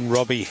beaten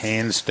Robbie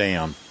hands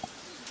down.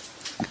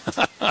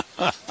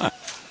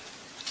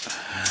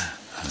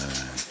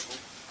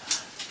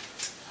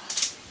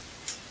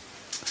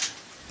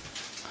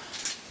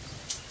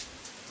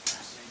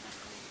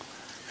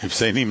 You've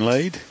seen him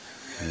lead?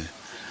 Yeah.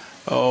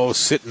 Oh,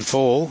 sit and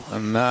fall,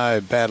 and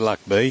no, bad luck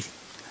B.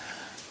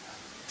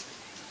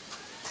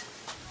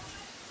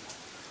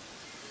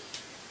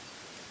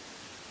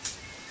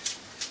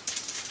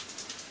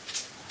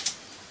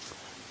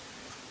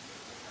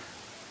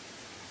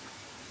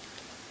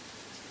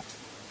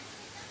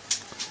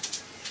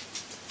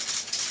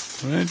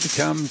 Ready to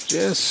come,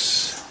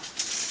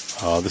 Jess.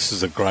 Oh, this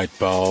is a great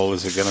bowl.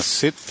 Is it going to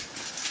sit?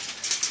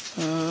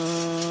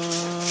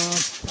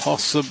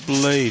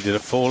 Possibly. Did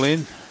it fall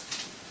in?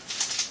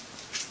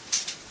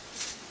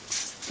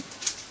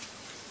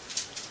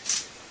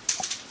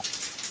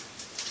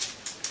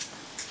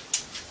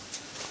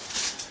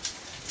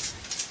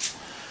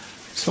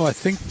 So I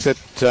think that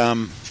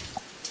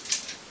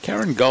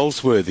Karen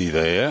Goldsworthy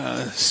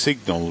there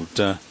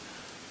signalled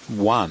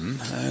one,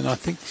 and I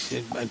think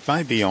it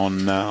may be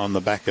on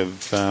the back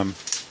of.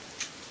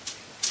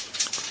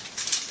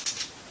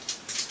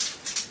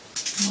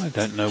 I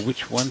don't know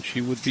which one she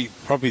would be.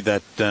 Probably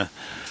that.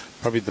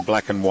 Probably the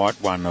black and white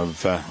one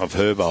of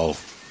her bowl.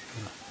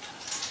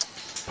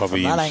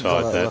 Probably from that inside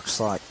angle, that. It looks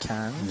like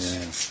Karen's.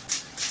 Yeah.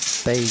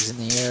 B's in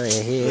the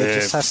area here. Yeah.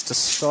 Just has to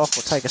stop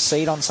or take a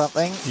seat on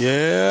something.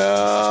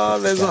 Yeah,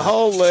 there's a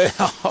hole there.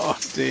 Oh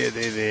dear,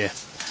 dear, dear.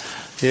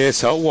 Yeah,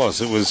 so it was.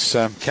 It was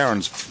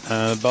Karen's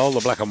bowl,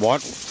 the black and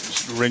white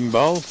ring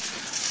bowl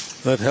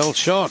that held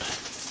shot.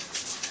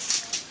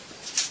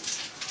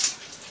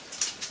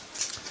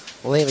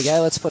 Well, there we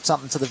go. Let's put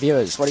something to the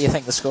viewers. What do you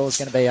think the score is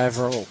going to be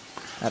overall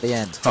at the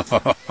end?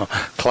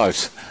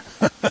 Close.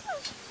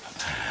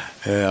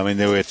 Yeah, I mean,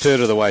 they were a third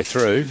of the way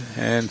through,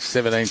 and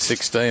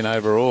 17-16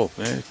 overall.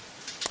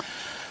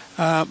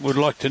 Yeah. Would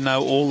like to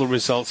know all the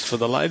results for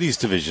the ladies'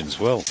 divisions.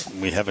 Well,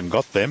 we haven't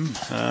got them.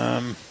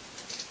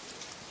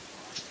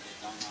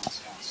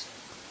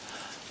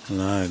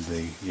 No,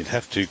 you'd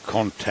have to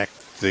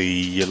contact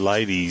the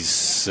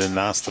ladies and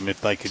ask them if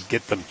they could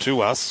get them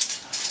to us.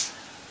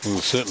 We'll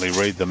certainly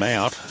read them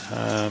out.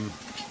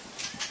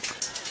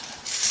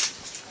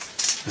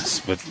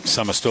 But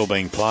some are still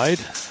being played.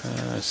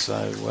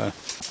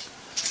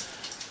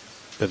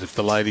 But if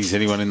the ladies,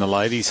 anyone in the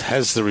ladies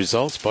has the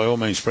results, by all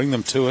means bring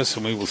them to us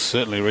and we will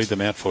certainly read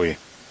them out for you.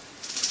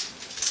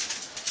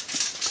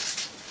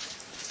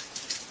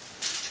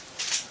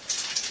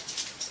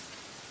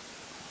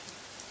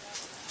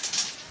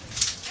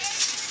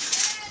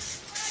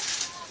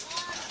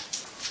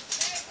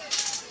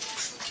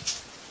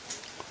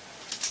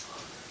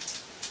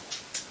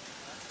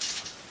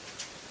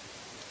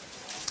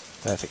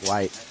 Perfect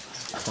weight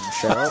from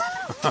Cheryl.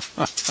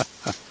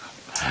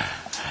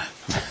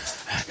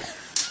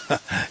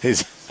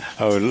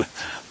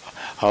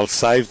 I'll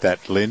save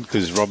that, Lynn,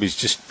 because Robbie's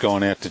just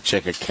gone out to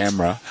check a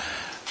camera,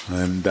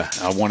 and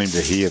I want him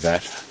to hear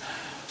that,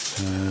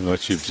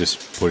 what you've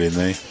just put in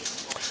there.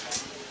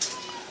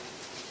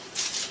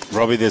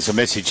 Robbie, there's a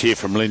message here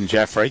from Lynn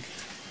Jaffrey.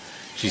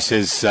 She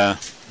says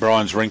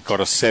Brian's rink got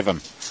a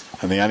 7,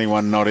 and the only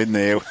one not in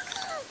there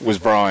was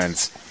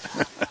Brian's.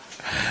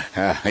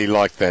 He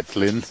liked that,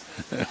 Lynn.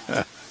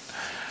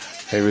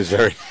 He was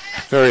very,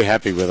 very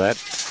happy with that.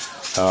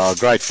 Oh,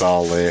 great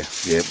bowl there.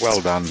 Yeah,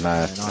 well done,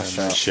 nice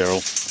Cheryl.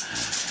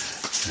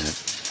 Yeah.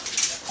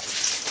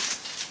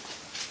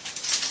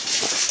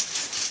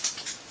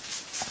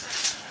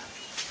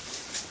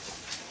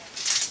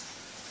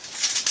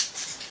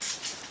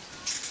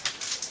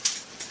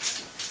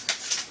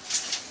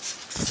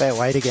 Fair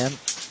weight again.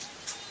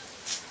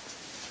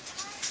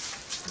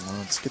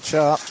 Well, it's a good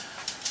shot.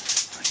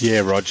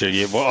 Yeah, Roger.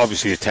 Yeah, well,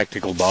 obviously a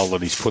tactical bowl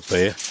that he's put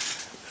there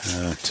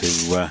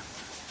to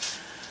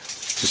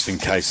just in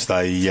case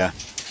the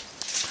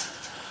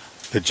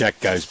jack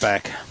goes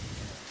back,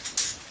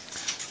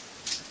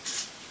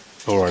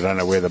 or I don't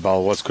know where the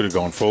bowl was. Could have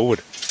gone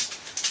forward.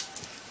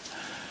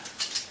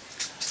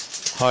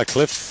 Hi,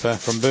 Cliff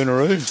from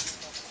Boonaroo.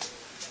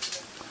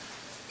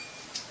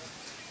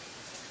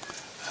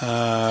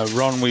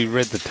 Ron, we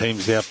read the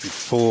teams out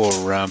before.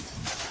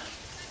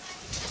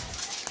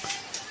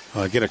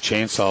 I get a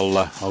chance,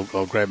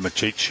 I'll grab my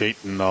cheat sheet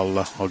and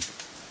I'll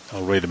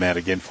read them out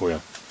again for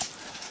you.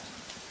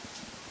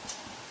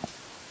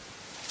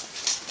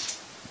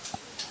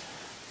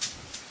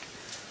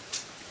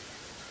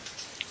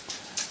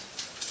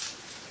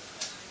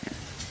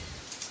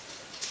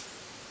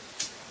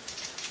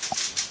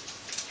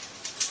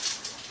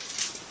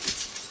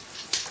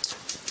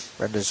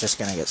 Brenda's just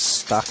going to get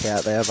stuck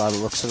out there by the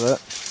looks of it.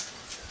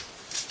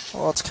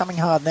 Oh, it's coming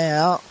hard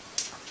now.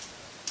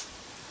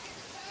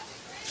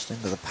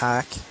 Into the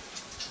pack.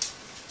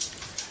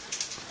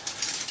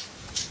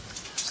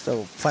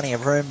 Still plenty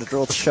of room to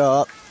draw the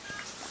shot.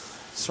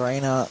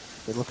 Serena,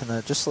 we're looking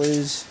to just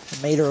lose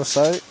a metre or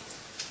so.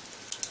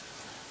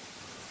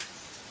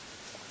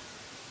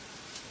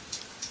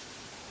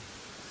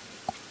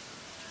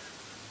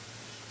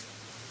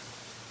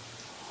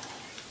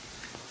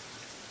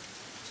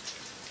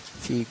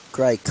 few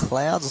grey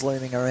clouds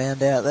looming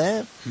around out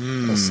there.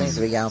 They seem to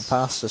be going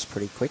past us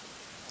pretty quick.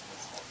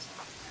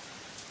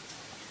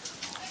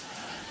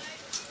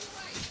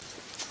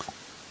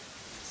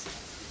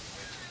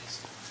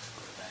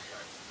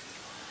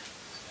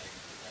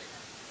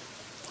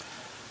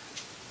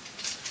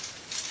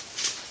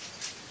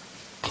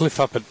 Cliff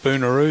up at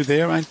Boonaroo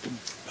there, ain't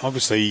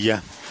obviously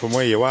from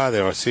where you are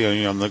there, I see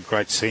you on the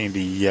Great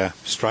Sandy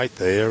Strait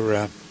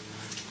there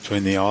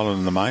between the island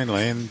and the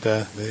mainland.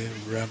 They're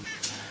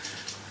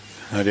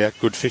no doubt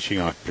good fishing,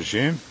 I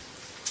presume.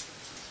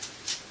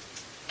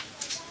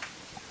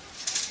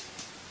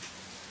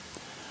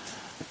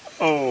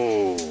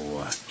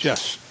 Oh,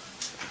 just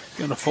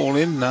going to fall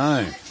in?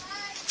 No.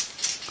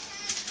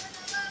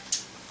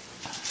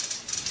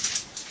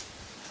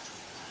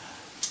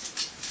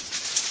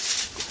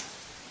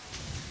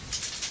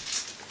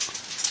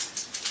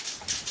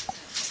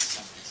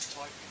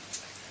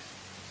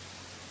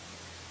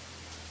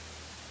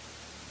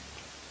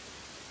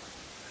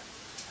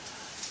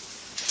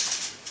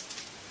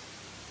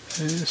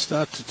 Yeah,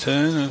 start to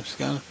turn. It's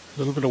going a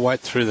little bit of weight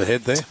through the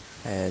head there.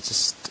 Yeah,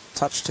 just a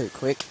touch too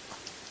quick.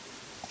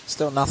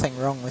 Still nothing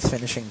wrong with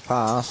finishing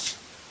pass.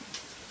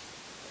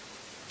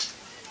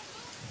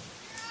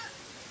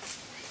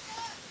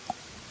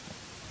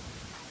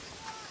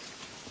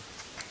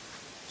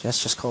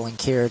 Just calling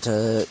Kira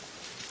to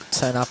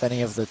turn up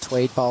any of the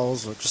Tweed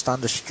bowls or just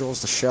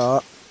understraws the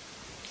shot.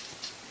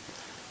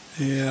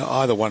 Yeah,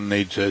 either one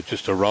needs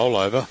just a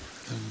rollover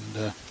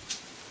and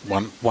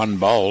one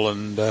bowl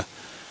and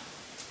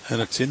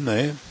it's in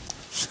there.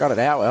 She's got it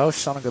out well.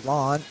 She's on a good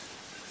line.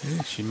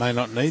 Yeah, she may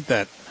not need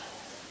that.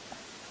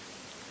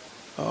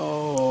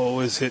 Oh,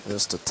 is it?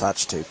 Just a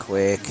touch too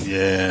quick.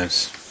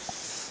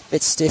 Yes.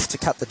 Bit stiff to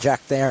cut the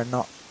jack there and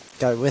not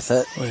go with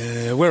it.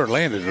 Well, where it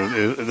landed,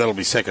 that'll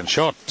be second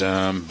shot.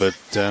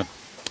 But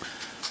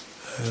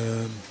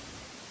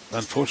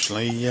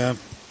unfortunately,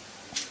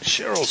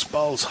 Cheryl's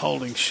bowl's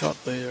holding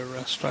shot there,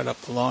 straight up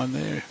the line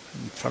there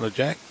in front of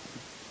Jack.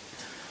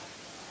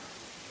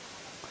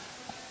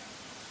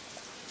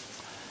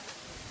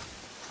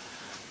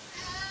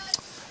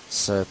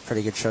 It's a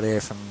pretty good shot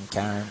here from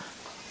Karen.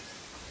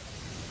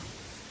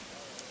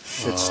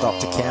 Should stop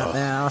to count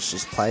now.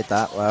 She's played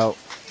that well.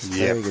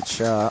 Very good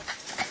shot.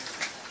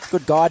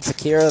 Good guide for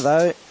Kira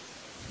though.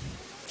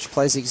 She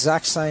plays the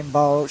exact same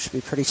bowl. Should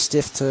be pretty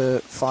stiff to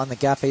find the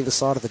gap either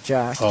side of the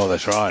jack. Oh,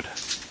 that's right.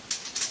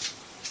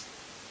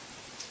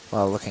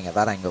 Well, looking at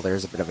that angle, there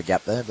is a bit of a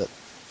gap there, but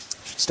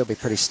should still be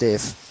pretty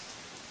stiff.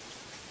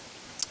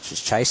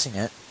 She's chasing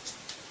it.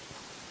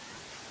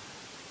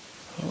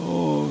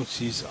 Oh,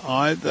 she's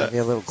either... Maybe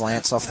a little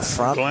glance off the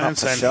front.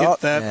 Glance and shot. hit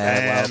that,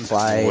 yeah, and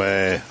well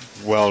played.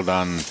 Well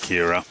done,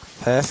 Kira.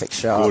 Perfect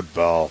shot. Good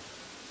bowl.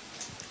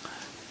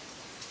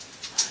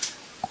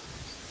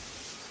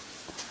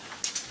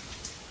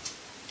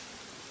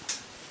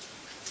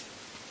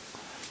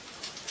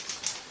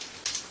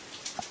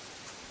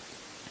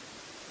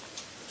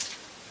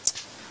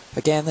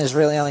 Again, there's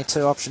really only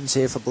two options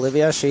here for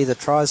Bolivia. She either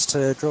tries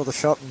to draw the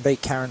shot and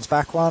beat Karen's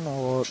back one,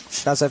 or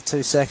she does have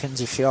 2 seconds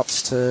if she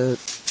opts to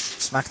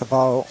smack the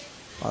bowl.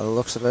 By the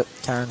looks of it,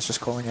 Karen's just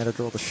calling her to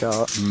draw the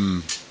shot.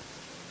 She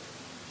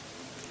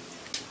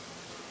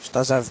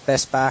does have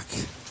best back.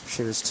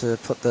 She was to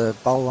put the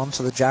bowl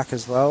onto the jack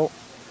as well.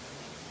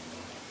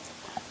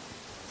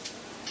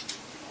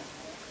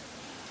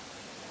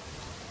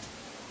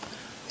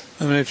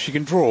 I mean, if she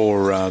can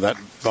draw that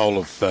bowl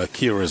of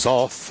Kira's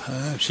off,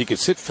 she could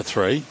sit for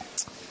 3.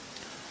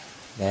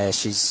 Yeah,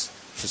 she's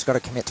got to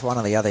commit to one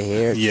or the other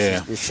here.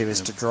 Yeah. If she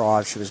was to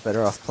drive, she was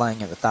better off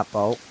playing it with that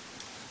bowl.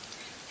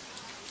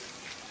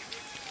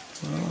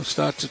 Well,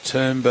 start to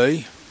turn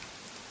B.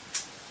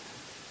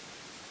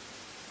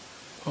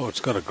 Oh,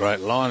 it's got a great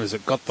line. Has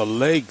it got the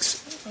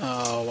legs?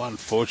 Oh,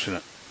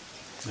 unfortunate.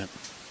 Yep.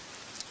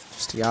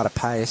 Just a yard of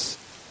pace.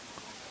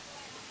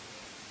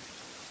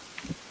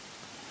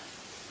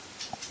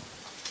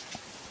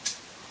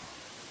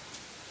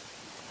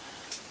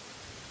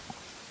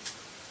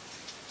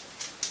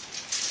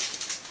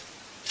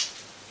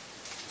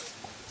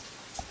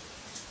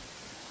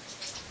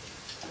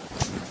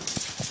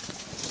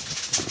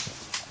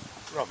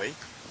 Robbie?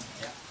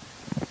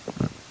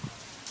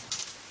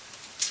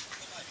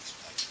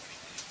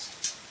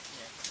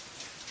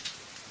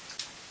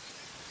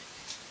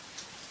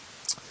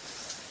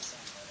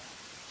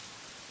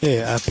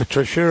 Yeah,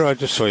 Patricia, I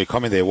just saw your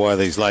comment there. Why are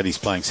these ladies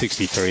playing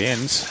 63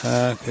 ends?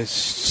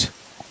 There's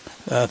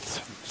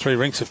 3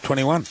 rinks of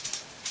 21.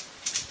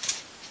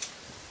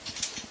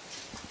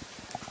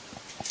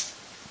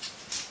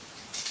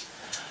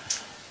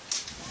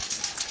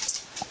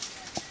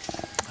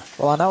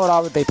 Well, I know what I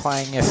would be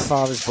playing if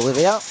I was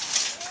Bolivia.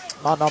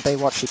 Might not be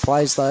what she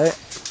plays, though.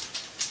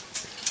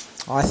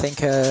 I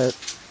think a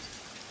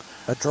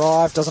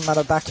drive, doesn't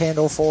matter backhand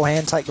or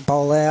forehand, take the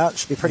bowl out.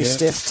 Should be pretty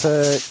stiff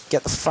to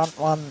get the front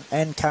one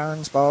and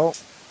Karen's bowl.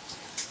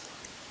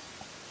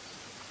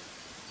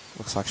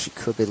 Looks like she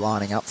could be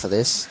lining up for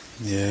this.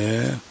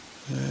 Yeah.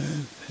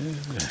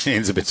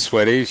 Hands a bit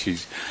sweaty.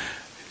 She's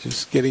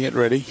just getting it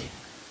ready.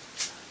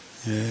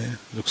 Yeah,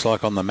 looks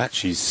like on the match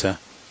she's,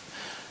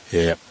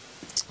 yeah.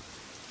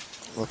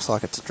 Looks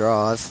like it's a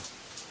drive.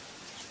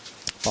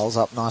 Bowls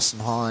up nice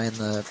and high in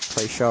the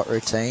pre-shot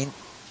routine.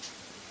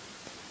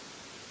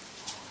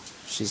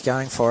 She's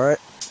going for it.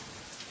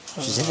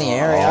 She's in the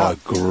area. Oh,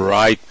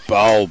 great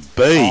bowl,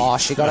 B. Oh,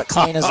 she got it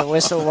clean as a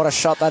whistle. What a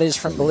shot that is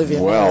from Bolivia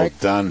Millerick. Well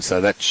done. So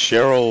that's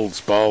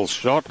Cheryl's bowl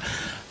shot.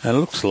 And it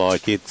looks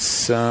like its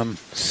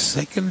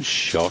second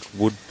shot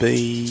would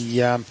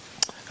be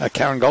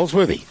Karen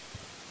Goldsworthy.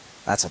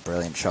 That's a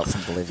brilliant shot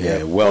from Bolivia.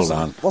 Yeah, well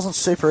done. Wasn't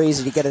super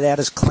easy to get it out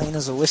as clean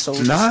as a whistle. No.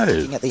 Just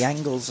looking at the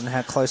angles and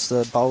how close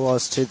the bowl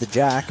was to the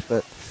jack,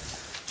 but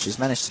she's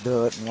managed to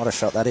do it, and what a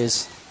shot that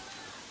is.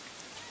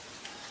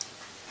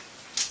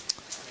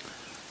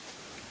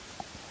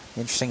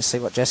 Interesting to see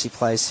what Jessie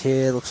plays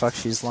here. Looks like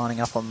she's lining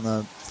up on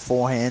the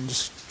forehand,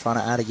 just trying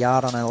to add a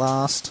yard on her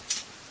last.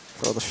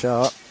 Draw the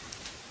shot.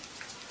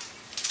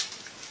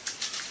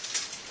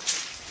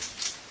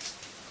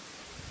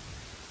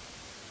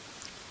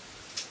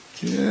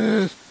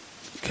 Just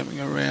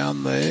coming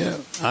around there,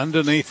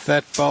 underneath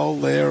that bowl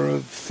there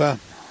of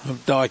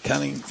Die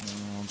Cunning.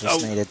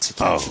 Just needed to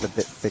catch it a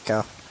bit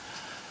thicker.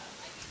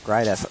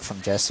 Great effort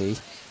from Jessie.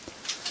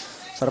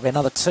 So it'll be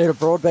another 2 to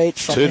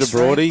Broadbeach. 2 to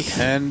Broady,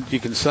 and you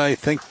can say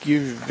thank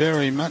you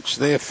very much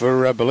there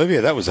for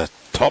Bolivia. That was a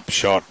top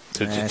shot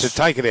to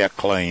take it out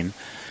clean.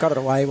 Got it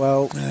away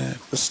well.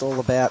 Just all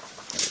about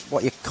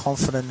what you're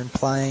confident in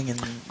playing,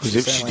 and because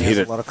if she'd hit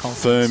it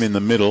firm in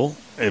the middle,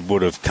 it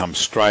would have come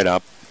straight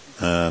up.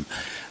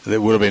 There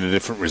would have been a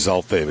different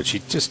result there, but she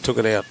just took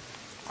it out.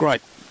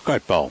 Great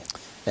bowl.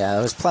 Yeah,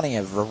 there was plenty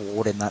of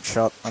reward in that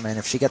shot. I mean,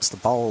 if she gets the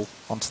bowl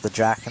onto the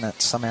jack and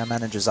it somehow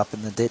manages up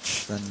in the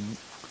ditch, then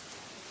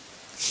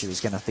she was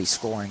going to be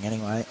scoring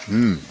anyway.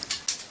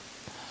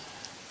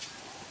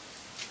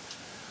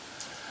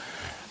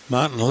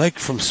 Martin Legg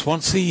from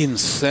Swansea in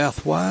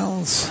South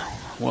Wales.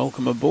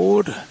 Welcome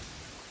aboard. A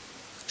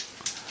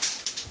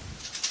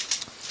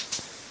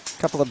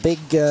couple of big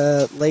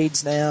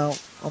leads now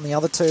on the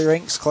other 2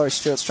 rinks. Chloe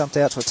Stewart's jumped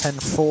out to a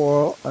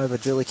 10-4 over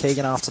Julie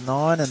Keegan after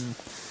 9, and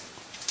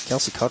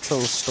Jessie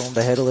Cottell stormed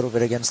ahead a little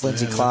bit against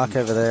Lindsay Clark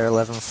over there,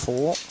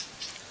 11-4.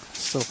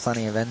 Still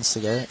plenty of ends to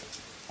go.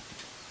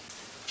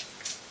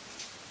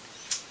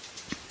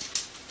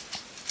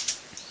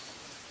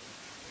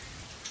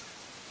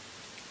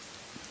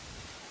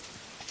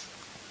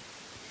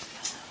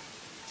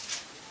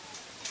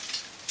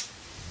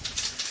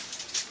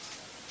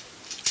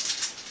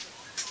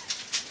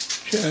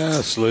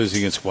 Just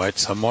losing its weight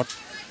somewhat.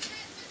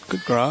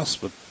 Good grass,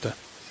 but...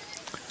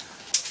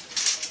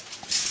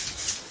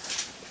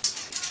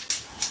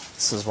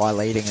 This is why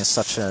leading is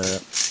such a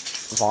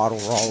vital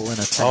role in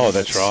a team. Oh,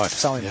 that's right. It's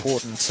so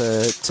important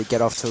to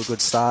get off to a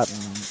good start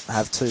and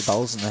have 2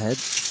 bowls in the head.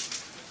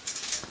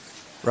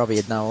 Robbie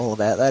would know all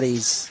about that.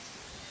 He's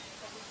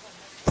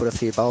put a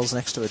few bowls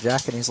next to a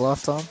jack in his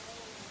lifetime.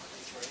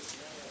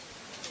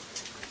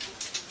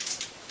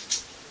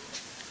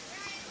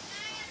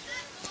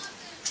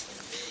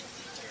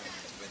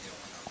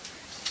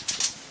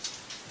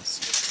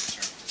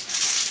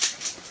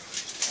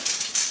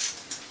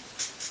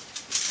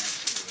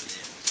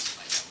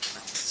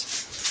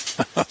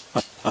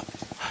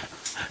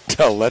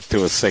 Tell that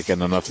to a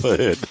second and a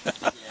third.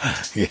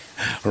 Yeah.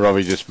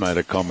 Robbie just made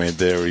a comment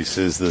there. He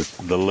says that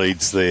the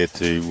lead's there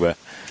to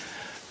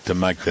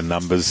make the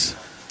numbers.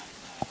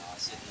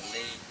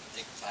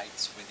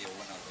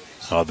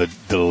 The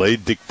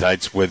lead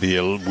dictates whether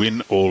you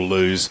win or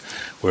lose,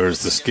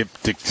 whereas the skip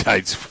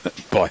dictates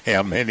by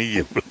how many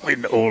you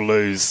win or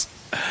lose.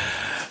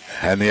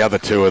 And the other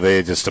 2 are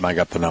there just to make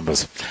up the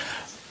numbers.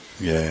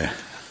 Yeah.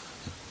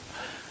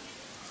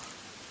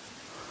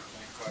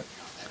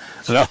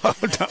 No,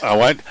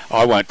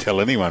 I won't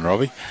tell anyone,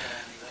 Robbie.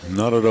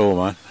 Not at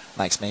all, mate.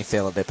 Makes me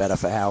feel a bit better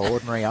for how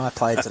ordinary I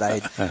played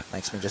today.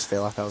 Makes me just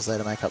feel like I was there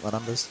to make up the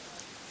numbers.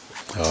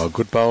 Oh,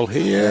 good bowl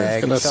here.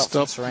 Yeah, Gonna good shot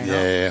stop. from Serena.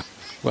 Yeah,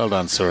 well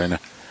done, Serena.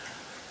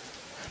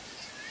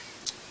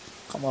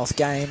 Commonwealth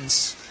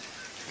Games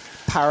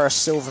Paris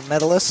silver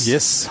medalist.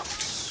 Yes.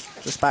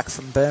 Just back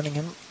from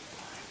Birmingham.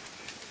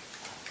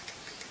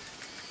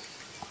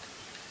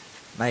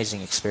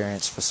 Amazing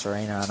experience for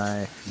Serena, I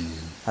know.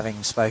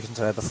 Having spoken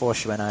to her before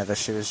she went over,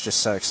 she was just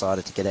so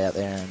excited to get out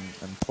there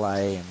and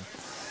play, and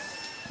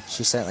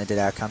she certainly did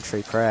our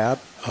country proud.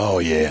 Oh,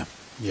 yeah.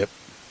 Yep.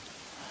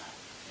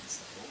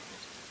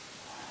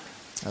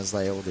 As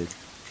they all did.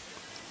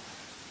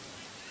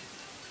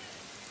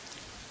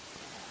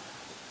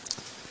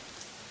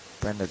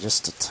 Brenda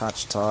just a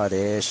touch tired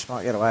here. She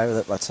might get away with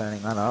it by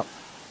turning that up.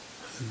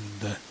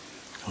 And,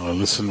 I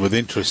listened with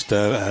interest.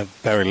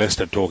 Barry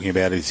Lester talking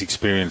about his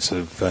experience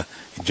of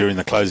during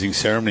the closing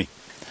ceremony.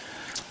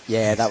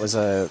 Yeah, that was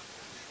I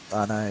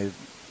know,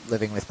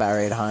 living with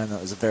Barry at home,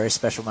 that was a very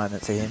special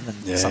moment for him,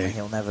 and something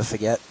he'll never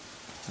forget.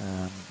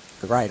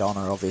 A great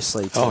honour,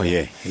 obviously. Oh,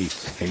 yeah. He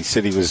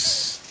said he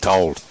was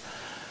told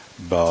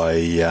by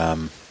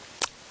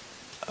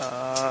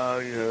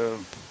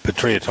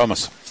Petria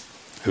Thomas,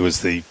 who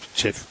was the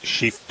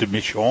chef de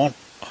mission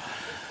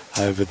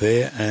over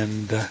there,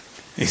 and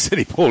He said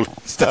he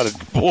started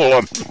to bawl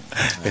on.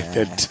 He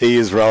had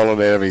tears rolling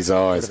out of his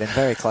eyes. Would have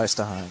been very close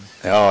to home.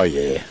 Oh,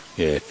 yeah.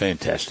 Yeah,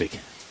 fantastic.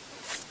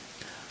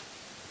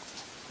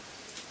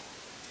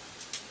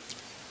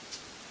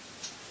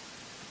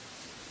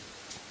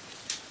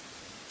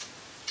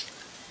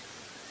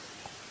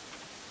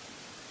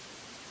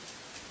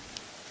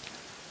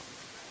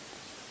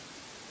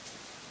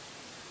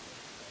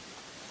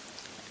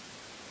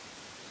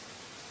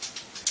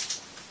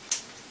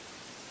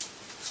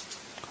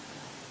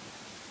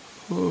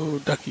 Oh,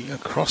 ducking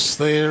across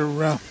there,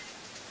 Brenda.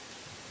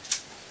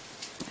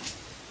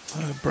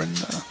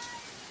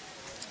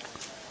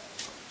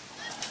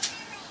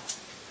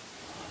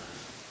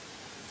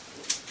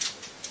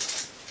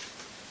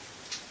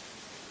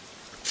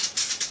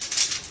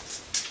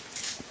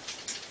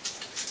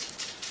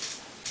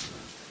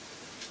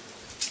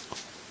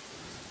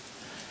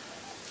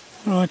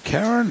 All right,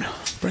 Karen,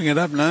 bring it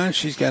up now.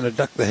 She's going to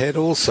duck the head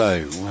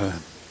also.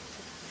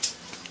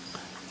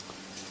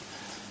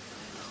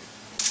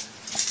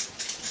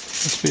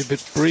 Must be a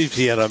bit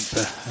breezy out of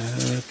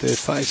their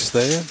face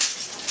there.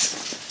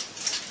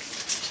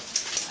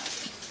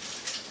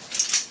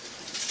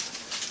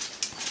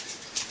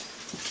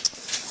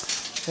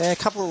 Yeah, a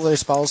couple of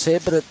loose bowls here,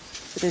 but it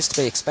is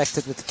to be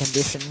expected with the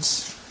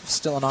conditions.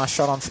 Still a nice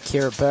shot on for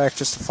Kira Burke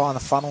just to find the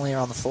funnel here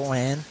on the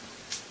forehand.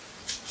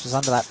 She's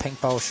under that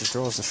pink bowl, she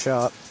draws the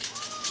shot.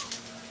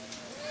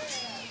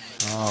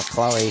 Oh,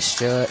 Chloe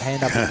Stewart,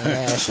 hand up in the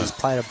air. She's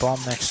played a bomb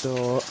next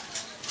door.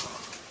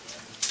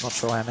 Not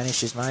sure how many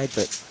she's made,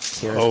 but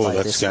Kira's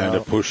played this well.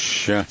 To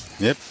push.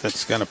 Yep,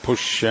 that's going to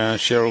push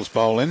Cheryl's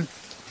bowl in.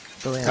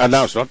 Brilliant.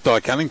 No, it's not. Di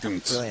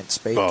Cunnington's brilliant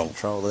speed bowl.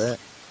 Control there.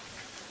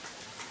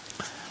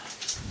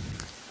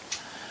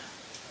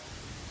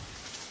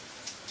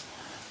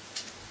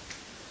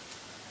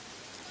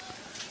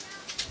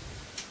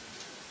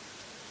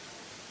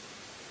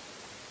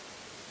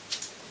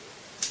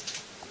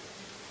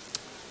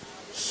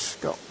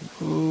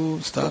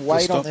 Got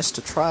weight on this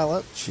to trail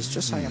it. She's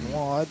just hanging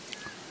wide.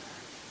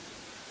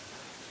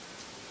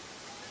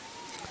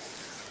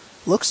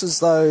 Looks as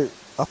though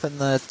up in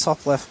the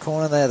top left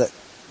corner there that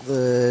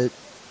the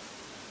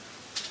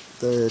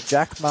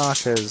jack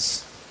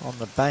markers on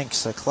the bank,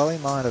 so Chloe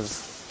might have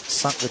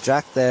sunk the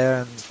jack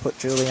there and put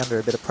Julie under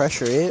a bit of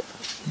pressure here.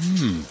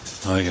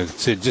 I can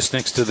see just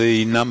next to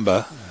the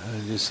number,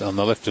 just on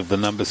the left of the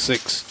number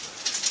 6.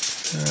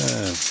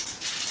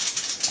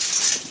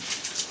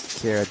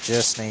 Kira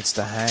just needs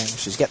to hang.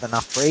 She's getting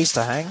enough breeze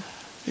to hang.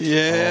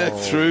 Yeah,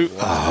 through.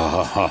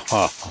 Wow.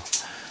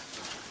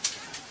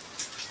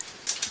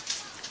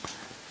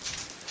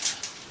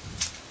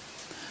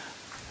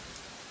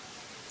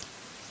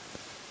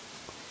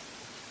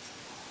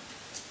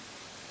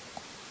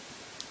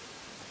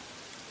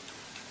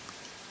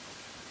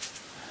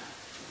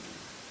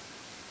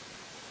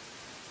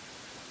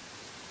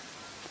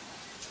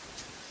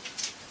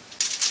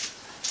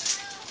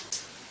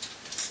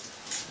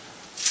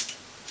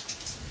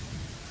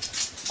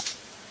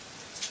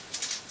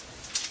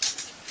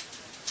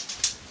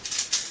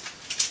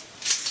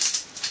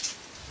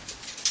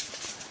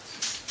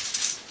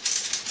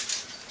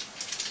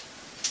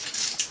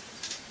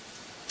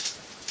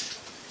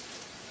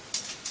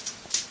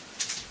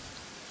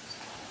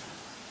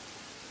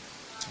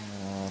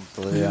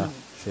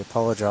 She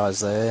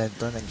apologised there.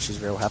 Don't think she's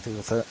real happy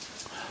with it.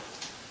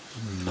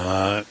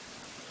 No.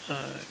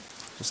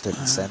 Just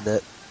didn't send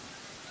it.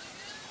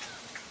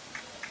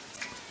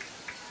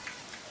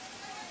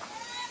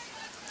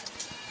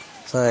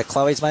 So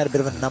Chloe's made a bit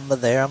of a number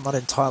there. I'm not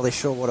entirely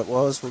sure what it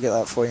was. We'll get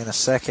that for you in a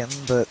second.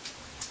 But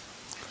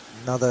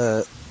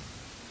another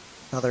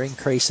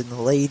increase in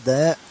the lead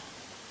there.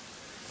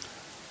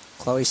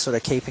 Chloe's sort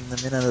of keeping them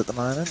in it at the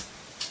moment.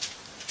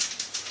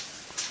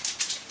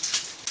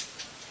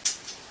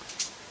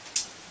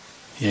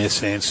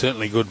 Yes, and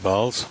certainly good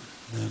bowls.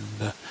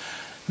 And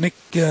Nick,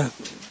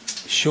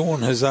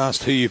 Sean has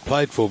asked who you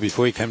played for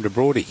before you came to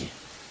Broadie.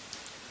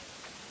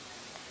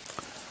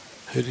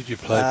 Who did you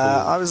play for?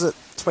 I was at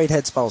Tweed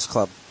Heads Bowls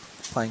Club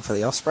playing for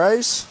the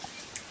Ospreys.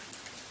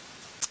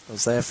 I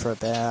was there for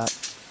about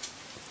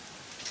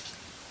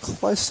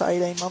close to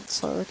 18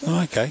 months, I reckon.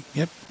 Oh, okay,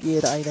 yep. Year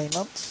to 18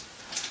 months.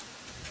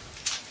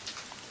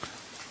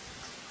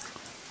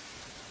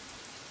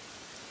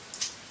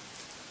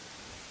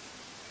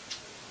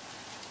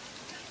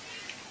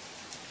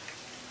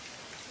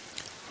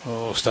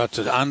 Oh, starts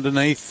at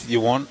underneath. You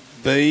want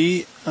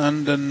the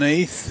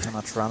underneath. How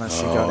much run has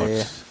she got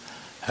here?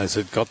 Has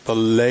it got the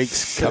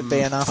legs? Should be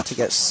enough to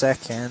get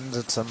second.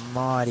 It's a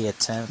mighty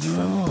attempt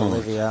from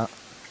Bolivia.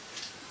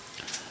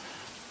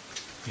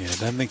 Yeah, I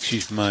don't think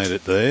she's made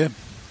it there.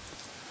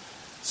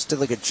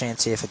 Still a good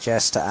chance here for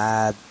Jess to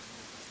add.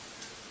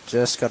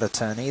 Just got to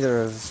turn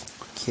either of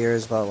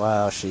Kira's, but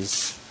wow,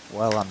 she's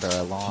well under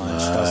her line.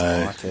 She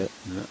doesn't like it.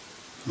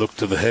 Looked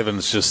to the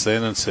heavens just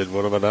then and said,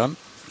 what have I done?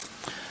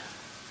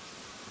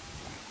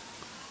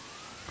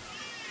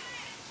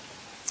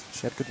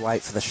 She had good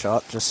weight for the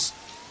shot, just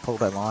pulled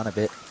her line a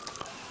bit.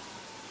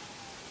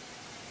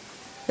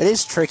 It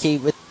is tricky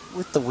with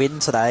with the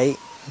wind today,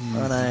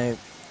 I know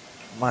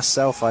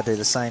myself, I do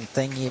the same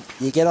thing.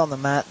 You get on the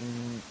mat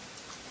and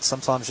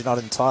sometimes you're not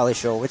entirely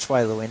sure which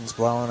way the wind's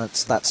blowing.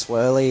 It's that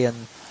swirly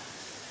and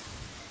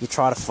you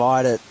try to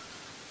fight it,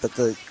 but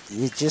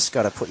you just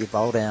got to put your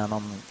bowl down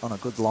on a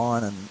good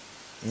line, and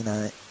you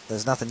know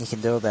there's nothing you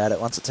can do about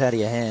it once it's out of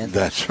your hand.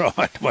 That's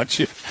right. Once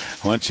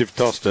you've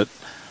tossed it,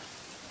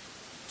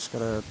 just got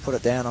to put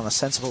it down on a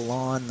sensible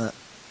line that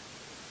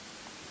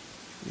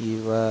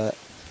you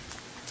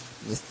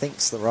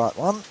think's the right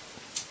one.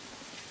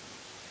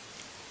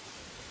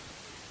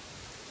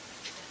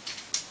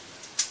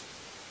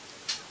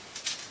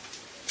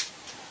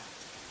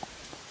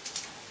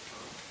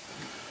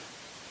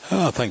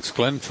 Oh, thanks,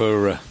 Glenn,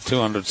 for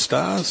 200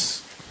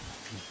 stars.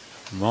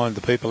 Remind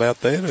the people out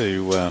there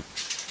to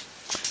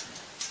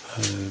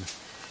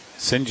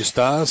send your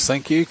stars,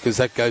 thank you, because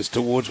that goes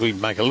towards, we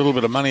make a little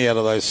bit of money out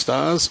of those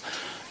stars,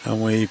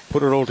 and we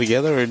put it all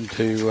together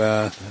into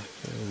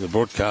the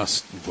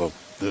broadcast, well,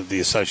 the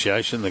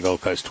association, the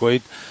Gold Coast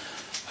Tweed,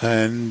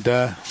 and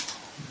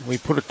we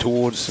put it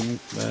towards some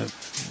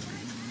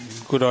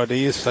good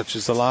ideas, such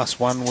as the last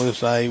one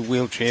was a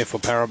wheelchair for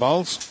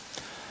parabols.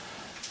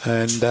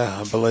 And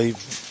I believe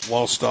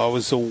whilst I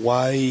was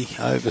away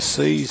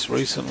overseas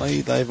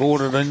recently, they've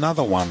ordered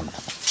another one.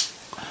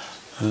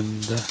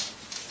 And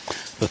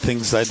the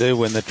things they do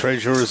when the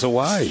treasurer is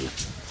away.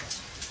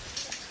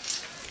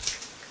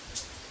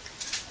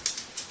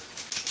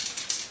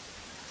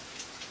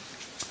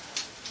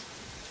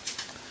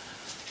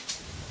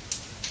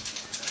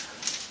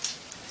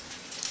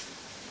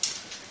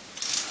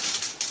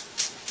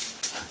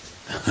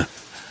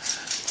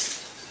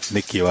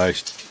 Nick, you owe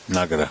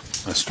Nugget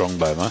a strong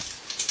bowmer.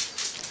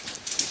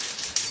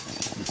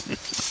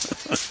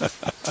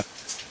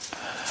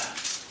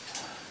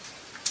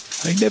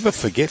 He never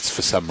forgets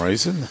for some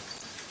reason.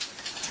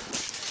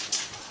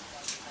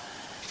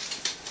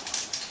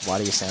 Why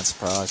do you sound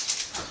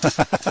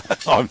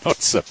surprised? I'm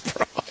not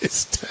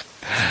surprised.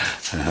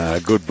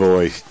 Good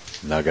boy,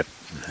 Nugget.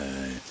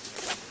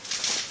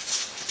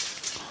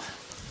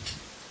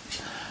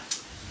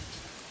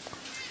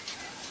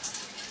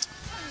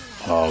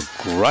 Oh,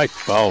 great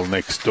bowl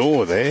next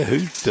door there.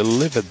 Who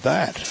delivered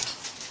that?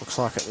 Looks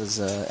like it was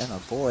Emma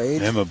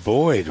Boyd. Emma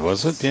Boyd,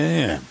 was it?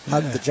 Yeah.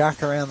 Hugged the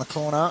jack around the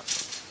corner.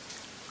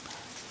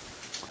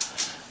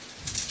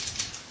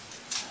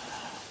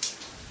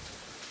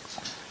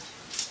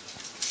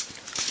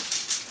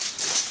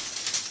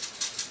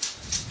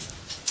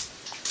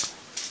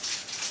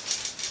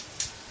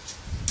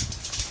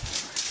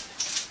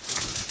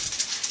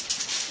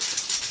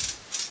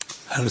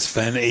 Alice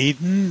Van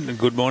Eden,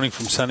 good morning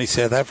from sunny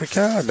South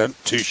Africa. I'm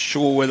not too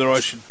sure whether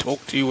I should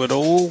talk to you at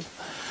all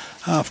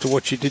after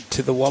what you did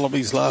to the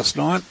Wallabies last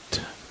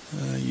night,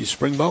 you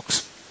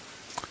Springboks,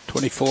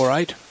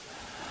 24-8.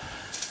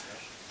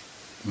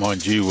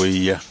 Mind you,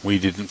 we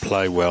didn't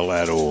play well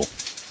at all.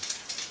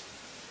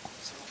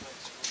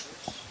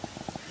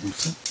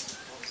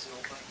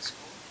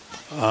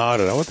 I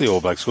don't know what the All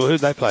Blacks score.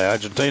 Who'd they play?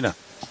 Argentina?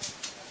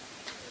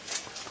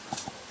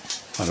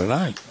 I don't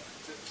know.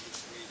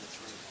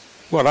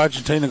 What,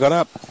 Argentina got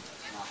up?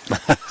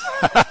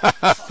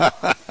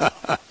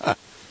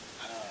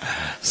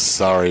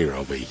 Sorry,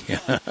 Robbie.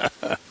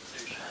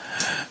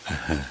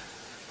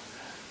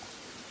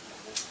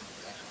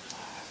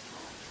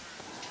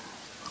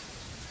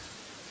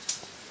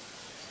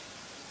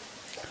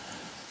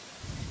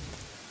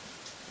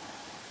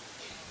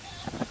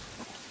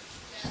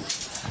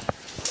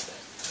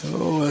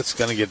 Oh, that's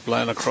going to get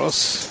blown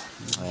across.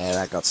 Yeah,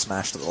 that got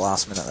smashed at the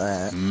last minute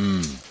there.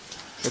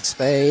 Good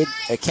speed.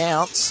 It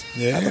counts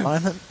at the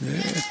moment.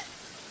 Yeah.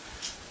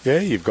 Yeah,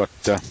 you've got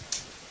a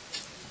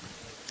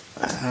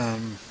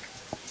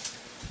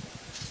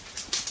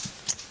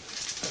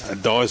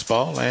Dyer's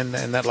bowl and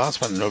that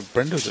last one,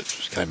 Brenda's, it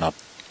just came up.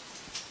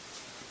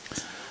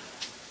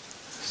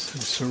 So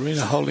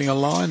Serena holding a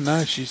line?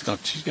 No, she's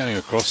not. She's going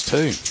across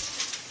too.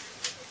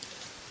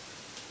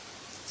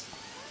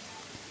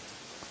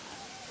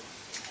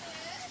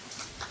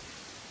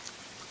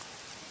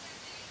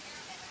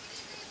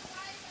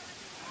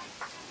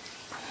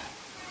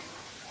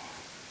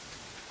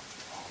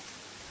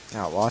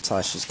 Oh,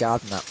 Waitai, she's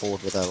guarding that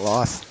board with her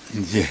life.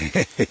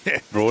 Yeah,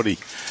 Broady.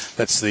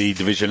 That's the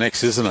Division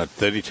X, isn't it?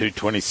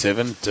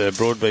 32-27.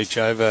 Broadbeach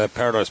over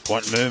Paradise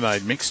Point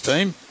Mermaid mixed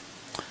team.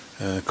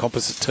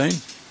 Composite team.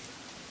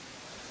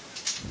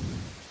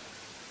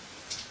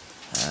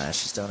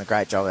 She's doing a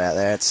great job out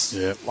there. It's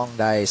a long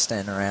day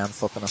standing around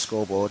flipping a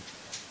scoreboard.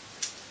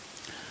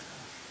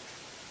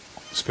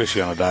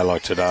 Especially on a day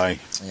like today.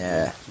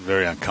 Yeah.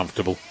 Very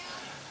uncomfortable.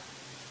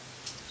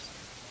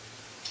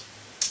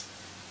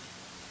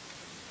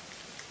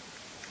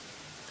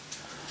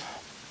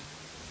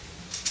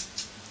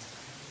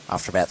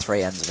 After about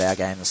 3 ends of our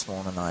game this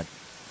morning, I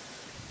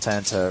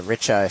turned to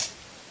Richo.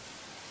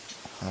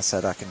 I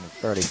said, I can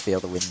already feel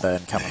the wind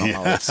burn coming on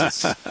my lips.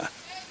 It's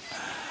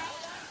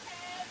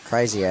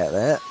crazy out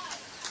there.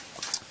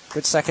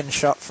 Good second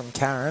shot from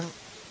Karen.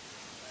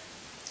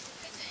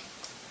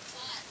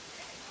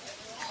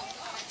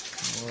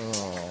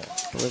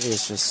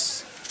 Olivia's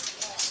just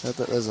said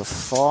that there's a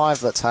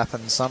 5 that's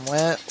happened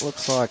somewhere.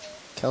 Looks like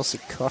Jessie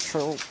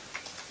Cottell.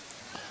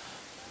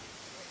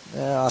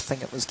 Yeah, I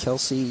think it was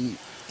Kelsey.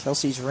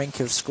 Kelsey's rink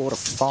have scored a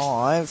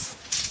 5.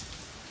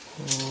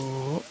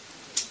 Oh.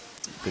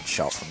 Good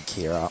shot from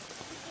Kira.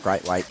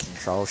 Great weight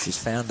control. She's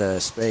found her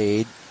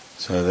speed.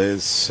 So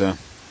there's well,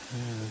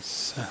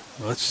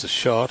 that's the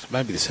shot.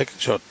 Maybe the second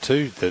shot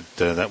too.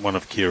 That one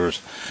of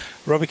Kira's.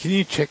 Robbie, can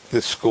you check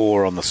the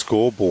score on the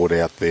scoreboard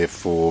out there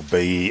for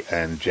B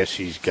and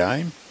Jessie's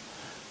game?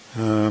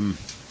 Good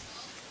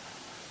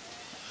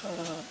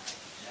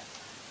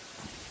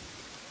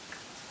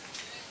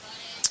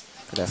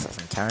effort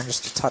from Karen,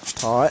 just a touch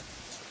tight.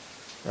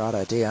 Right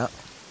idea.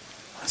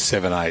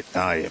 7-8.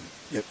 Oh, yeah.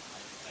 Yep.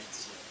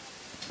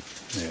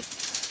 Yep.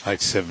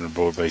 8-7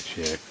 Broadbeach,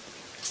 yeah.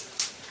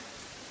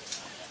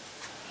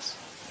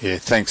 Yeah,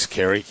 thanks,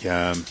 Kerry.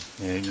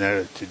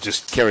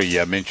 Just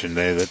Kerry mentioned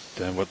there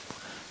that what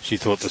she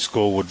thought the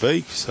score would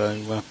be, so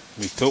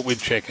we thought we'd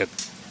check it.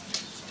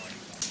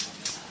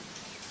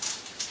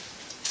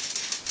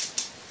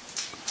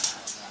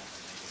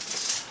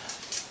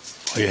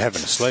 Oh, you're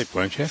having a sleep,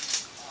 weren't you?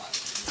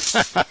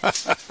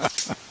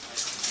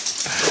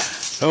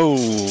 Oh,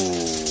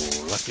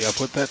 lucky I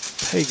put that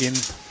peg in.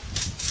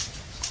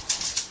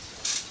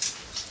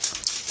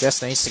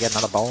 Jess needs to get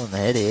another bowl in the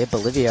head here.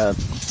 Bolivia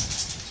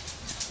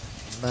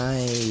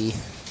may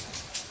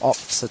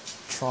opt to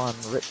try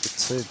and rip the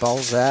 2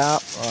 bowls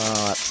out.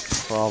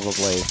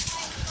 Probably.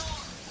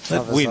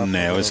 That wind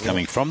now is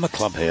coming from the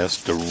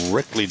clubhouse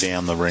directly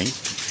down the rink,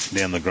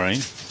 down the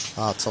green.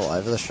 Oh, it's all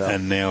over the shot.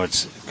 And now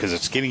it's, because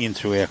it's getting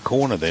into our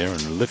corner there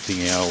and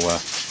lifting our...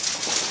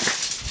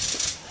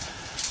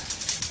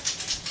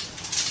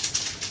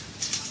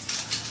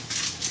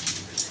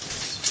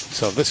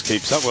 So if this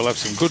keeps up, we'll have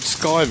some good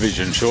sky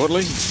vision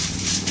shortly.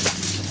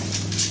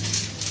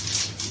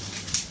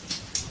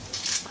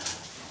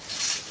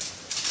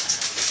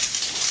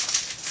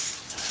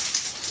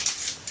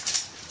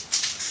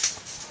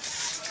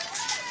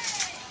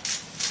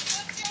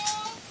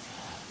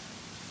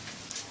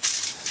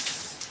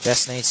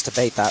 Jess needs to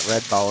beat that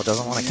red bowl.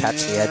 Doesn't want to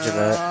catch the edge of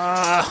it.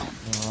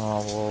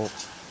 Oh, well.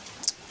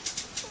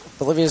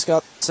 Bolivia's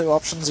got 2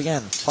 options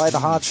again. Play the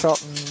hard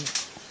shot and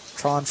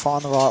try and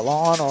find the right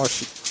line, or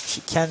she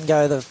can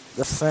go the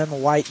firmer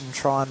weight and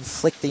try and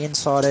flick the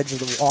inside edge of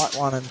the white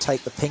one and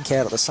take the pink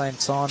out at the same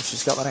time.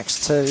 She's got the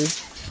next 2,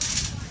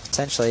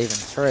 potentially even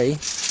 3.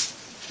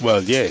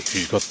 Well, yeah,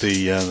 she's got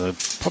the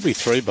probably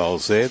 3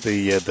 bowls there.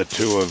 The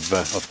 2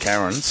 of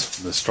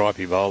Karen's, the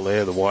stripy bowl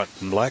there, the white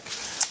and black.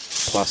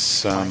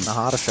 Plus the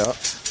harder shot.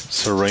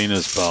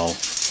 Serena's bowl.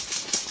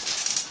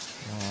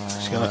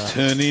 She's going to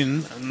turn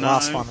in. No.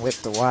 Last one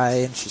whipped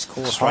away and she's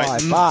caught high,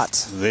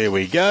 but... There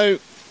we go.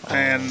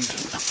 And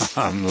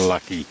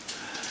unlucky.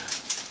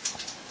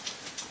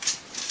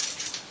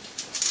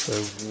 So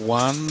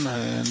 1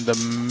 and a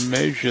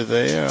measure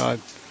there.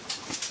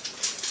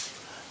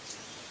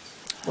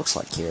 Looks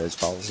like Kira's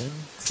bowl's in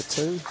for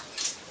 2.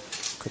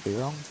 Could be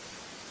wrong.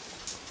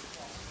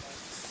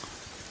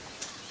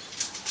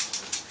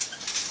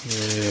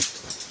 Yeah,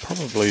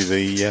 probably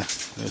the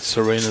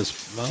Serena's.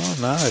 Oh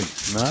no,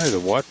 the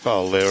white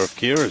bowl there of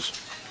Kira's.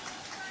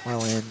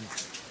 Well in.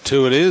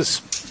 2 it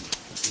is.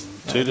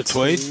 2 to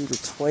Tweed. 2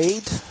 to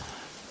Tweed.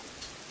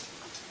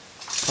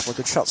 A couple of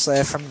good shots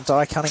there from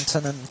Di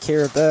Cunnington and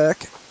Kira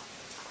Burke.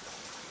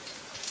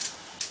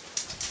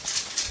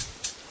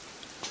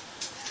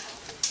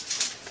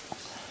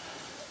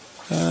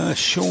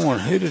 Sean,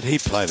 who did he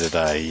play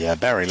today?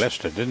 Barry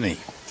Lester, didn't he?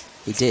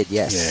 He did,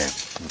 yes. Yeah,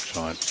 that's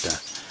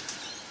right.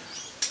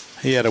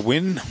 He had a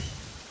win,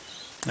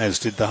 as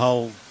did the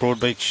whole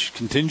Broadbeach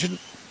contingent.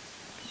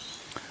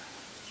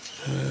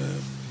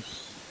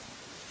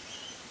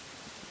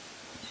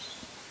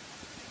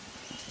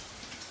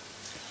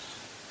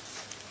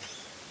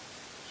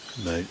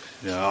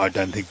 I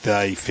don't think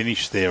they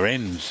finished their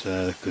ends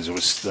because it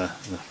was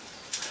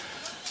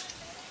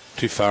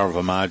too far of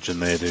a margin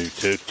there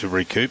to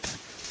recoup.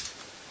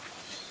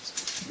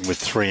 With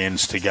 3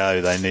 ends to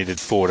go, they needed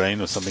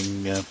 14 or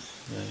something. Yeah.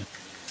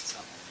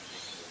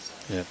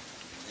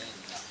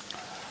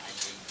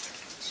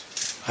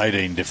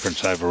 18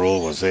 difference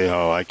overall was there.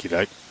 Oh, okie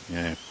doke.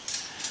 Yeah.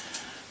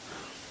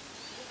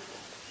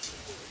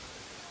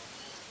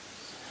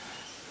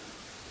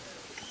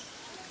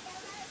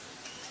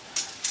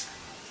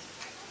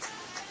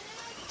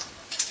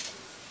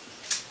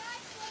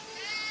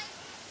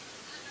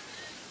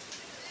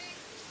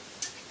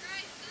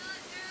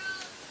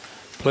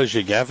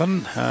 Pleasure,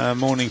 Gavin.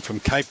 Morning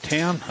from Cape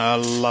Town. I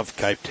love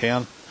Cape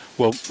Town.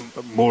 Well,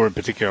 more in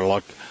particular,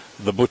 like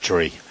the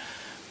Butchery,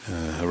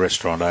 a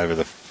restaurant over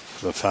the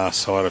far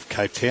side of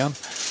Cape Town.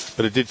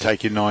 But it did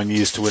take you 9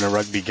 years to win a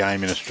rugby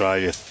game in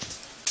Australia.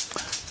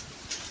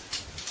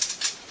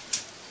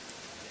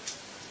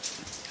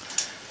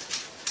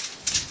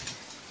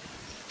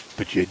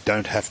 But you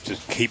don't have to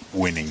keep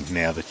winning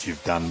now that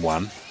you've done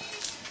one.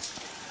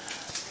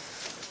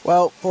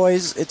 Well,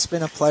 boys, it's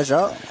been a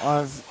pleasure.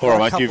 I've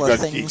got a couple of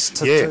things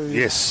to do.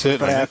 Yes,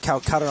 certainly. Got our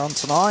Calcutta on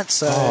tonight.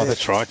 So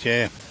that's right,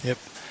 yeah. Yep.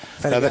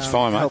 No, that's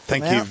fine, mate.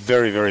 Thank you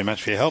very, very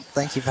much for your help.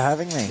 Thank you for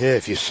having me. Yeah,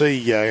 if you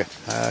see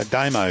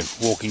Damo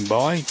walking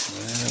by,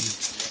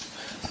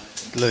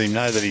 let him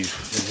know that he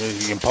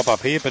can pop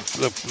up here. But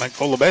look,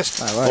 mate, all the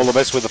best. All the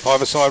best with the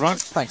five-a-side, mate.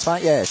 Thanks,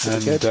 mate. Yeah, it should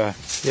be good.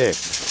 Yeah,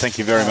 thank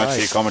you very much for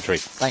your commentary.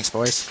 Thanks,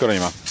 boys. Good on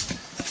you, mate.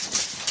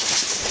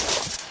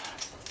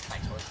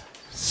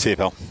 See you,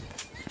 pal.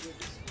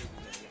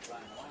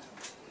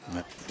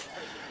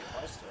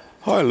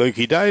 Hi,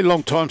 Lukey Day.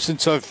 Long time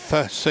since I've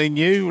seen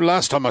you.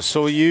 Last time I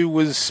saw you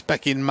was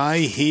back in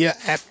May here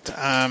at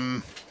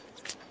the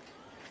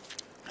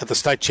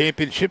State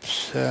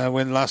Championships.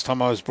 When last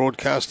time I was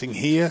broadcasting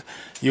here,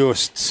 you were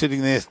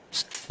sitting there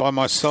by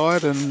my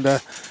side, and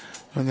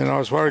then I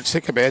was worried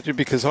sick about you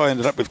because I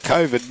ended up with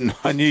COVID, and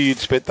I knew you'd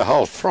spent the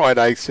whole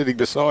Friday sitting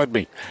beside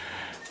me.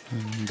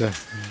 And a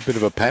bit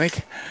of a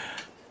panic.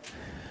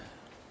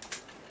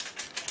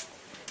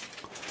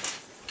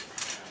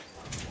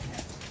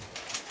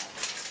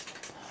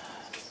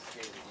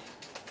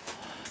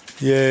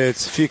 Yeah,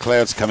 it's a few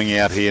clouds coming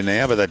out here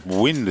now, but that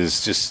wind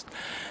is just,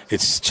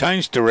 it's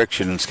changed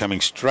direction. It's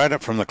coming straight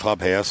up from the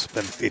clubhouse,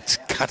 but it's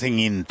cutting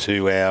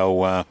into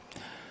our,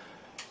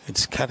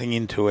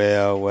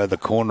 the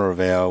corner of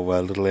our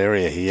little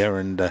area here,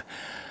 and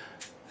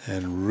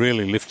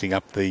really lifting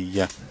up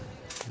the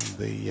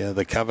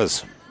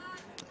covers.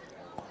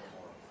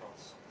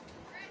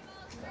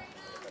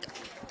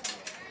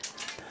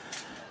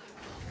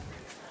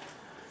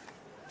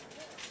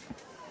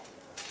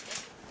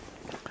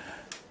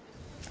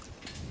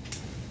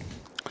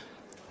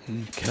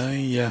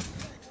 Okay,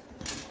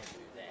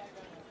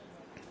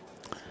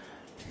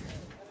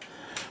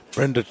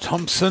 Brenda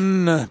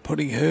Thompson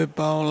putting her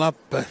bowl up,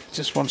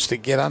 just wants to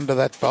get under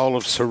that bowl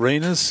of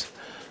Serena's.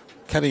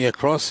 Cutting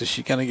across, is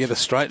she going to get a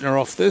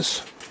straightener off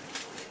this?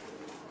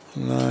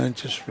 No,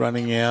 just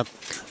running out,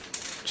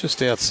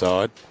 just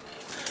outside.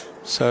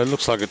 So it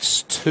looks like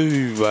it's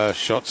two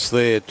shots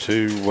there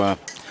to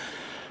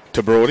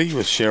Broady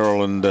with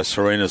Cheryl and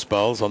Serena's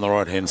bowls on the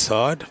right-hand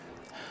side.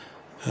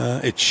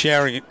 It's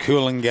showering at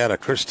Coolangatta.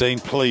 Christine,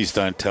 please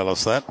don't tell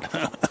us that.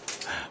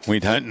 We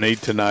don't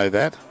need to know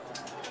that.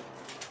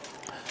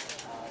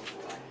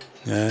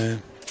 No.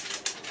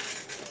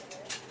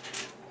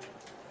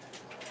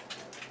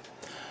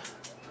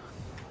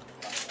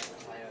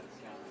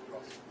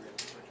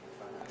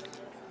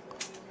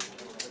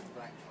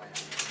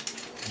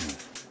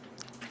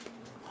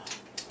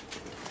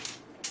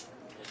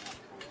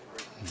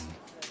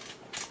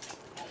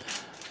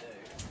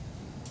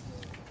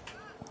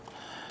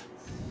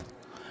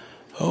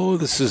 Oh,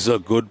 this is a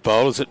good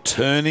bowl. Is it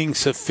turning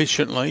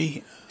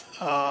sufficiently?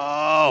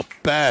 Oh,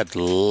 bad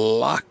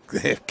luck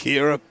there,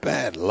 Kira.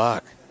 Bad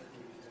luck.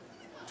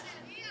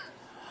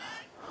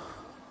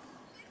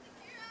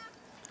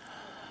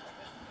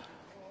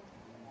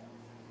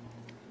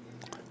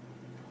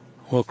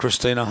 Well,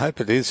 Christine, I hope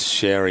it is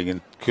showering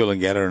in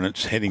Coolangatta and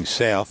it's heading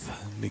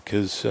south,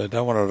 because I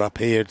don't want it up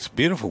here. It's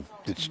beautiful.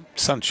 It's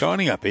sun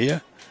shining up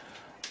here.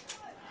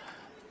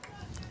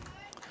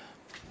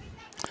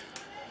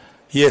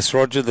 Yes,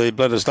 Roger, the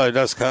bladder's low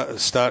does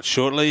start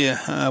shortly.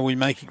 Are we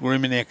making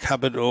room in our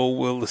cupboard, or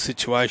will the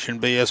situation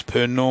be as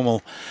per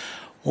normal?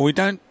 Well, we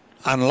don't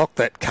unlock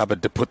that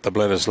cupboard to put the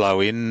bladder's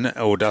low in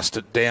or dust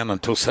it down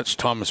until such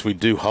time as we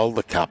do hold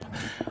the cup.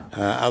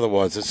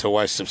 Otherwise, it's a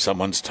waste of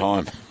someone's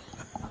time.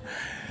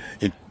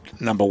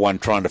 Number one,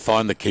 trying to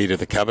find the key to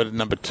the cupboard, and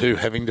number two,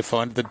 having to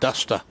find the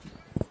duster.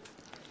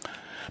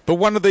 But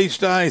one of these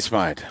days,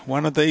 mate,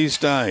 one of these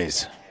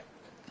days.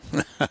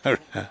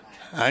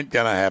 Ain't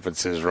going to happen,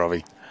 says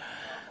Robbie.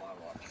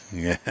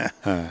 Yeah.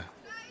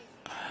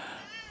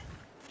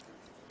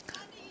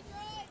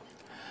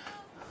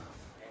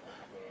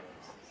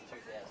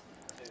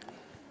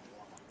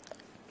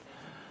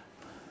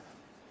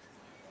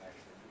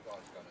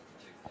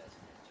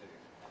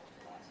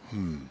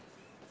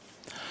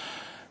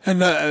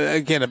 And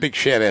again, a big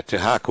shout out to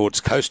Harcourt's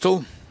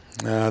Coastal.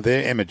 There,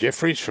 Emma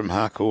Jeffries from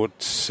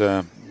Harcourt's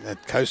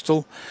at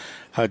Coastal.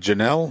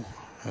 Janelle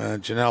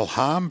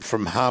Harm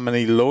from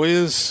Harmony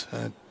Lawyers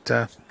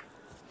over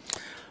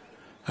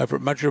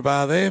at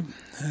Mudgeeraba there,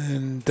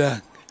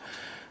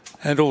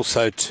 and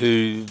also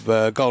to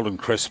Golden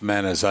Crest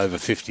Manors over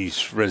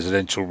 50s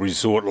residential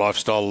resort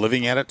lifestyle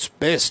living at its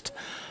best.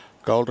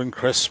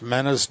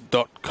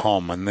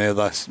 GoldenCrestManors.com, and they're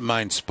the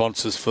main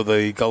sponsors for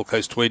the Gold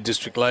Coast Tweed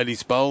District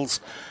Ladies Bowls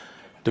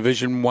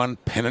Division 1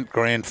 Pennant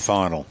Grand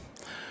Final.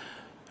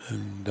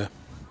 And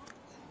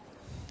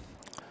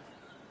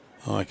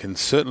I can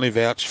certainly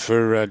vouch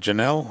for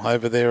Janelle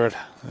over there at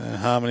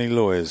Harmony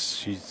Lawyers.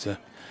 She's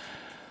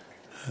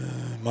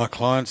my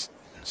clients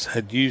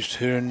had used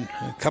her, and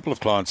a couple of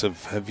clients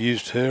have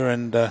used her,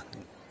 and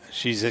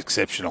she's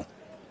exceptional.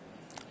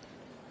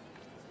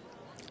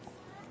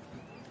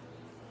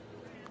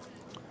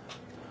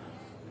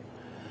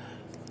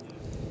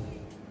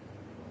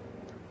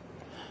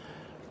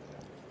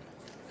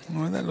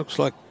 Well, that looks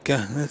like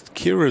that's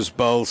Kira's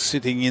bowl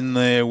sitting in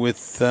there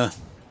with...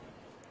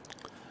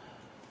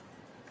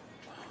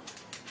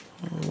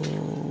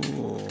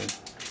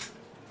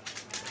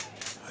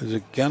 is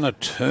it going to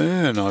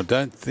turn? I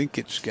don't think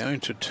it's going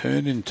to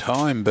turn in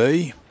time,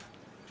 B.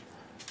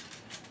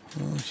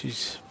 Oh,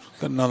 she's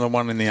got another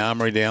one in the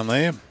armoury down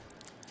there.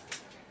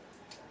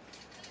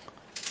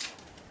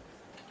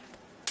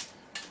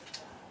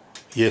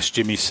 Yes,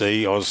 Jimmy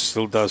C. Oz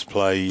still does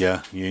play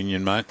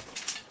Union, mate.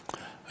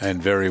 And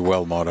very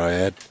well, might I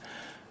add.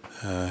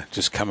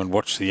 Just come and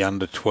watch the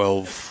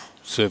under-12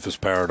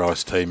 Surfers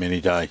Paradise team any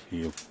day.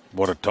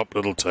 What a top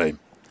little team.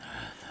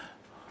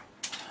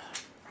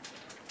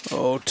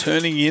 Oh,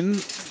 turning in.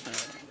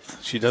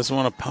 She doesn't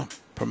want to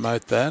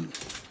promote that.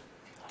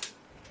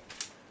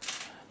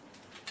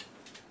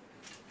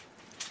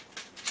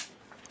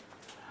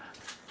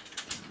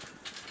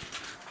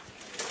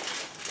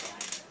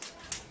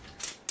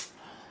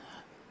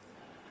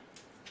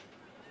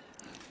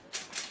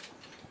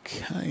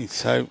 Okay,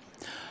 so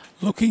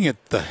looking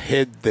at the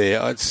head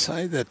there, I'd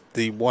say that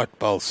the white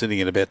bowl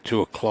sitting at about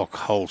 2 o'clock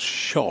whole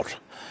shot.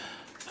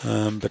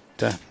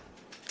 But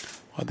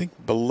I think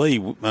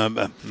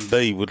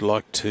B would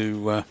like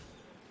to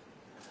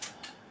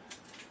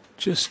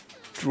just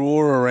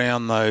draw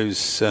around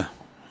those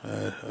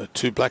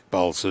 2 black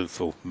bowls,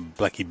 or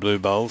blacky blue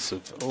bowls.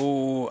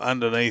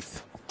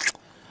 Underneath.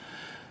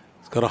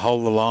 It's got to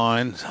hold the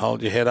line,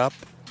 hold your head up.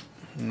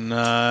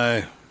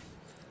 No.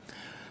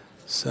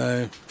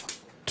 So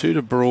 2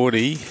 to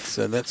Broady,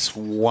 so that's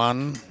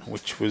 1,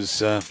 which was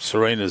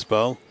Serena's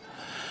bowl.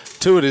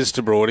 2 it is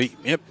to Broady,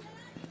 yep.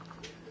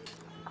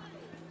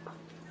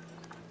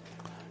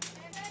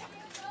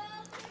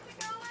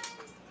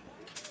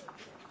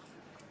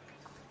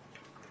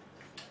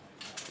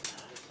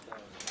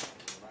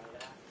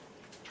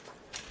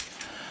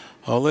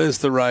 Oh, there's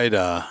the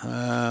radar.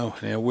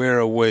 Now, where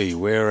are we?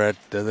 We're at,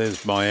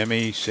 there's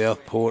Miami,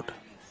 Southport.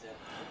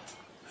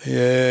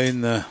 Yeah,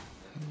 in the...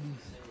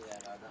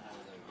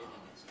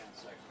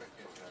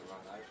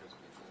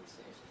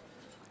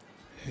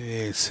 Yeah,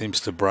 it seems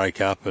to break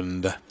up,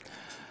 and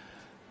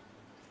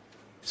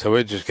so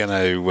we're just going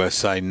to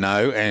say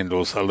no, and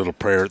also a little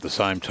prayer at the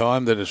same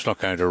time that it's not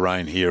going to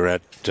rain here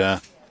at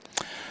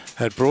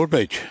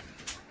Broadbeach.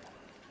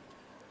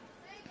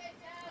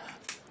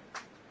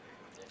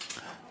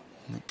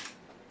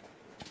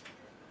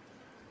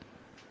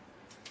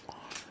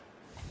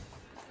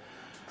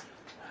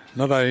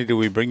 Not only do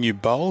we bring you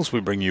bowls, we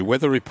bring you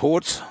weather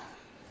reports,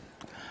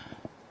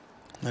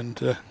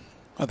 and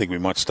I think we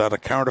might start a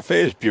current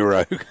affairs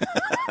bureau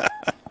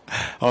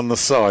on the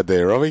side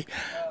there, Robbie.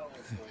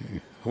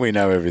 We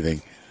know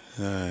everything.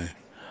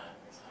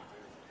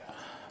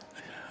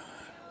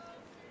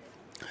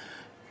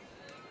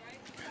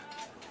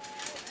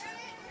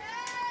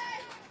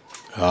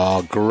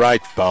 Oh,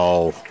 great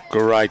bowl.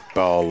 Great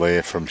bowl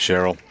there from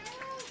Cheryl.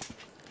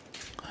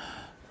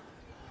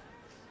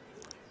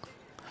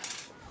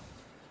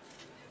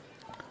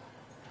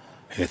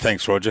 Yeah,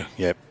 thanks, Roger.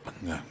 Yep.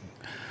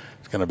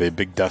 It's going to be a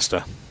big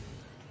duster.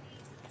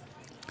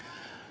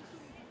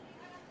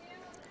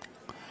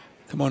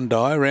 Come on,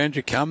 Di, round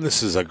you come.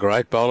 This is a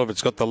great bowl if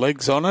it's got the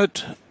legs on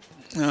it.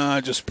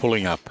 Just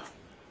pulling up.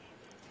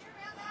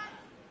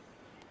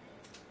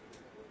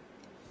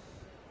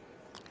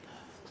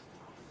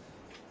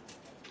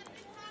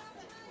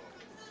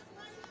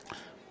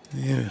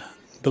 Yeah,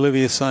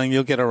 Bolivia's saying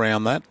you'll get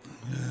around that.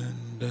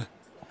 And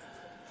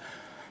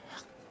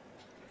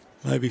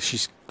maybe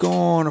she's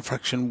gone a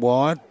fraction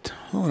wide.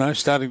 Oh, no,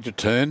 starting to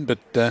turn,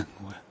 but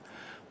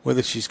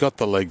whether she's got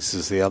the legs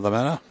is the other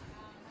matter.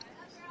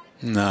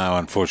 No,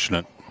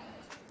 unfortunate.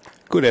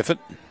 Good effort.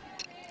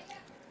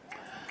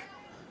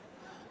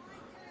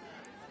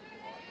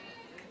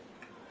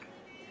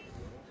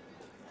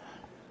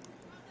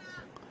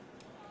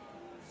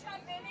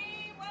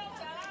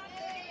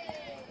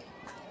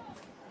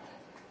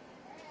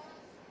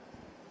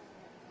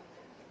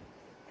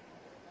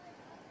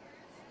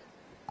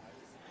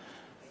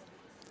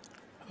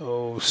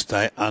 Oh,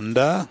 stay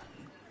under.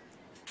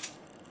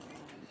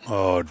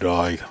 Oh,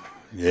 Di.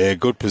 Yeah,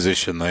 good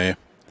position there.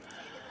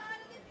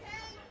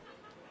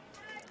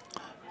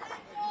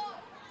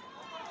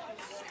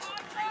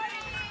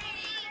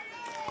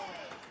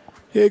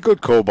 Yeah,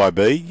 good call by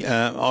B.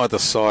 Either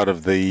side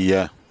of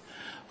the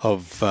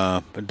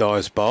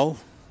Di's bowl.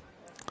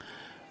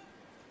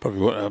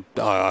 Probably,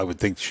 I would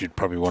think she'd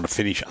probably want to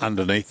finish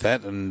underneath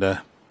that and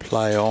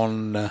play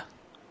on.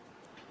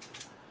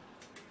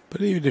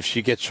 But even if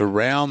she gets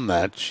around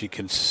that, she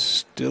can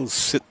still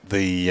sit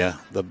the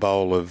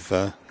bowl of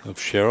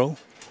Cheryl.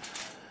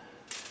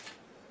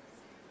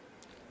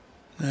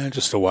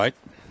 Just a wait.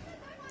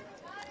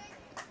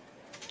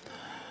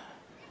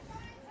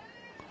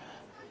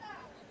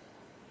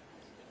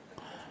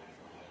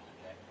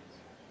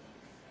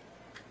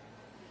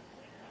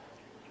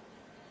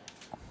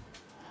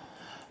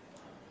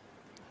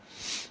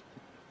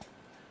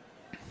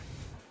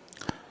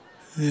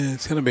 Yeah,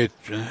 it's going to be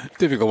a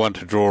difficult one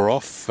to draw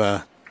off,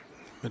 but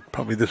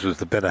probably this was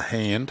the better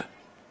hand.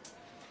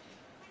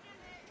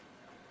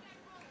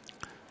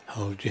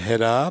 Hold your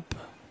head up.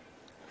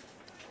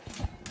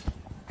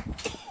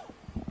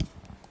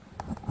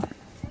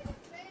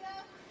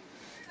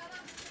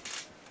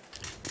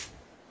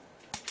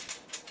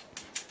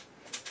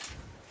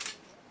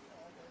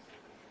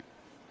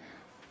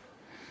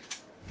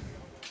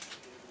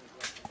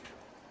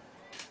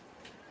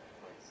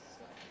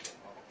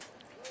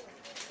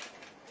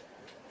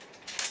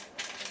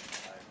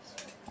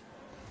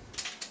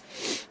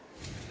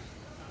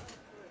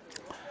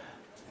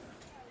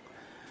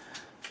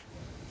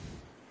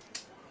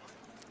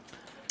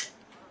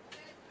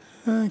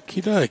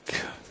 Okie doke.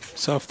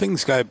 So if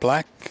things go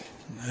black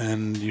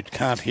and you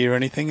can't hear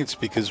anything, it's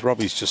because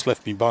Robbie's just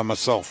left me by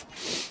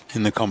myself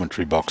in the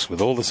commentary box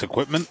with all this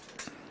equipment.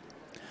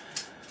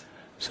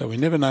 So we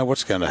never know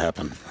what's going to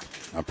happen.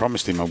 I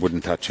promised him I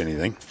wouldn't touch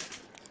anything.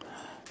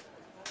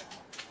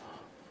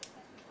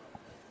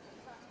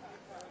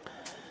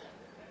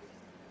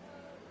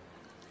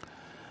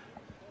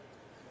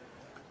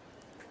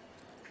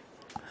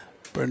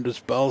 Brenda's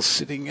bowl's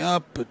sitting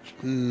up, but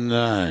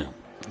no.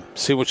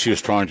 See what she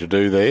was trying to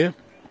do there,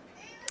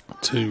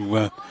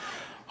 to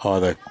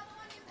either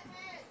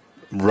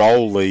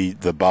roll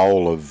the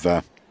bowl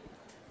of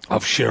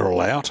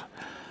Cheryl out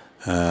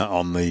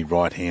on the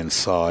right hand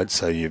side,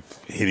 so you're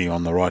hitting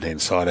on the right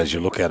hand side as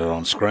you look at it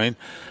on screen,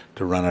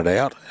 to run it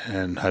out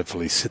and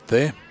hopefully sit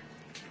there.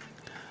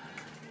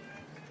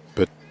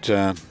 But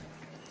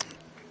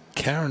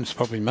Karen's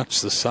probably much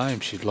the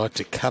same. She'd like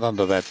to cut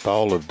under that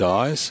bowl of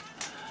dies.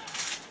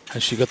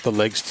 Has she got the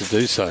legs to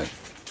do so?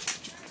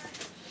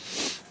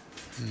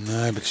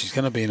 No, but she's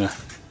going to be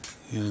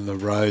in the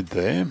road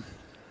there.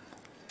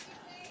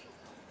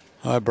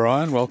 Hi,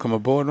 Brian. Welcome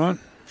aboard, mate.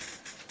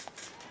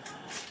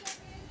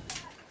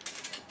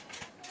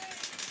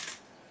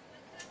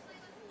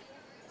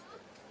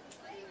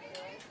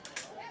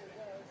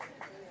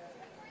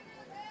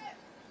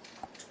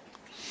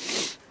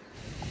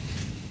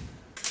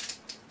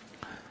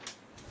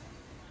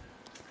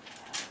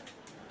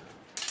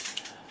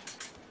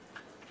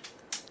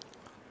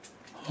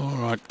 All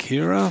right,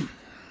 Kira.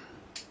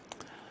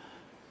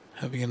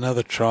 Having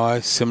another try,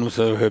 similar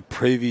to her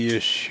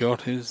previous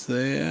shot, is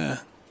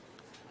there?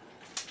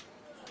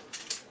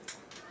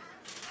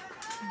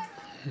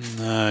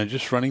 No,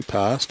 just running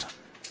past.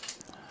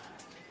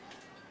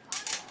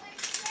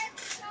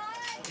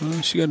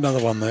 Well, she got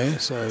another one there,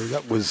 so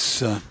that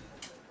was...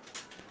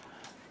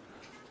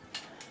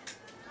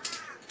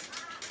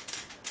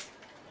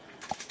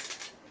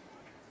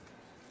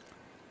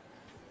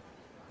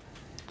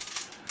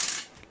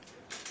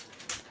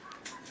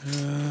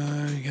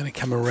 you're going to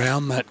come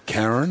around that,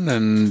 Karen,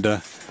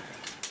 and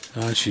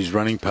she's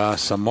running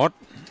past somewhat.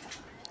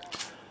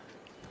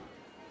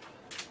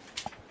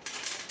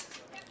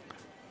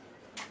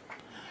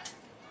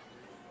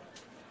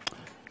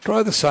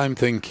 Try the same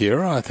thing,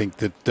 Kira. I think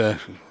that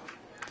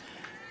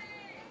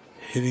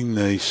hitting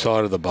the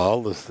side of the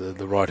bowl,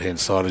 the right-hand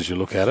side as you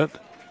look at it.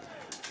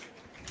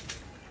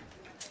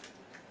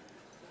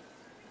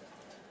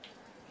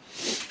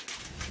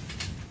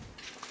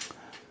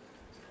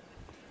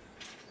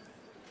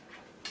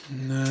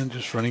 No,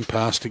 just running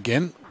past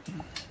again.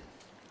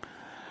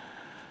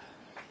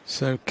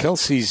 So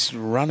Kelsey's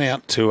run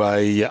out to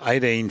a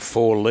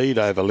 18-4 lead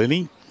over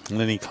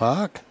Lenny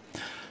Clark.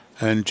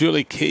 And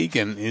Julie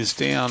Keegan is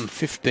down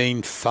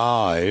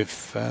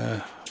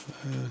 15-5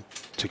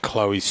 to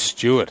Chloe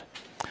Stewart.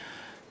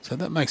 So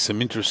that makes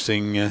some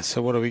interesting...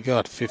 so what do we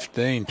got?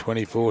 15,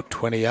 24,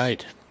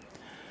 28.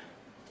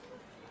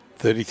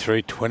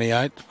 33,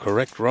 28.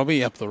 Correct,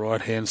 Robbie, up the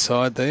right-hand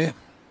side there.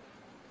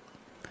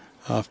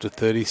 After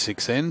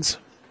 36 ends.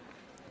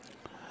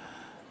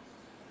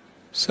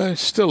 So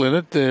still in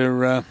it.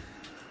 They're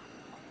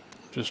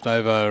just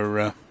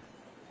over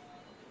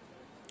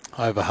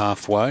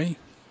halfway.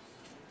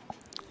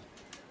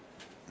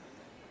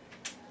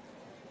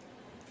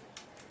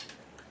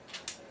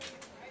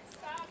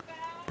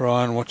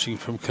 Brian watching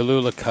from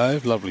Kalula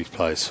Cove. Lovely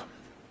place.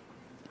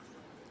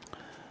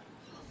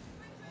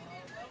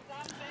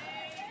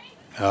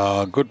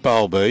 Oh, good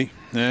bowl, B.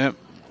 Yeah,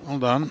 well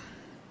done.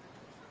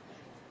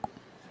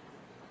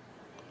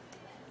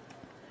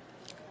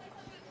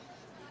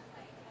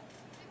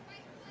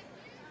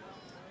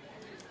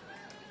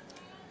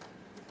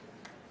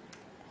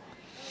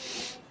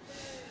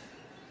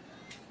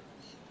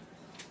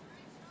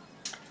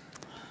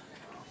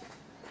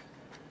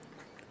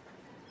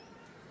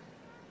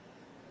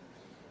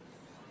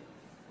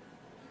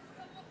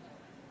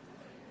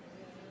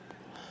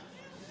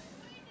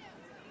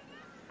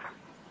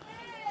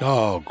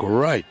 Oh,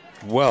 great.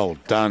 Well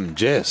done,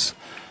 Jess.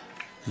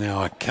 Now,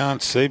 I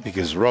can't see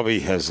because Robbie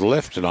has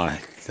left and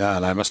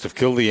they must have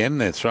killed the end.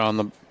 They're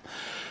throwing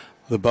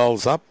the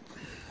bowls up.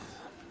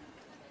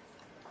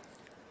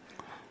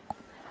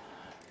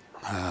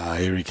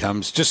 Here he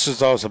comes. Just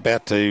as I was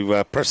about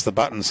to press the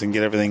buttons and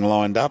get everything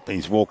lined up,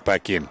 he's walked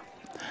back in.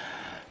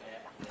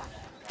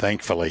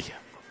 Thankfully.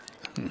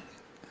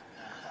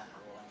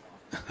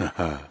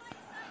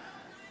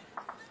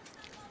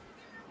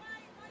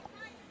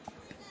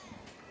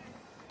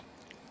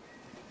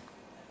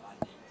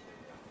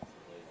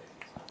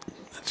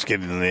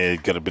 get in there.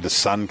 Got a bit of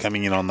sun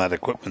coming in on that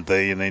equipment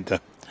there. You need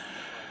to.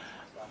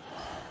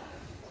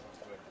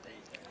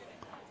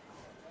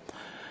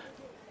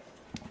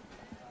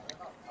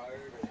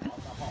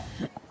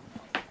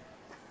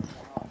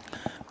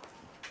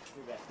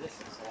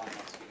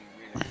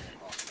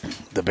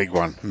 The big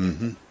one.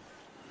 Mm-hmm.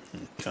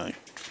 Okay.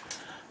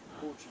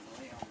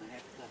 Fortunately, I'm going to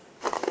have to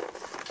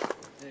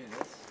do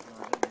this, and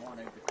I didn't want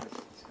to because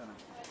it's going to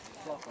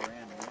flop around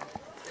here.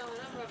 What's going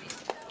on, Robbie?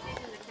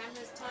 Keeping the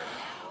cameras tied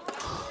now?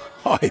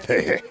 Hi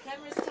there. The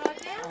cameras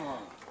tied now? Oh,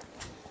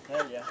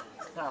 tell ya,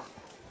 it's tough.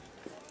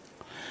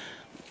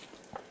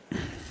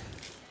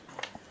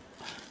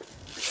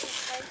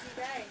 Crazy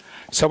day.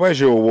 So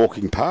as you were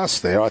walking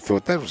past there, I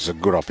thought that was a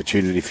good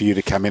opportunity for you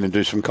to come in and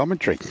do some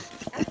commentary. He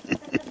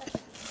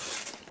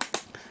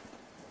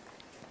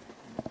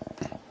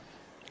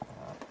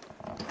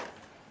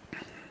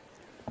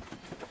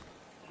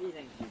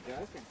thinks you're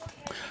joking.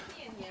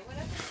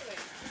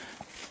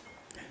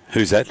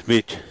 Who's that,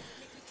 Mitch?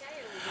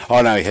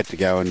 Oh no, he had to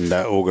go and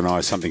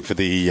organise something for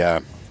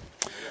the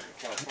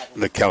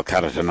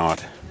Calcutta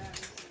tonight.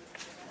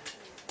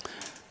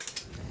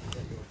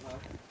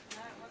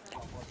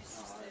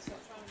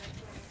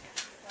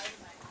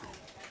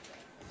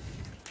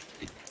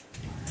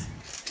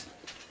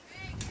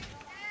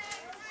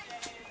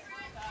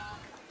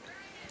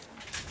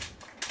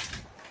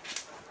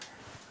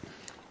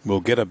 We'll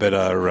get a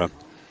better.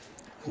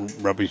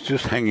 Robbie's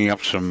just hanging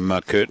up some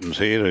curtains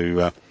here to. You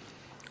want some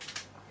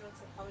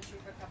poetry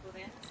for a couple of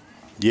minutes?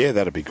 Yeah,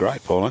 that'd be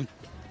great, Pauline.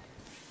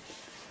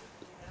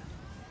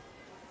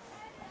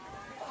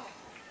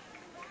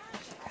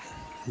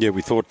 Yeah,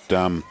 we thought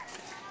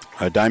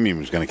Damien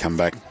was going to come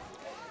back.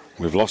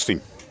 We've lost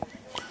him.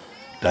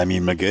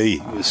 Damien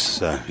McGee was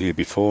here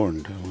before,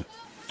 and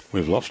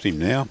we've lost him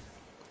now.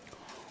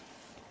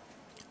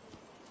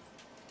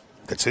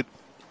 That's it.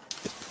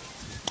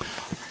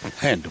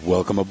 And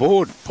welcome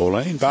aboard,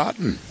 Pauline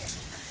Barton.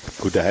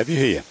 Good to have you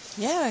here.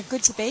 Yeah,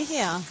 good to be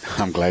here.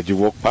 I'm glad you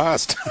walked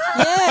past.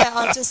 Yeah,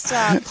 I'll just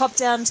pop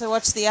down to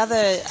watch the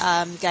other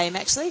game,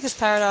 actually, because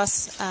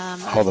Paradise...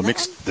 the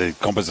mixed, the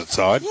composite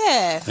side.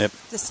 Yeah, Yep.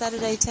 the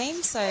Saturday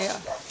team, so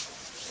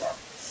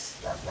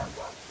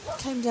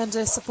came down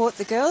to support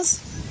the girls.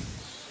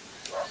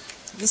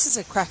 This is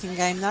a cracking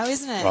game, though,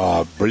 isn't it?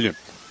 Oh, brilliant.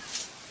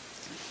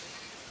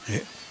 Yeah.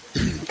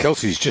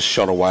 Kelsey's just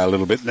shot away a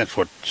little bit, and that's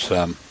what's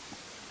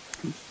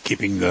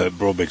keeping the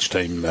Broadbeach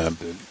team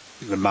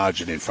the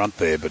margin in front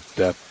there, but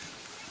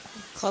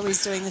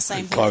Chloe's doing the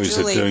same thing. Chloe's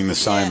doing the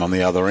same on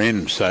the other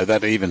end, so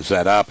that evens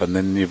that up, and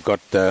then you've got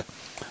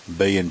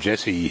B and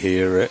Jessie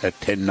here at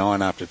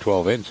 10-9 after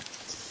 12 ends.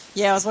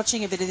 Yeah, I was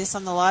watching a bit of this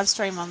on the live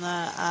stream on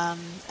the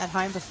at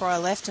home before I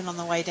left and on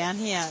the way down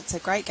here. It's a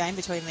great game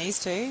between these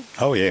two.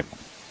 Oh, yeah.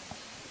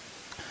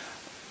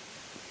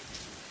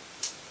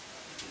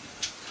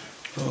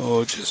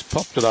 Oh, just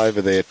popped it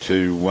over there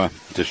to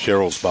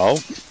Cheryl's bowl.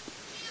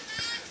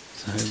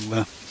 So,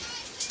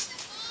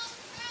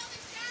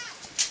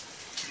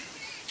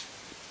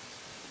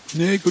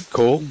 yeah, good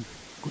call.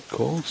 Good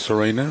call.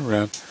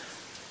 Serena,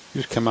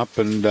 just come up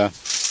and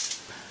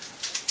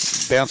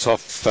bounce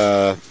off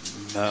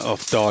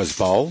Di's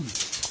bowl,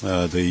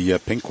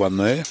 the pink one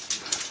there,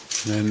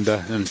 and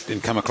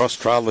come across,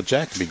 trail the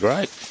jack. It'd be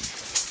great.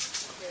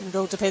 It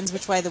all depends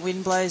which way the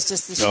wind blows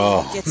just as she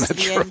gets to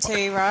the end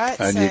too, right?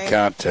 And so you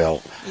can't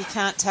tell. You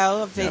can't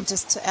tell. I've been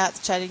just out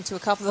chatting to a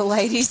couple of the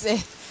ladies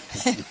there.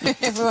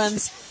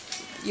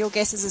 Your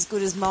guess is as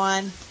good as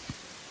mine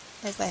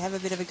as they have a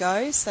bit of a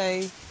go. So,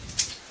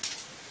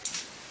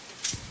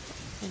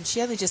 and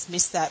she only just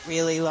missed that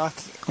really, like.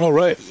 Oh,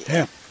 right,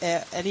 yeah.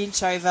 An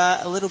inch over,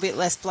 a little bit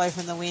less blow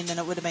from the wind, and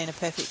it would have been a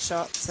perfect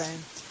shot. So,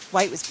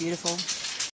 weight was beautiful.